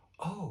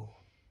 oh,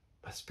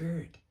 my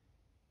spirit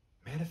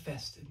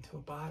manifested into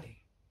a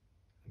body.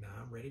 Now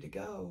I'm ready to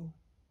go.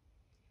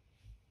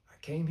 I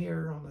came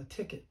here on a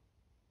ticket.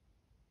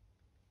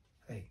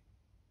 Hey,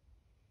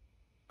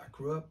 I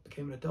grew up,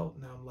 became an adult,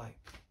 and now I'm like,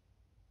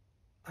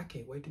 I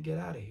can't wait to get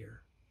out of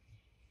here.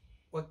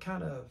 What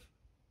kind of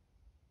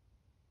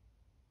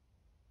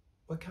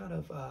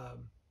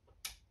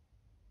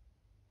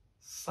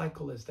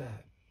cycle is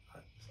that?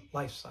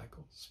 Life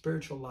cycle,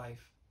 spiritual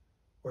life,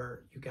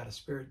 where you got a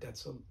spirit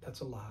that's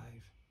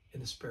alive in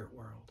the spirit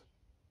world,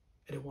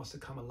 and it wants to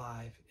come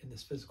alive in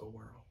this physical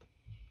world,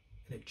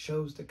 and it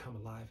chose to come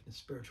alive in the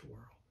spiritual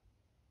world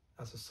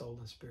as a soul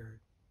and spirit.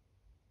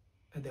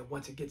 And then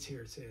once it gets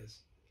here, it says,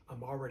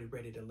 I'm already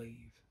ready to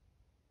leave.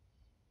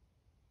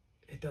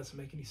 It doesn't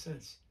make any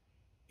sense.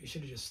 You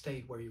should have just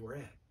stayed where you were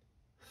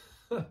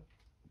at.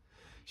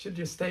 Should have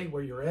just stayed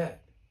where you're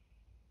at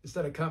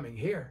instead of coming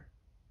here.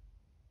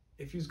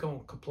 If you're going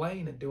to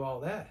complain and do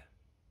all that,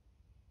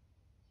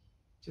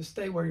 just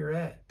stay where you're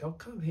at. Don't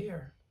come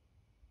here.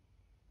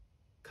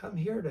 Come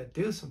here to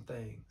do some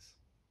things,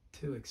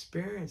 to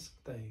experience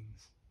some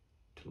things,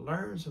 to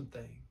learn some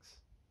things,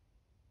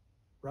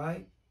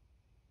 right?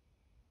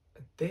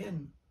 And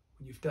then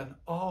when you've done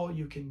all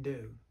you can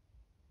do,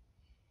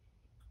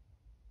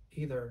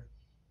 either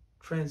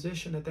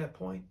transition at that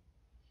point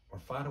or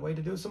find a way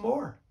to do some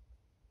more.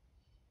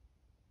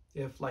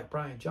 If, like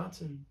Brian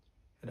Johnson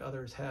and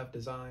others have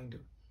designed,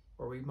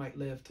 or we might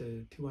live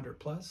to 200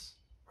 plus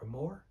or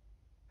more,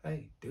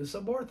 hey, do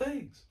some more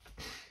things.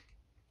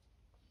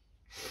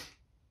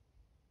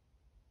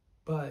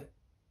 But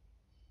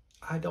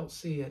I don't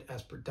see it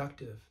as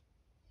productive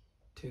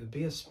to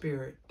be a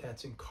spirit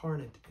that's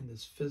incarnate in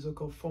this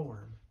physical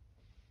form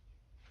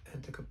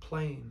and to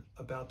complain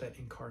about that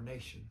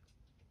incarnation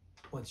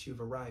once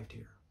you've arrived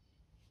here.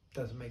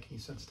 Doesn't make any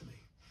sense to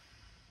me.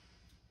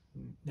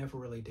 Never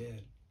really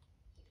did.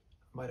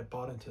 I might have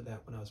bought into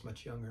that when I was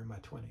much younger, in my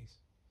 20s,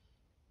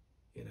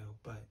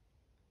 but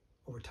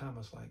over time I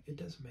was like, it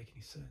doesn't make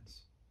any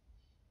sense.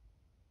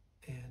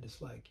 And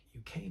it's like,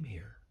 you came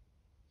here.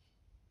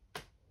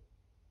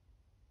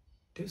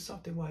 Do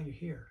something while you're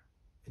here,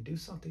 and do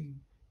something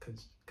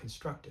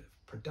constructive,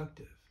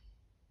 productive,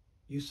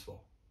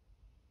 useful,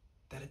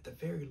 that at the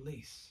very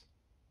least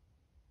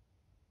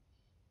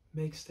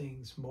makes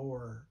things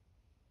more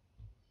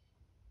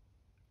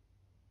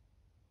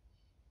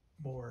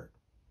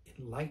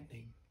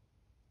enlightening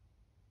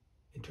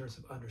in terms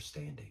of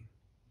understanding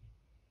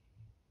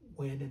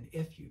when and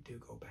if you do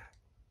go back.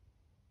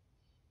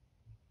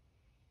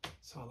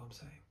 That's all I'm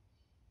saying.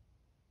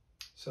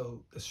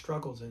 So the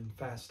struggles in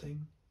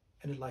fasting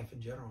and in life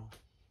in general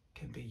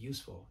can be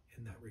useful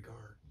in that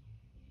regard.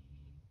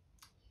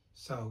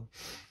 So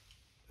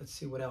let's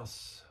see what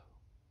else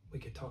we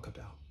could talk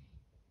about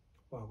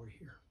while we're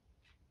here.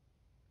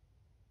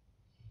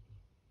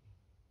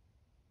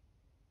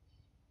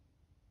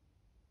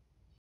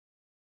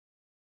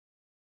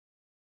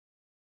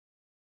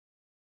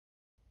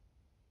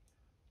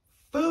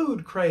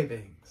 Food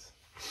cravings.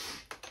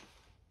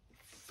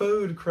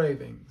 Food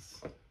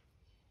cravings.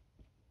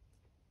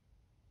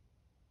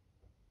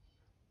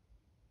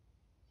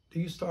 Do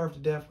you starve to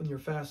death when you're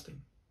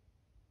fasting?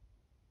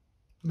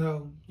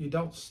 No, you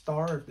don't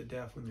starve to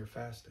death when you're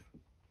fasting.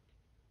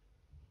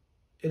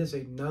 It is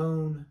a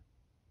known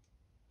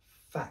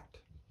fact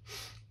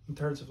in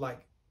terms of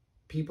like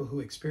people who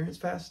experience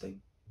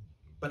fasting,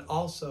 but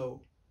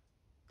also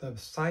the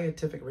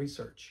scientific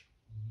research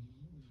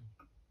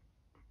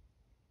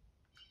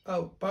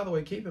Oh, by the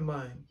way, keep in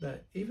mind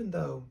that even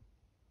though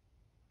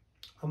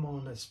I'm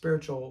on a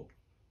spiritual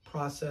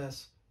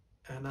process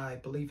and I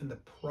believe in the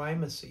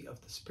primacy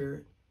of the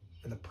spirit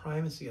and the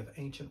primacy of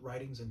ancient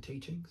writings and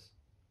teachings,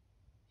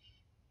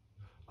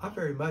 I'm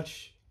very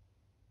much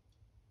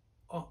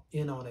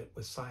in on it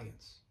with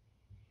science.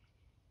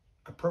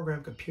 I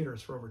programmed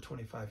computers for over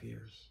 25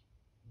 years.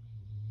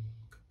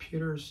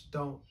 Computers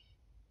don't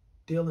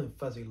deal in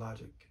fuzzy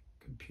logic.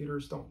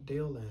 Computers don't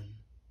deal in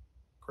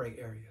gray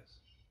areas.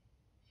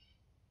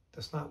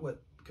 That's not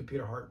what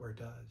computer hardware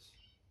does.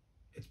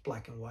 It's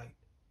black and white.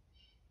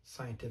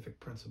 Scientific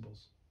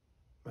principles,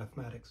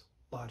 mathematics,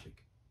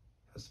 logic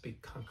has to be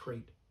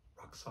concrete,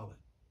 rock solid.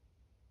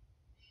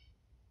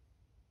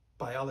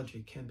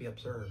 Biology can be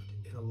observed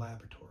in a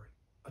laboratory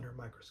under a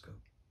microscope.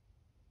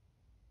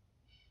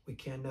 We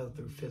can know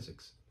through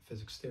physics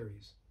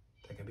theories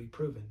that can be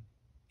proven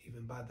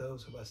even by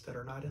those of us that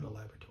are not in a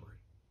laboratory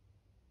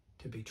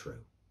to be true.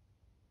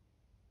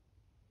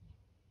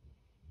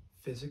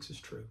 Physics is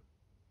true.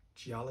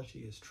 Geology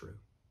is true.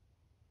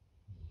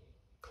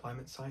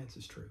 Climate science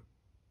is true.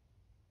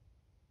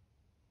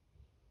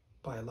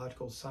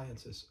 Biological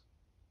sciences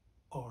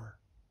are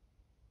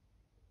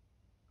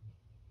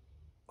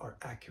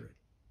accurate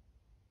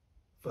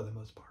for the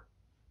most part.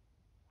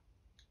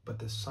 But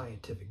this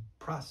scientific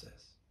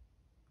process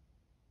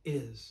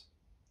is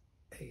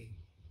a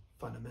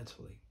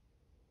fundamentally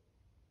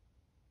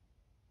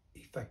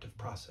effective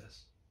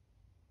process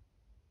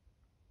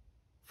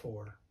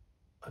for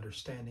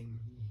understanding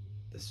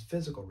this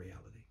physical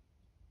reality,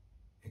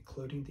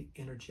 including the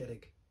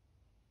energetic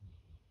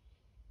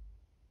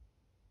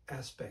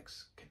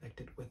aspects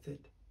connected with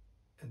it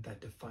and that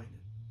define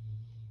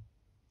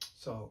it.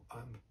 So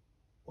I'm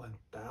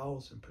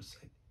 1000%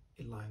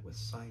 in line with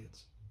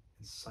science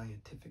and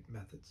scientific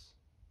methods.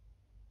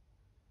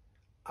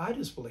 I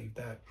just believe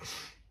that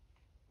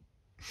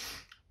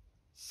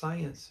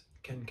science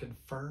can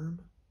confirm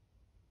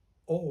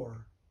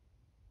or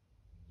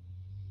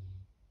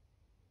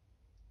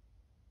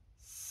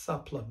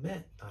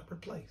supplement, not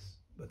replace,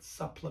 but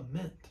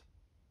supplement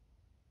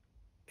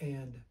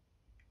and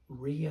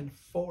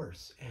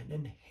reinforce and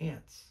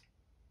enhance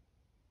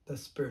the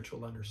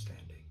spiritual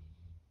understanding.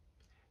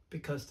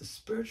 Because the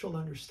spiritual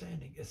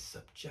understanding is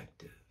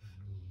subjective.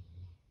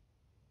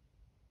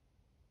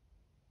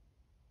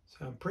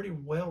 So I'm pretty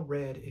well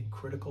read in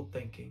critical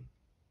thinking,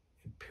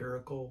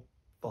 empirical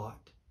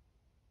thought,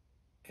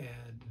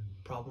 and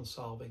problem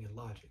solving and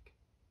logic.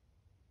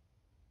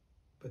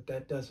 But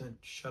that doesn't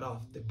shut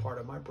off the part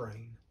of my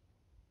brain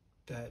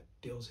that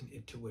deals in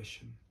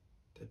intuition,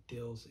 that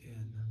deals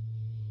in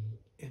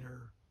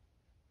inner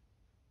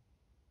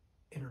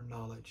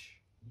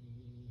knowledge,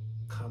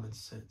 common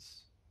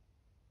sense,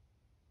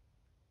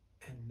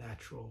 and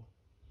natural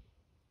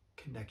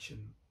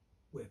connection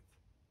with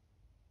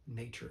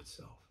nature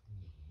itself.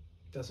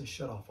 It doesn't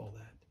shut off all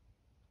that,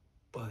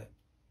 but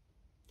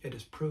it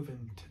is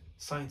proven,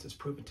 science has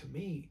proven to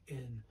me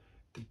in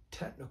the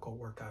technical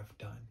work I've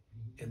done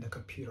in the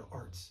computer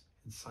arts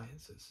and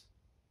sciences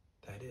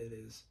that it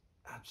is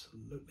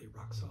absolutely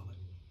rock solid.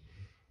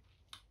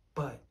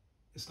 But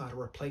it's not a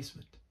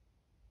replacement,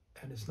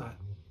 and it's not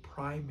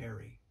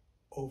primary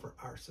over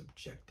our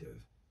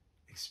subjective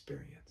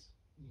experience.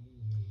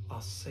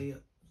 I'll say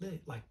it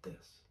like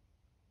this.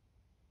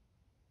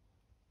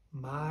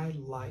 My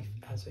life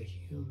as a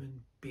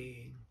human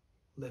being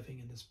living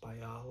in this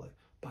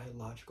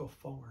biological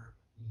form,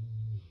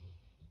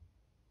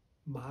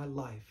 my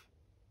life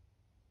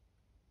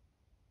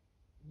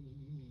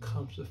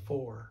comes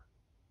before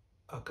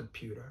a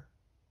computer.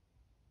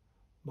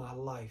 My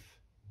life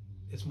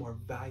is more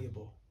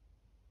valuable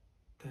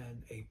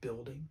than a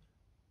building.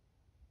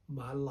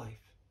 My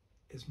life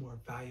is more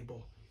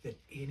valuable than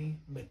any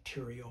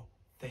material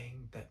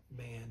thing that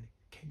man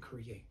can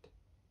create.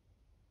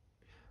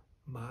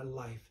 My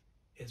life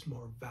is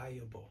more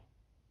valuable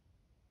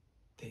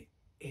than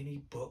any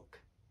book.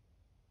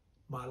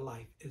 My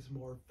life is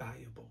more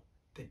valuable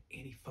than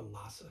any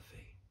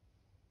philosophy.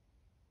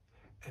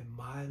 And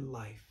my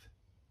life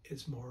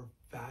is more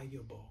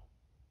valuable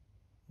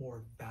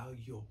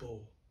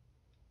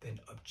than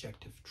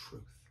objective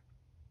truth.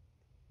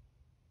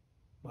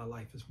 My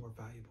life is more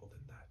valuable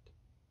than that.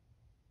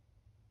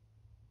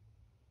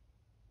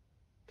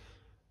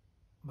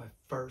 My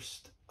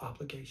first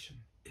obligation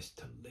is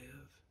to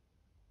live,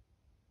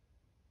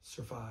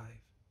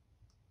 survive,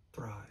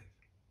 thrive,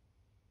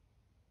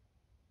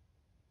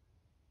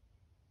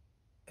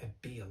 and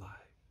be alive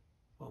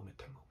moment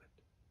to moment.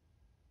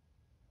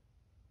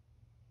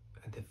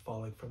 And then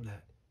falling from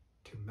that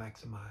to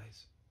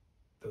maximize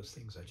those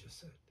things I just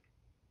said.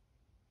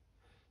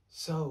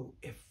 So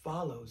it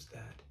follows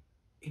that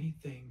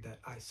anything that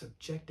I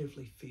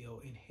subjectively feel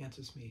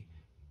enhances me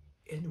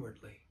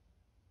inwardly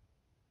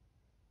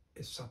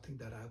is something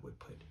that I would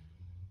put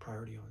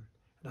priority on.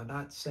 And I'm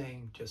not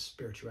saying just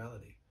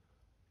spirituality.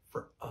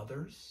 For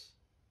others,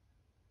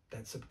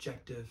 that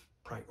subjective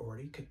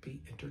priority could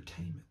be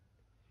entertainment.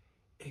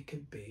 It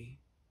could be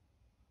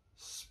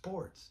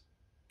sports.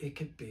 It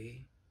could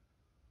be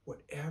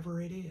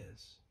whatever it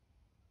is.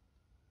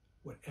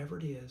 whatever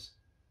it is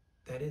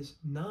that is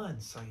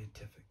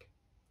non-scientific.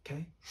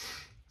 Okay?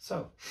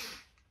 So,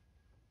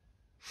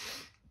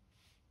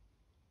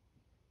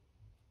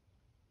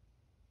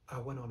 I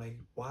went on a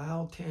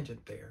wild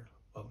tangent there.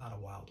 Well, not a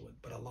wild one,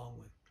 but a long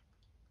one,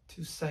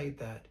 to say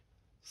that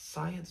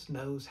science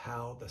knows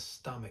how the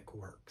stomach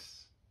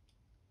works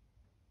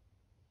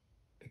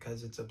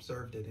because it's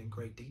observed it in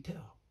great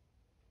detail.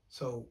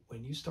 So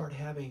when you start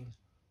having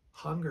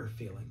hunger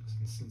feelings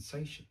and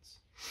sensations,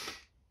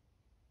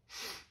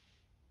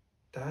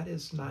 that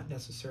is not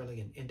necessarily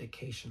an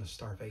indication of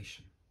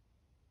starvation.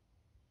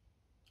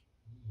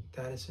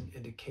 That is an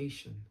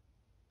indication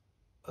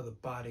of the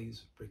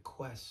body's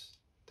request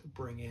to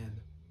bring in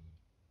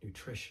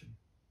nutrition,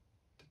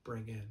 to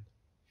bring in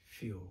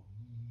fuel.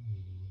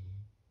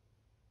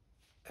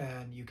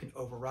 And you can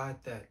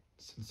override that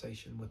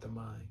sensation with the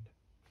mind.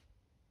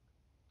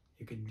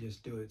 You can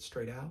just do it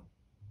straight out,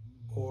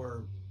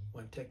 or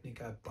one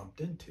technique I've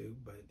bumped into,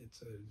 but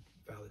it's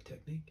a valid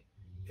technique,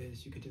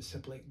 is you could just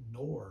simply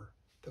ignore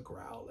the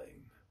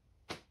growling.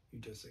 You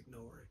just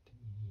ignore it.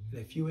 And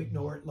if you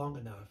ignore it long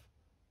enough,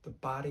 the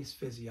body's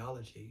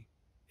physiology,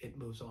 it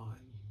moves on.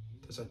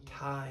 There's a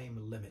time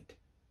limit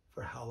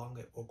for how long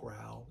it will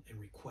growl and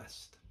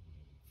request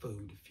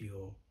food,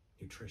 fuel,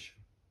 nutrition.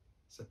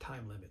 It's a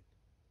time limit.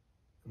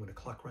 And when the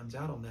clock runs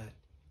out on that,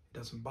 it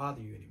doesn't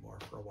bother you anymore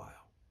for a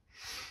while.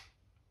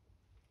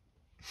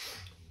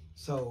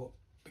 So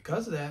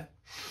because of that,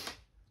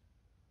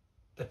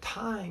 the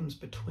times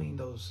between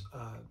those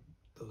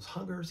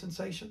hunger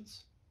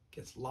sensations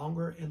gets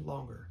longer and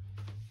longer.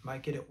 You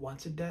might get it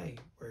once a day,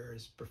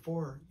 whereas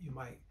before you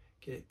might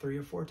get it 3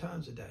 or 4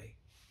 times a day.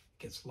 It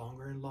gets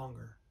longer and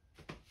longer.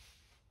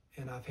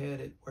 And I've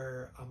had it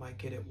where I might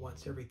get it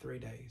once every 3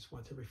 days,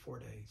 once every 4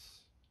 days.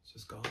 It's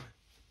just gone.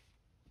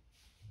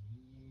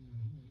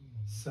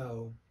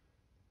 So,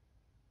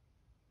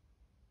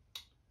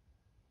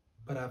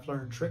 but I've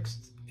learned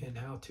tricks in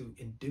how to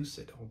induce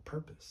it on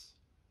purpose.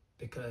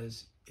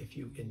 Because if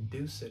you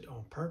induce it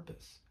on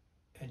purpose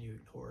and you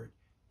ignore it,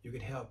 you can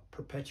help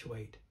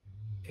perpetuate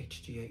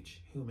HGH,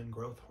 human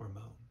growth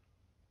hormone,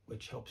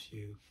 which helps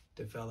you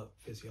develop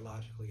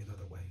physiologically in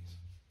other ways.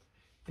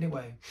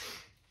 Anyway,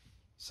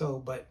 so,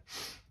 but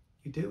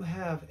you do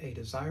have a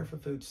desire for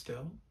food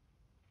still,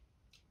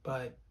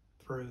 but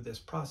through this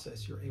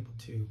process, you're able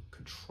to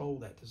control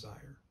that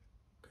desire,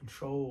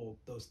 control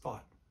those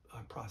thought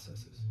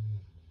processes.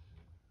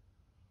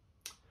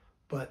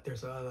 But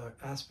there's another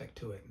aspect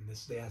to it, and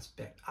this is the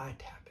aspect I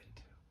tap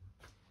into.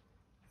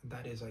 And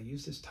that is I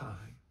use this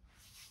time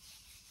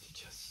to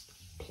just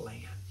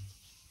plan.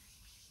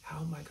 How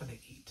am I going to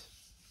eat?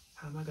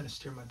 How am I going to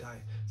steer my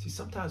diet? See,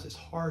 sometimes it's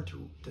hard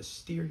to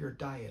steer your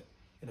diet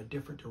in a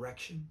different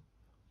direction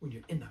when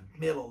you're in the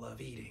middle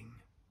of eating,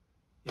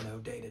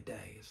 day to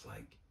day. It's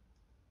like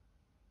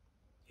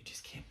you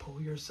just can't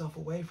pull yourself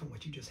away from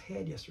what you just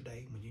had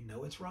yesterday when you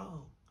know it's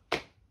wrong.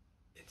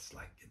 It's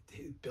like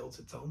it builds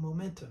its own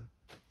momentum.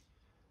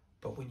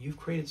 But when you've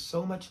created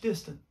so much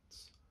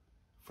distance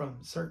from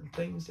certain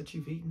things that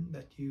you've eaten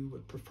that you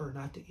would prefer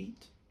not to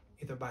eat,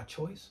 either by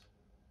choice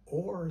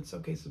or in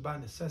some cases by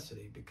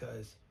necessity,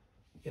 because,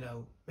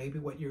 maybe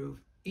what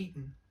you've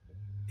eaten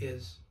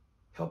is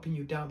helping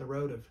you down the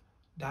road of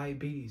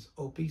diabetes,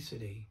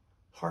 obesity,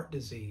 heart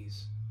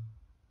disease,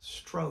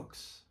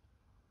 strokes,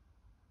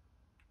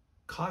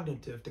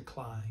 cognitive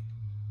decline,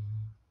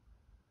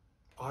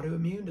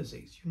 autoimmune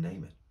disease, you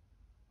name it.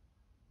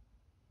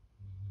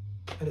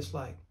 And it's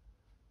like,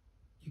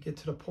 you get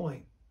to the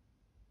point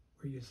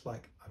where you're just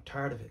like, I'm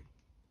tired of it.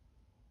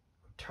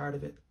 I'm tired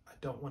of it. I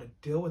don't want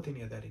to deal with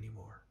any of that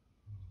anymore.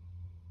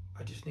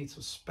 I just need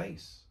some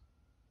space.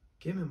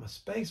 Give me my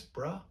space,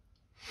 bruh.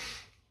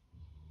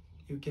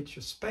 You get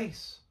your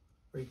space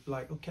where you're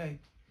like, okay,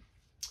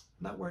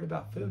 I'm not worried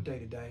about food day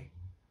to day.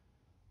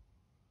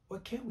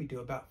 What can we do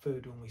about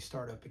food when we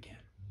start up again?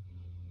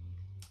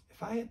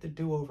 If I had to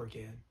do over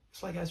again,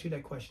 it's like I asked you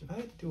that question. If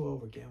I had to do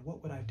over again,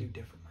 what would I do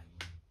differently?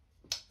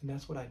 And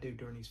that's what I do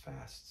during these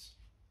fasts.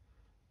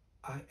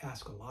 I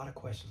ask a lot of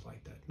questions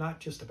like that. Not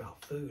just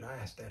about food. I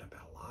ask that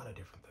about a lot of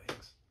different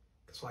things.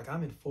 It's like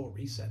I'm in full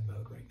reset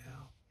mode right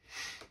now.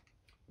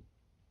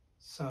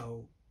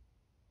 So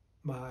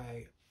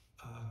my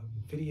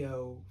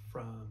video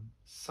from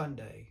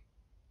Sunday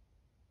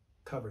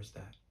covers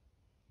that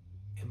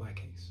in my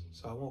case.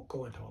 So I won't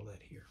go into all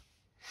that here.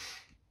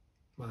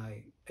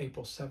 My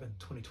April 7th,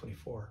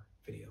 2024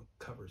 video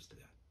covers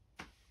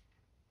that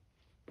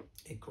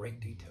in great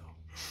detail.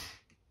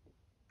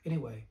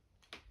 Anyway,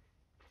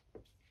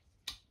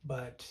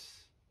 but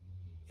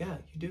yeah,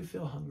 you do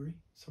feel hungry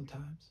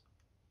sometimes,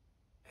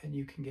 and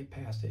you can get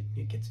past it.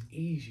 It gets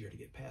easier to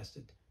get past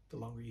it the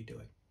longer you do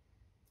it.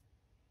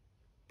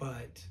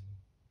 But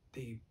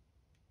the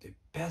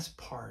best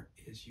part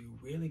is you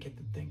really get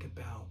to think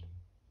about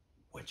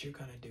what you're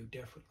going to do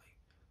differently.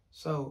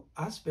 So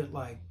I spent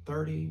like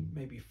 30,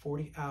 maybe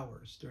 40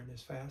 hours during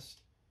this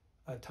fast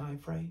time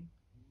frame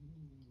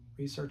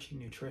researching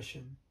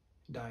nutrition,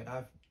 diet.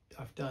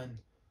 I've done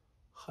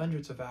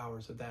hundreds of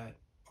hours of that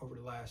over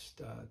the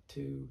last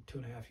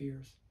 2.5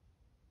 years.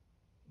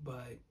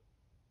 But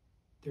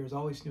there's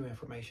always new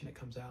information that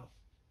comes out.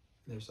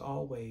 And there's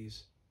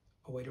always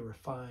a way to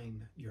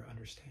refine your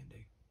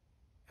understanding.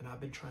 And I've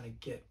been trying to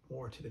get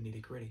more to the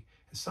nitty gritty.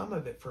 And some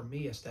of it for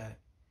me is that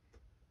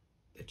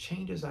the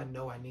changes I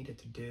know I needed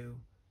to do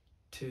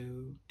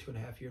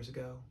 2.5 years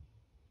ago,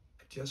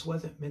 I just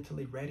wasn't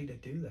mentally ready to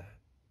do that.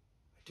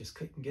 I just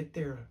couldn't get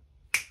there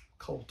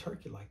cold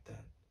turkey like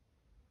that.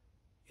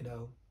 You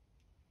know,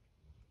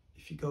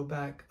 if you go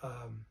back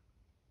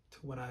to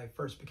when I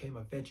first became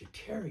a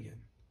vegetarian,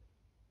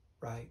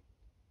 right?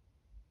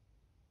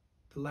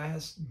 The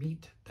last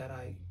meat that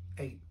I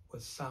ate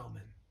was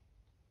salmon.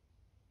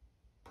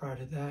 Prior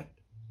to that,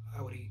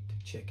 I would eat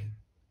chicken.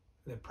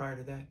 And then prior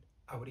to that,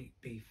 I would eat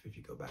beef if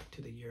you go back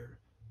to the year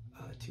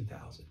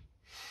 2000.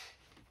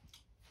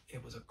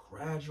 It was a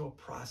gradual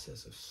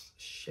process of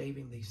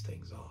shaving these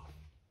things off.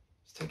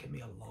 It's taken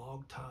me a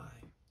long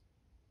time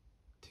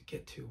to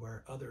get to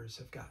where others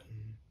have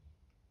gotten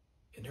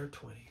in their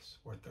 20s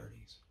or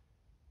 30s.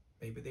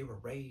 Maybe they were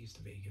raised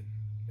vegan.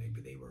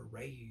 Maybe they were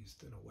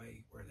raised in a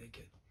way where they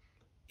could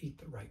eat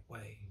the right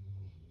way.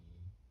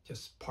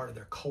 Just part of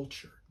their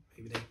culture.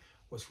 Maybe they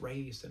was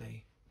raised in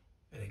a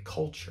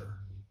culture,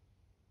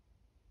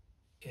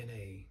 in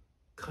a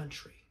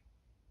country,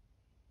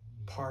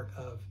 part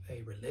of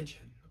a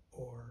religion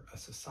or a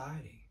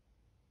society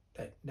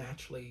that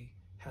naturally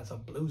has a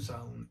blue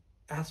zone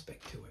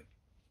aspect to it.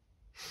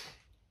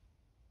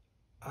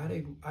 I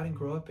didn't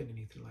grow up in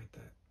anything like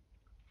that.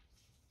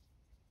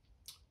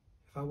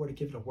 If I were to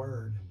give it a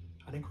word,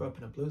 I didn't grow up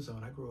in a blue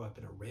zone. I grew up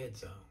in a red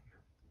zone,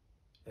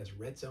 as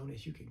red zone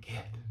as you can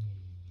get.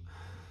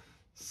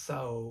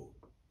 So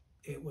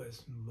it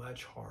was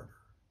much harder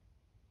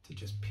to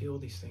just peel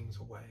these things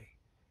away.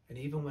 And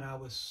even when I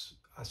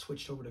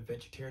switched over to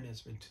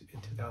vegetarianism in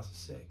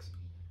 2006,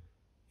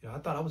 you know, I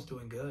thought I was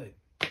doing good.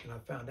 And I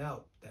found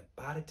out that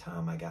by the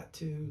time I got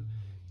to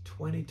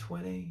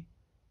 2020,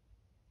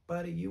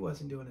 buddy, you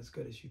wasn't doing as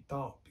good as you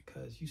thought,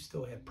 because you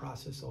still had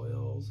processed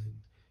oils and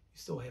you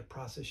still had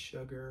processed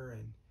sugar,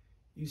 and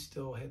you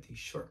still had these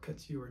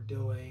shortcuts you were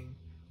doing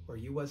where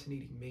you wasn't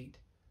eating meat,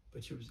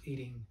 but you was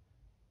eating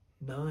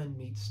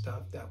non-meat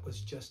stuff that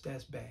was just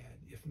as bad,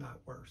 if not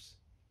worse.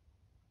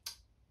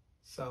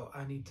 So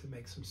I need to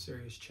make some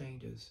serious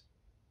changes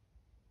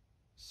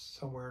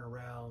somewhere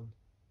around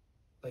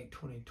late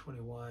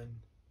 2021,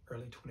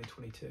 early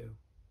 2022.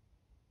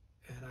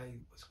 And I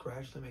was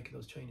gradually making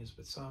those changes,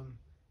 but some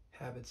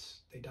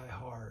habits, they die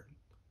hard.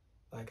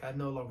 Like, I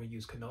no longer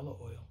use canola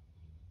oil,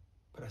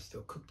 but I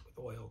still cooked with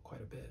oil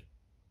quite a bit,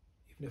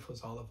 even if it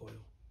was olive oil.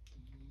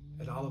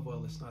 And olive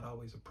oil is not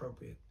always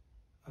appropriate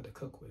to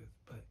cook with,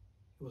 but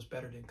it was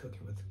better than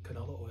cooking with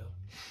canola oil.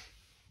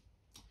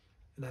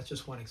 And that's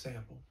just one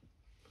example.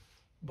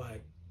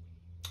 But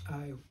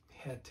I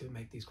had to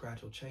make these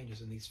gradual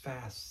changes, and these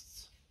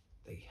fasts,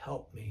 they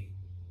helped me,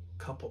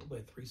 coupled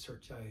with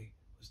research I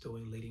was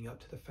doing leading up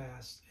to the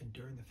fast and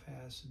during the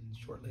fast and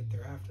shortly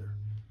thereafter,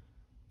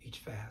 each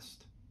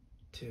fast,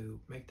 to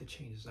make the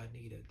changes I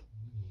needed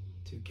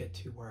to get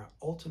to where I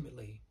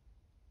ultimately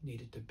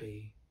needed to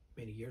be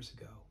many years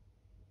ago,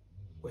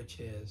 which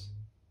is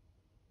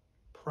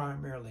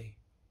primarily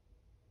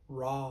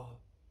raw,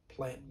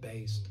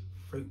 plant-based,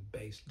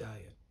 fruit-based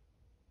diet.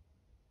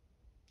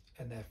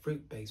 And that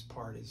fruit-based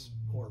part is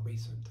more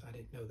recent. I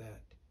didn't know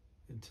that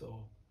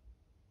until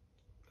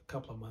a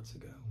couple of months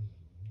ago,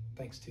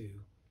 thanks to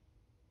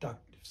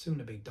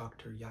soon-to-be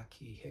Dr.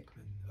 Yaki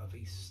Hickman of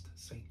East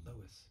St.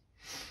 Louis.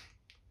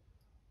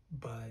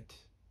 But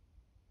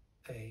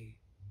a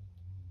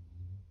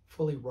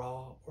fully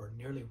raw or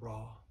nearly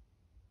raw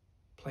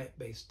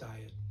plant-based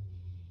diet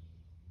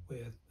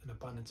with an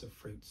abundance of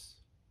fruits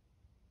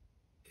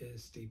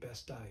is the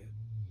best diet.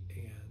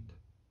 And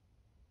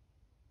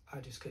I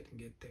just couldn't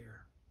get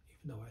there,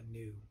 even though I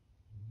knew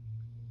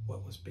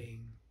what was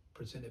being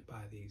presented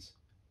by these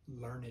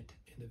learned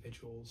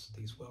individuals,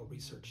 these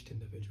well-researched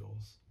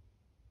individuals.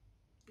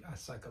 I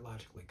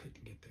psychologically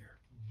couldn't get there.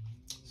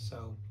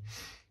 So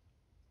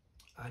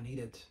I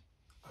needed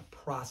a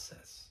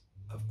process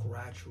of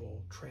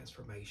gradual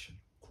transformation,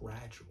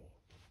 gradual,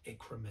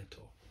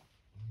 incremental,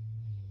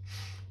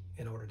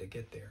 in order to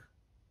get there.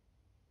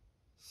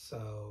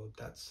 So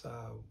that's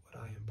what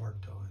I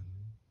embarked on.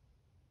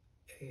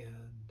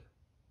 And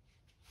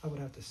I would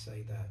have to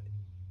say that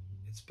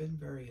it's been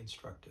very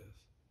instructive.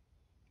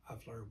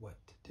 I've learned what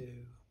to do,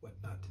 what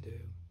not to do.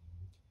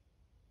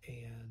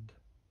 And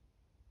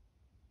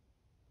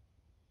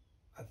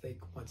I think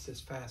once this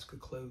fast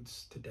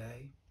concludes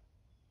today,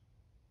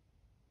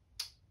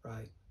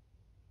 right,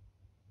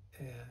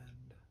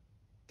 and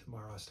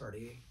tomorrow I start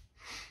eating,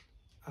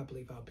 I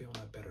believe I'll be on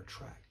a better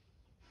track.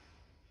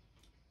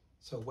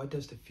 So what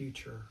does the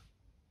future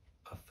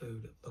of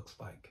food look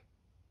like?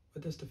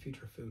 What does the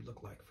future of food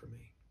look like for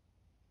me?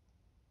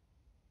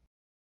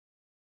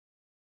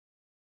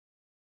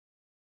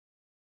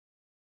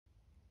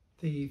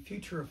 The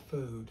future of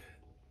food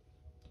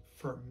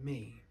for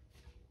me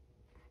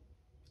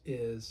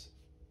is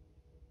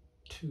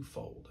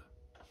twofold.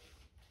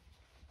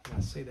 And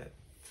I say that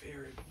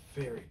very,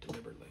 very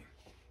deliberately.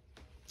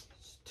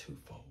 It's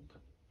twofold.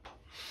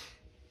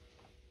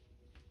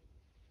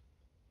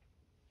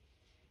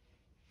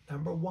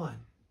 Number one,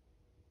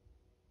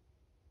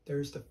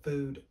 there's the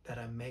food that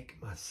I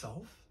make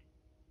myself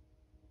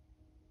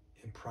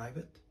in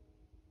private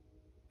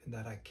and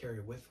that I carry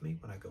with me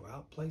when I go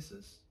out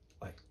places,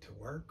 like to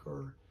work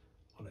or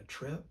on a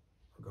trip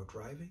or go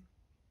driving.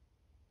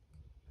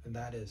 And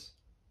that is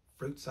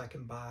fruits I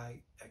can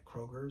buy at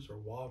Kroger's or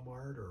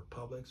Walmart or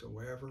Publix or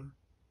wherever,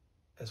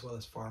 as well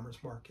as farmer's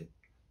market,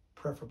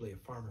 preferably a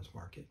farmer's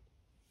market.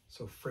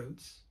 So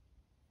fruits,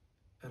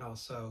 and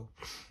also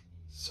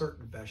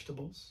certain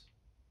vegetables.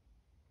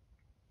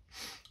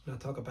 And I'll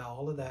talk about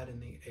all of that in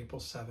the April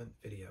 7th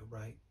video,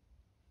 right?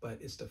 But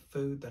it's the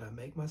food that I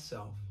make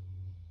myself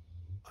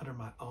under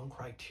my own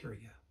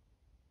criteria,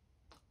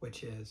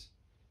 which is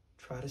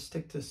try to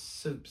stick to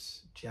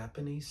soups,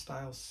 Japanese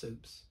style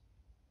soups,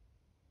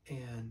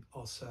 and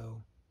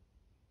also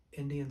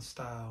Indian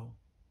style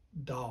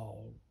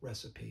dal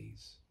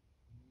recipes,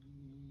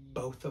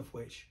 both of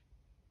which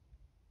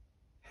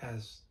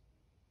has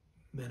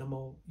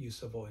minimal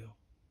use of oil.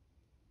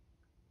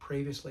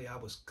 Previously, I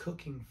was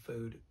cooking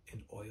food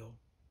in oil,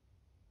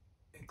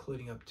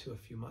 including up to a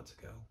few months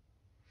ago.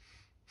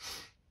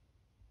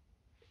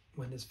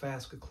 When this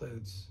fast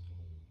concludes,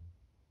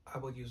 I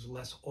will use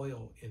less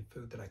oil in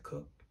food that I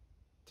cook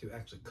to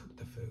actually cook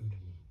the food.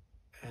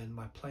 And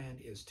my plan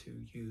is to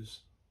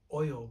use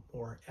oil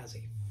more as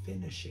a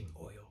finishing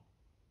oil.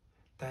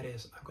 That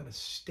is, I'm going to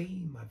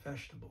steam my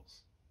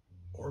vegetables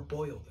or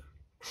boil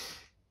them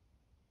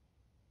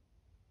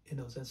in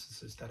those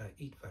instances that I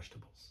eat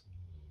vegetables.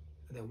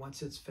 And then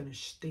once it's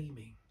finished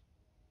steaming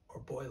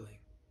or boiling,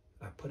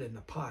 I put it in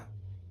a pot,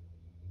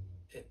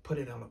 put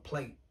it on a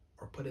plate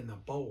or put it in a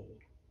bowl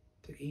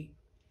to eat,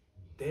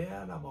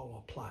 then I'm going to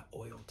apply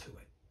oil to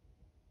it.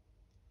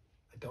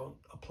 I don't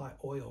apply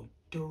oil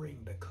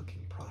during the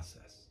cooking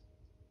process,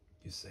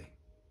 you see.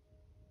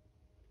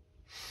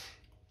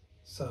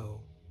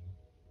 So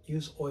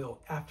use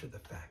oil after the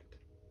fact,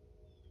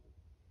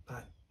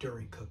 not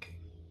during cooking.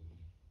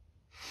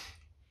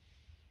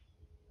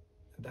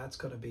 And that's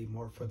going to be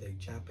more for the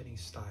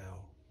Japanese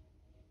style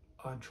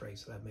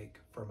entrees that I make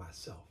for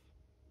myself.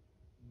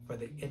 For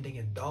the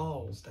Indian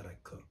dals that I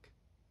cook,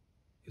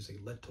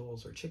 using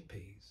lentils or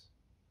chickpeas,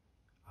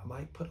 I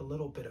might put a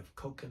little bit of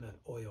coconut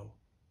oil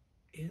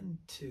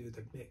into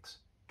the mix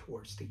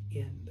towards the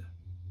end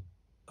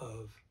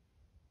of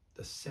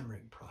the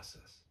simmering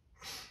process.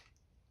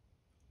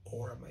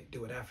 Or I might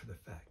do it after the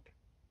fact.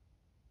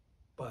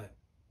 But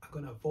I'm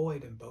going to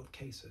avoid, in both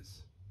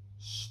cases,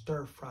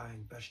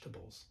 stir-frying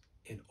vegetables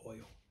in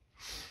oil.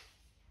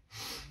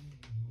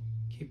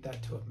 Keep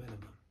that to a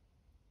minimum.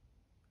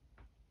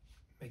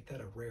 Make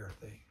that a rare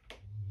thing.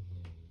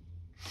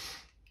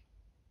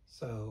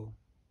 So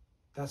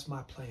that's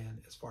my plan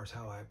as far as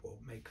how I will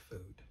make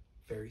food.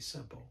 Very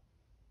simple,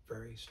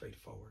 very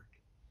straightforward,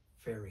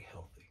 very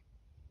healthy,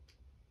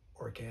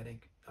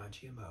 organic,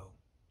 non-GMO,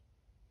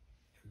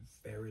 and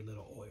very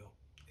little oil,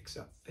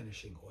 except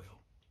finishing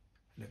oil.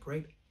 And the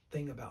great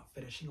thing about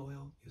finishing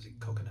oil, using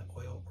coconut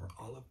oil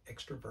or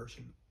extra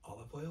virgin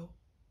olive oil,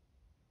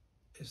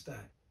 is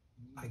that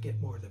I get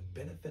more of the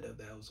benefit of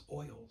those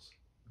oils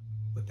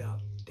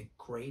without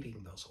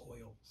degrading those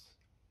oils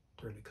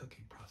during the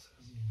cooking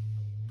process.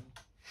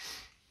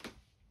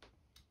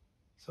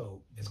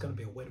 So it's going to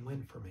be a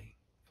win-win for me,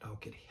 and I'll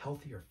get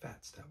healthier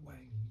fats that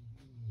way.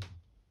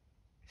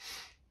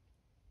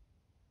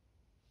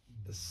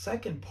 The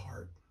second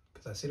part,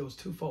 because I said it was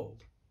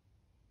twofold,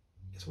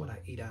 is when I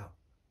eat out.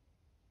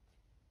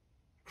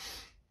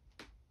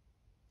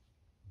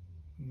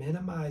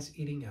 Minimize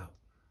eating out.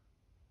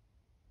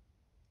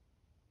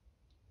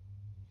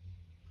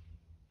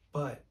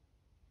 But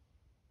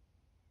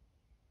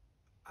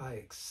I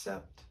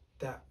accept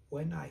that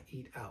when I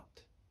eat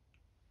out,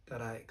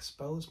 that I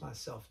expose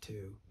myself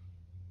to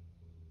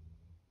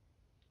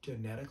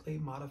genetically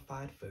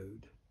modified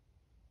food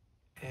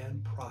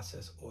and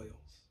processed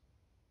oils.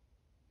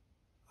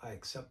 I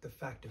accept the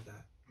fact of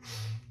that.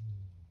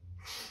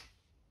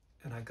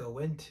 And I go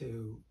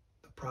into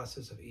the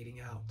process of eating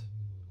out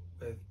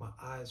with my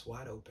eyes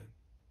wide open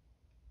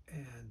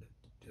and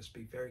just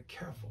be very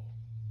careful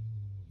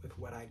with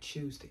what I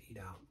choose to eat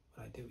out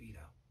when I do eat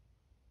out.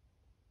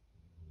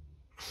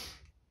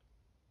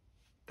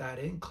 That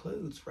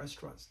includes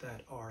restaurants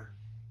that are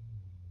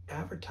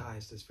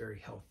advertised as very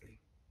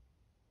healthy,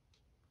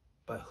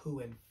 but who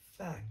in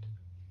fact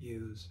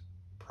use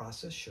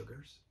processed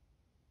sugars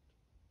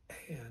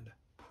and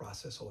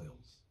processed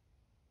oils,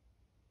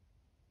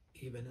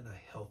 even in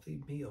a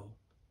healthy meal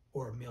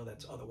or a meal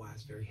that's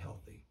otherwise very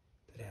healthy,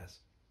 that has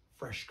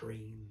fresh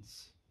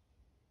greens,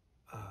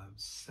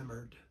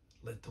 simmered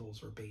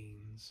lentils or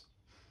beans,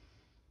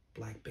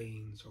 black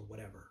beans or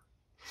whatever,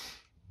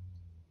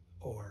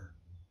 or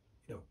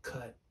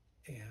cut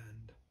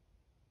and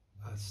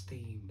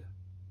steamed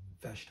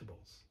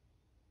vegetables.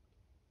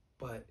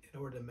 But in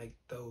order to make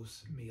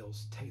those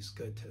meals taste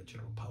good to the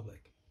general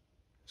public,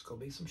 there's going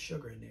to be some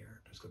sugar in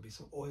there. There's going to be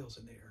some oils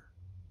in there.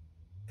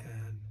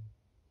 and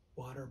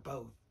water,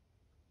 both,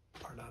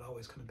 are not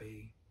always going to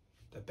be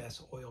the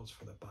best oils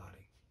for the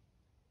body.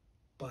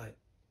 But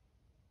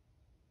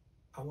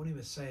I won't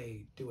even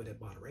say do it in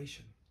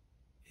moderation.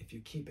 If you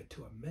keep it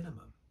to a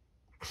minimum,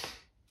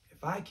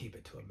 if I keep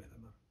it to a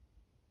minimum,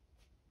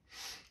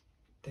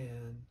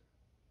 then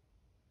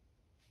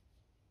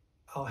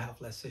I'll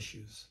have less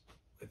issues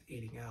with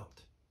eating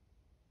out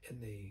in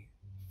the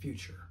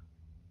future.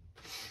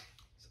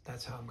 So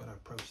that's how I'm going to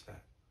approach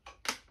that.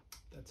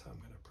 That's how I'm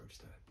going to approach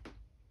that.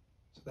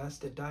 So that's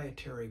the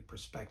dietary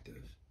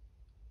perspective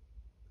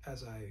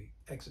as I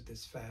exit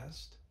this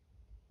fast.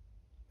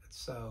 And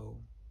so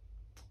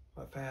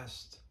my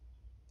fast,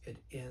 it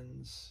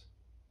ends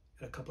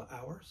in a couple of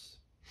hours.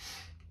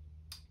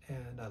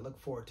 And I look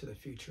forward to the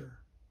future.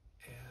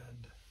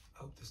 And I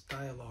hope this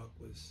dialogue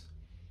was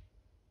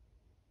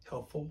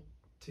helpful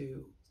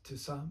to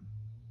some.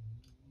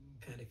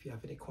 And if you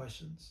have any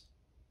questions,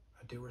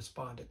 I do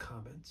respond to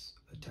comments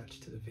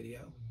attached to the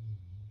video.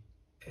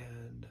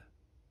 And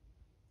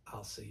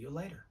I'll see you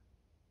later.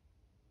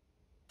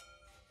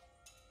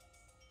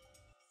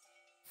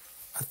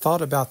 I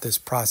thought about this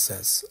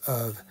process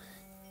of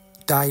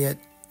diet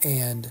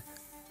and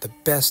the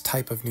best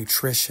type of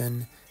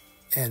nutrition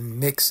and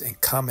mix and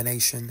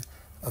combination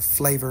of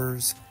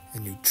flavors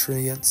and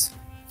nutrients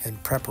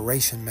and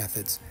preparation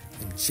methods,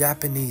 and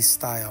Japanese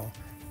style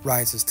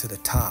rises to the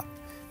top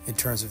in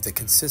terms of the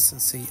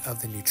consistency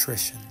of the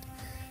nutrition.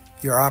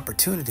 Your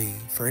opportunity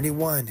for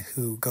anyone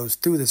who goes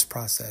through this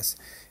process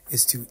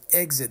is to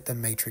exit the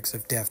matrix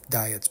of death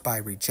diets by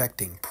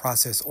rejecting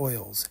processed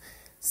oils,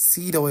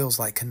 seed oils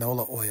like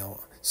canola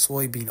oil,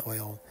 soybean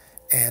oil,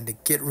 and to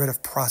get rid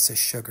of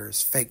processed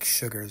sugars, fake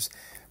sugars,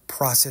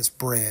 processed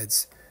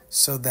breads,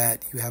 so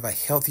that you have a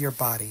healthier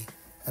body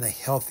and a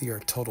healthier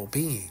total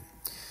being.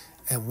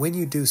 And when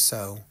you do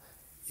so,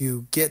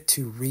 you get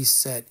to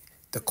reset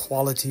the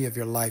quality of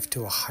your life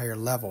to a higher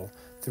level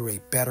through a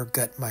better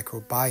gut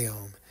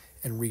microbiome,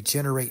 and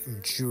regenerate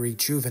and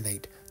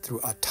rejuvenate through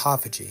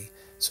autophagy,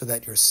 so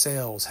that your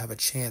cells have a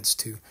chance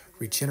to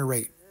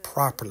regenerate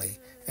properly,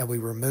 and we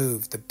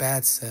remove the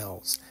bad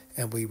cells,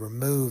 and we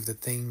remove the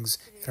things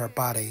in our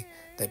body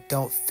that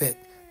don't fit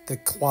the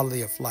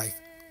quality of life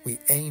we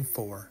aim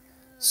for,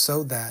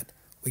 so that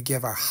we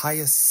give our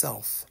highest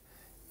self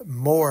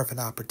more of an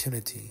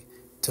opportunity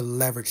to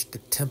leverage the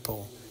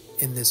temple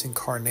in this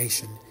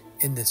incarnation,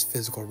 in this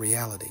physical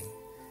reality.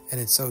 And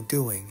in so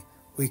doing,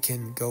 we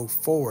can go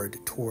forward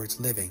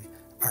towards living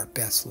our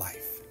best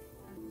life.